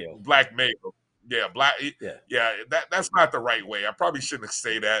blackmail. Yeah, that's not the right way. I probably shouldn't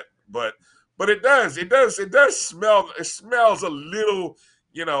say that, but it does smell. It smells a little,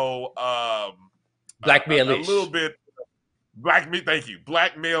 blackmail-ish. A little bit thank you,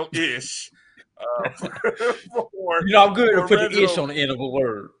 blackmail-ish. I'm good to put the ish on the end of a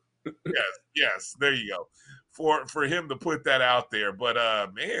word. Yes, there you go. For him to put that out there, but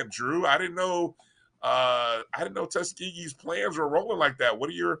man, Drew, I didn't know Tuskegee's plans were rolling like that. What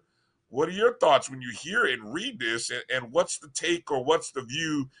are your thoughts when you hear and read this, and what's the take or what's the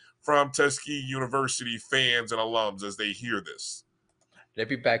view from Tuskegee University fans and alums as they hear this? Let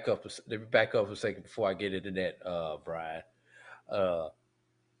me back up a second before I get into that, Brian.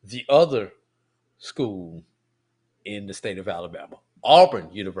 The other school in the state of Alabama, Auburn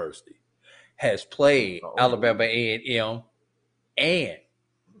University, has played Alabama A&M and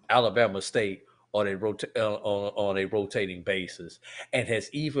Alabama State on a rotating basis, and has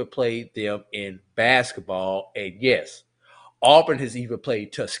even played them in basketball. And yes, Auburn has even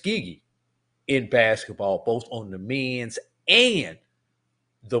played Tuskegee in basketball, both on the men's and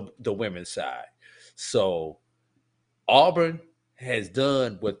the women's side. So Auburn has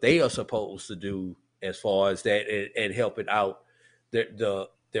done what they are supposed to do as far as that, and helping out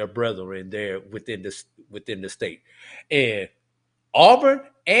their brethren there within the state. And Auburn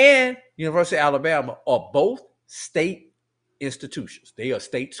and University of Alabama are both state institutions. They are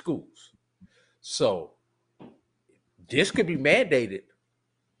state schools. So this could be mandated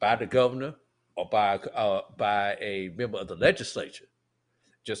by the governor or by a member of the legislature.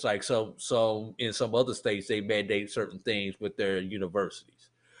 Just like some in some other states, they mandate certain things with their universities.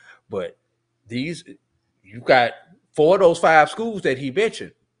 But you got 4 of those 5 schools that he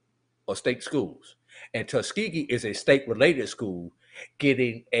mentioned are state schools. And Tuskegee is a state-related school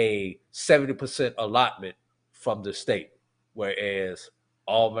getting a 70% allotment from the state, whereas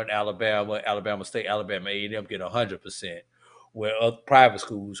Auburn, Alabama, Alabama State, Alabama A&M get 100%, where other private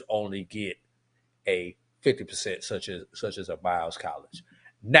schools only get a 50%, such as a Miles College.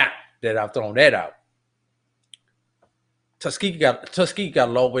 Now that I've thrown that out, Tuskegee got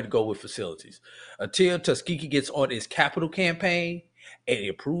a long way to go with facilities. Until Tuskegee gets on its capital campaign and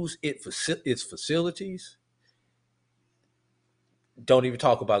improves its facilities, don't even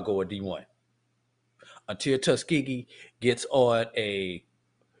talk about going D1. Until Tuskegee gets on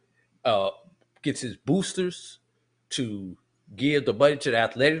gets his boosters to give the money to the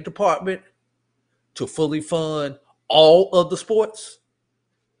athletic department to fully fund all of the sports,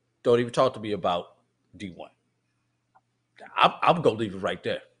 don't even talk to me about D1. I'm going to leave it right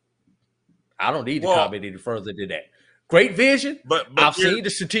there. I don't need to comment any further than that. Great vision. But I've seen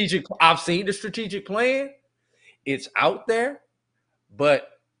the strategic plan. It's out there, but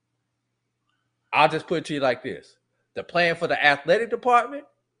I'll just put it to you like this. The plan for the athletic department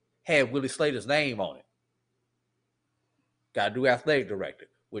had Willie Slater's name on it. Got a new athletic director,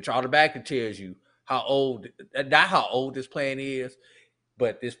 which automatically tells you not how old this plan is,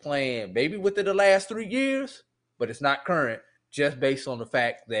 but this plan maybe within the last 3 years, but it's not current, just based on the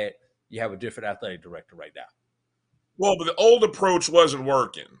fact that you have a different athletic director right now. Well, but the old approach wasn't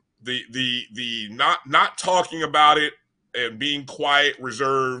working. The not talking about it and being quiet,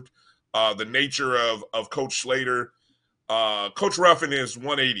 reserved, the nature of Coach Slater, Coach Ruffin is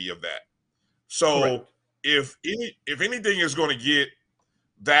 180 of that. So correct. if anything is going to get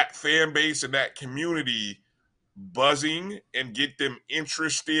that fan base and that community buzzing and get them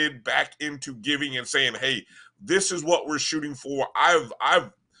interested back into giving and saying, hey, this is what we're shooting for. I'm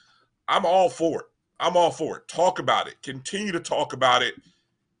all for it. I'm all for it. Talk about it. Continue to talk about it.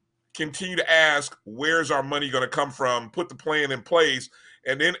 Continue to ask, where's our money going to come from? Put the plan in place.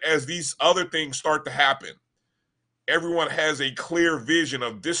 And then as these other things start to happen everyone has a clear vision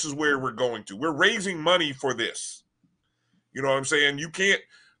of this is where we're going to. We're raising money for this. You know what I'm saying? You can't,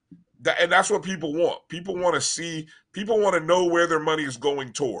 and that's what people want. People want to see, people want to know where their money is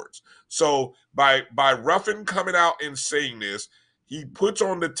going towards. So by Ruffin coming out and saying this, he puts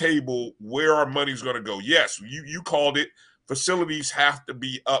on the table where our money's going to go. Yes, you called it. Facilities have to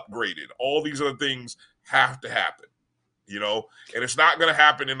be upgraded. All these other things have to happen, you know, and it's not going to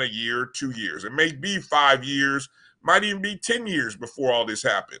happen in a year, 2 years. It may be 5 years, might even be 10 years before all this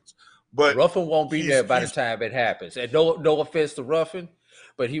happens. But Ruffin won't be there by the time it happens. And no offense to Ruffin,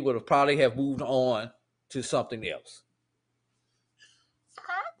 but he would have probably have moved on to something else.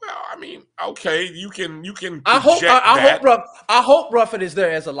 Well, I mean, okay, you can. I hope Ruffin is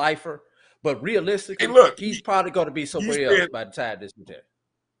there as a lifer, but realistically, hey, look, he's probably going to be somewhere else by the time this is there.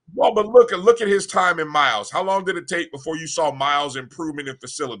 Well, but look at his time in Miles. How long did it take before you saw Miles' improvement in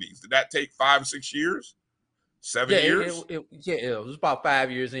facilities? Did that take 5, 6 years? 7 years? It was about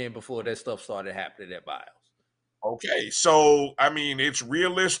 5 years in before that stuff started happening at Miles. Okay, so, I mean, it's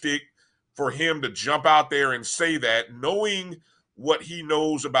realistic for him to jump out there and say that, knowing what he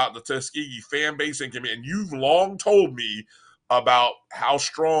knows about the Tuskegee fan base. And you've long told me about how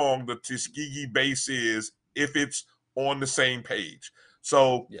strong the Tuskegee base is if it's on the same page.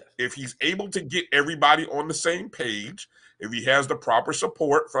 So if he's able to get everybody on the same page, if he has the proper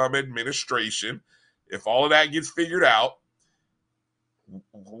support from administration, if all of that gets figured out,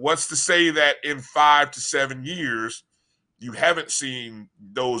 what's to say that in 5 to 7 years, you haven't seen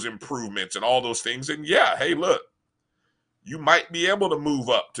those improvements and all those things? And yeah, hey, look, you might be able to move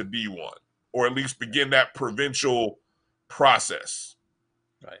up to D1 or at least begin that provincial process.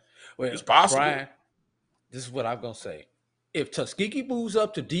 Right. Well, it's possible. Brian, this is what I'm going to say. If Tuskegee moves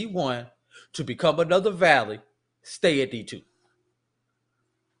up to D1 to become another valley, stay at D2.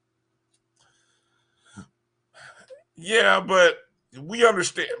 Yeah, but we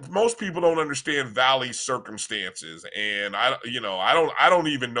understand. Most people don't understand valley circumstances, and I don't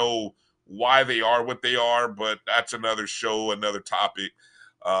even know why they are what they are. But that's another show, another topic.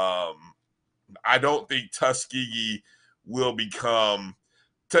 I don't think Tuskegee will become.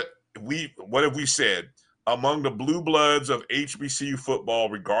 What have we said? Among the blue bloods of HBCU football,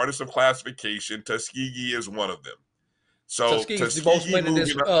 regardless of classification, Tuskegee is one of them. So Tuskegee's the most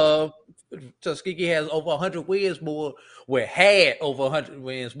winningest. Tuskegee has over 100 wins more. Had over 100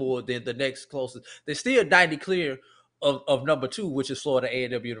 wins more than the next closest. They're still 90 clear of number 2, which is Florida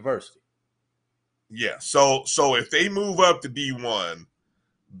A&M University. Yeah. So if they move up to D1,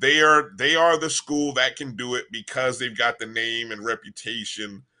 they are the school that can do it because they've got the name and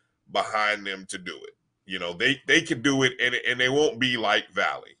reputation behind them to do it. You know, they can do it, and they won't be like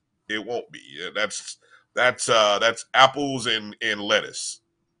Valley. It won't be. That's apples and lettuce,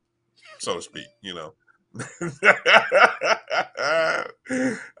 so to speak. You know.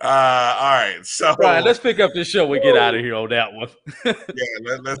 All right, so Brian, let's pick up this show and get out of here on that one. Yeah,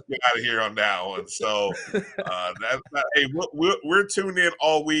 let's get out of here on that one. So hey, we're tuned in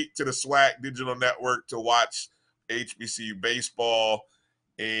all week to the SWAC Digital Network to watch HBCU baseball.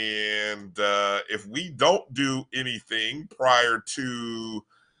 And if we don't do anything prior to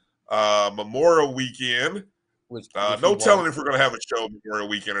Memorial Weekend, no telling if we're going to have a show Memorial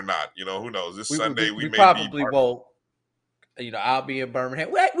Weekend or not. You know, who knows? This Sunday we may probably won't. You know, I'll be in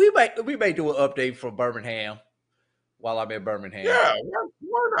Birmingham. We may do an update from Birmingham while I'm in Birmingham. Yeah,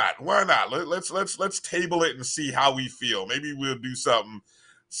 why not? Why not? Let's table it and see how we feel. Maybe we'll do something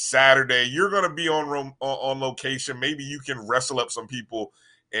Saturday. You're going to be on location. Maybe you can wrestle up some people.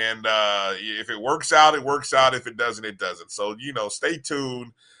 And if it works out, it works out. If it doesn't, it doesn't. So, you know, stay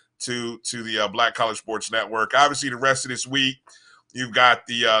tuned to the Black College Sports Network. Obviously, the rest of this week, you've got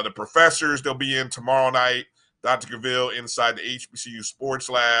the professors. They'll be in tomorrow night. Dr. Cavill inside the HBCU Sports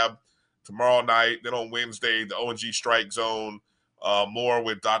Lab tomorrow night. Then on Wednesday, the ONG Strike Zone. More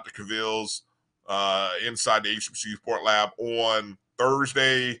with Dr. Cavill's inside the HBCU Sport Lab on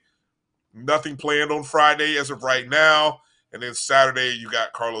Thursday. Nothing planned on Friday as of right now. And then Saturday, you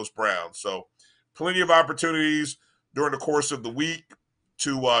got Carlos Brown. So plenty of opportunities during the course of the week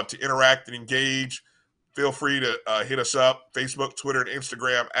to interact and engage. Feel free to hit us up, Facebook, Twitter, and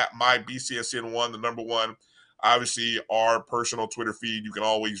Instagram at MyBCSN1, the number 1. Obviously, our personal Twitter feed, you can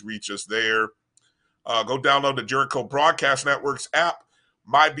always reach us there. Go download the Jericho Broadcast Network's app,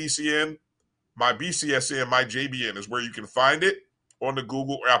 MyBCN, MyBCSN, MyJBN is where you can find it on the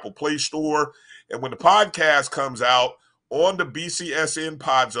Google or Apple Play Store. And when the podcast comes out, on the BCSN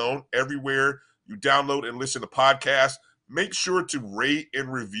Pod Zone, everywhere you download and listen to podcasts, make sure to rate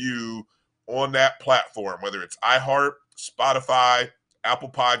and review on that platform, whether it's iHeart, Spotify, Apple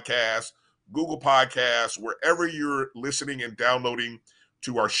Podcasts, Google Podcasts, wherever you're listening and downloading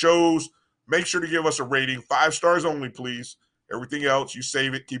to our shows. Make sure to give us a rating. 5 stars only, please. Everything else, you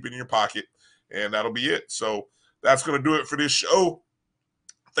save it, keep it in your pocket, and that'll be it. So that's going to do it for this show.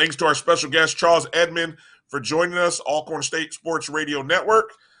 Thanks to our special guest, Charles Edmond, for joining us, Alcorn State Sports Radio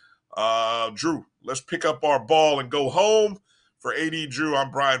Network. Drew, let's pick up our ball and go home. For AD Drew, I'm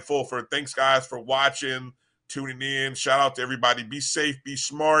Brian Fulford. Thanks, guys, for watching, tuning in. Shout out to everybody. Be safe, be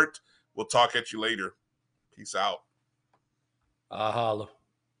smart. We'll talk at you later. Peace out. Holla.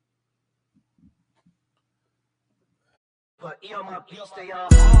 But my beats, they are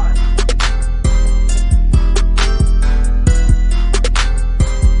hard.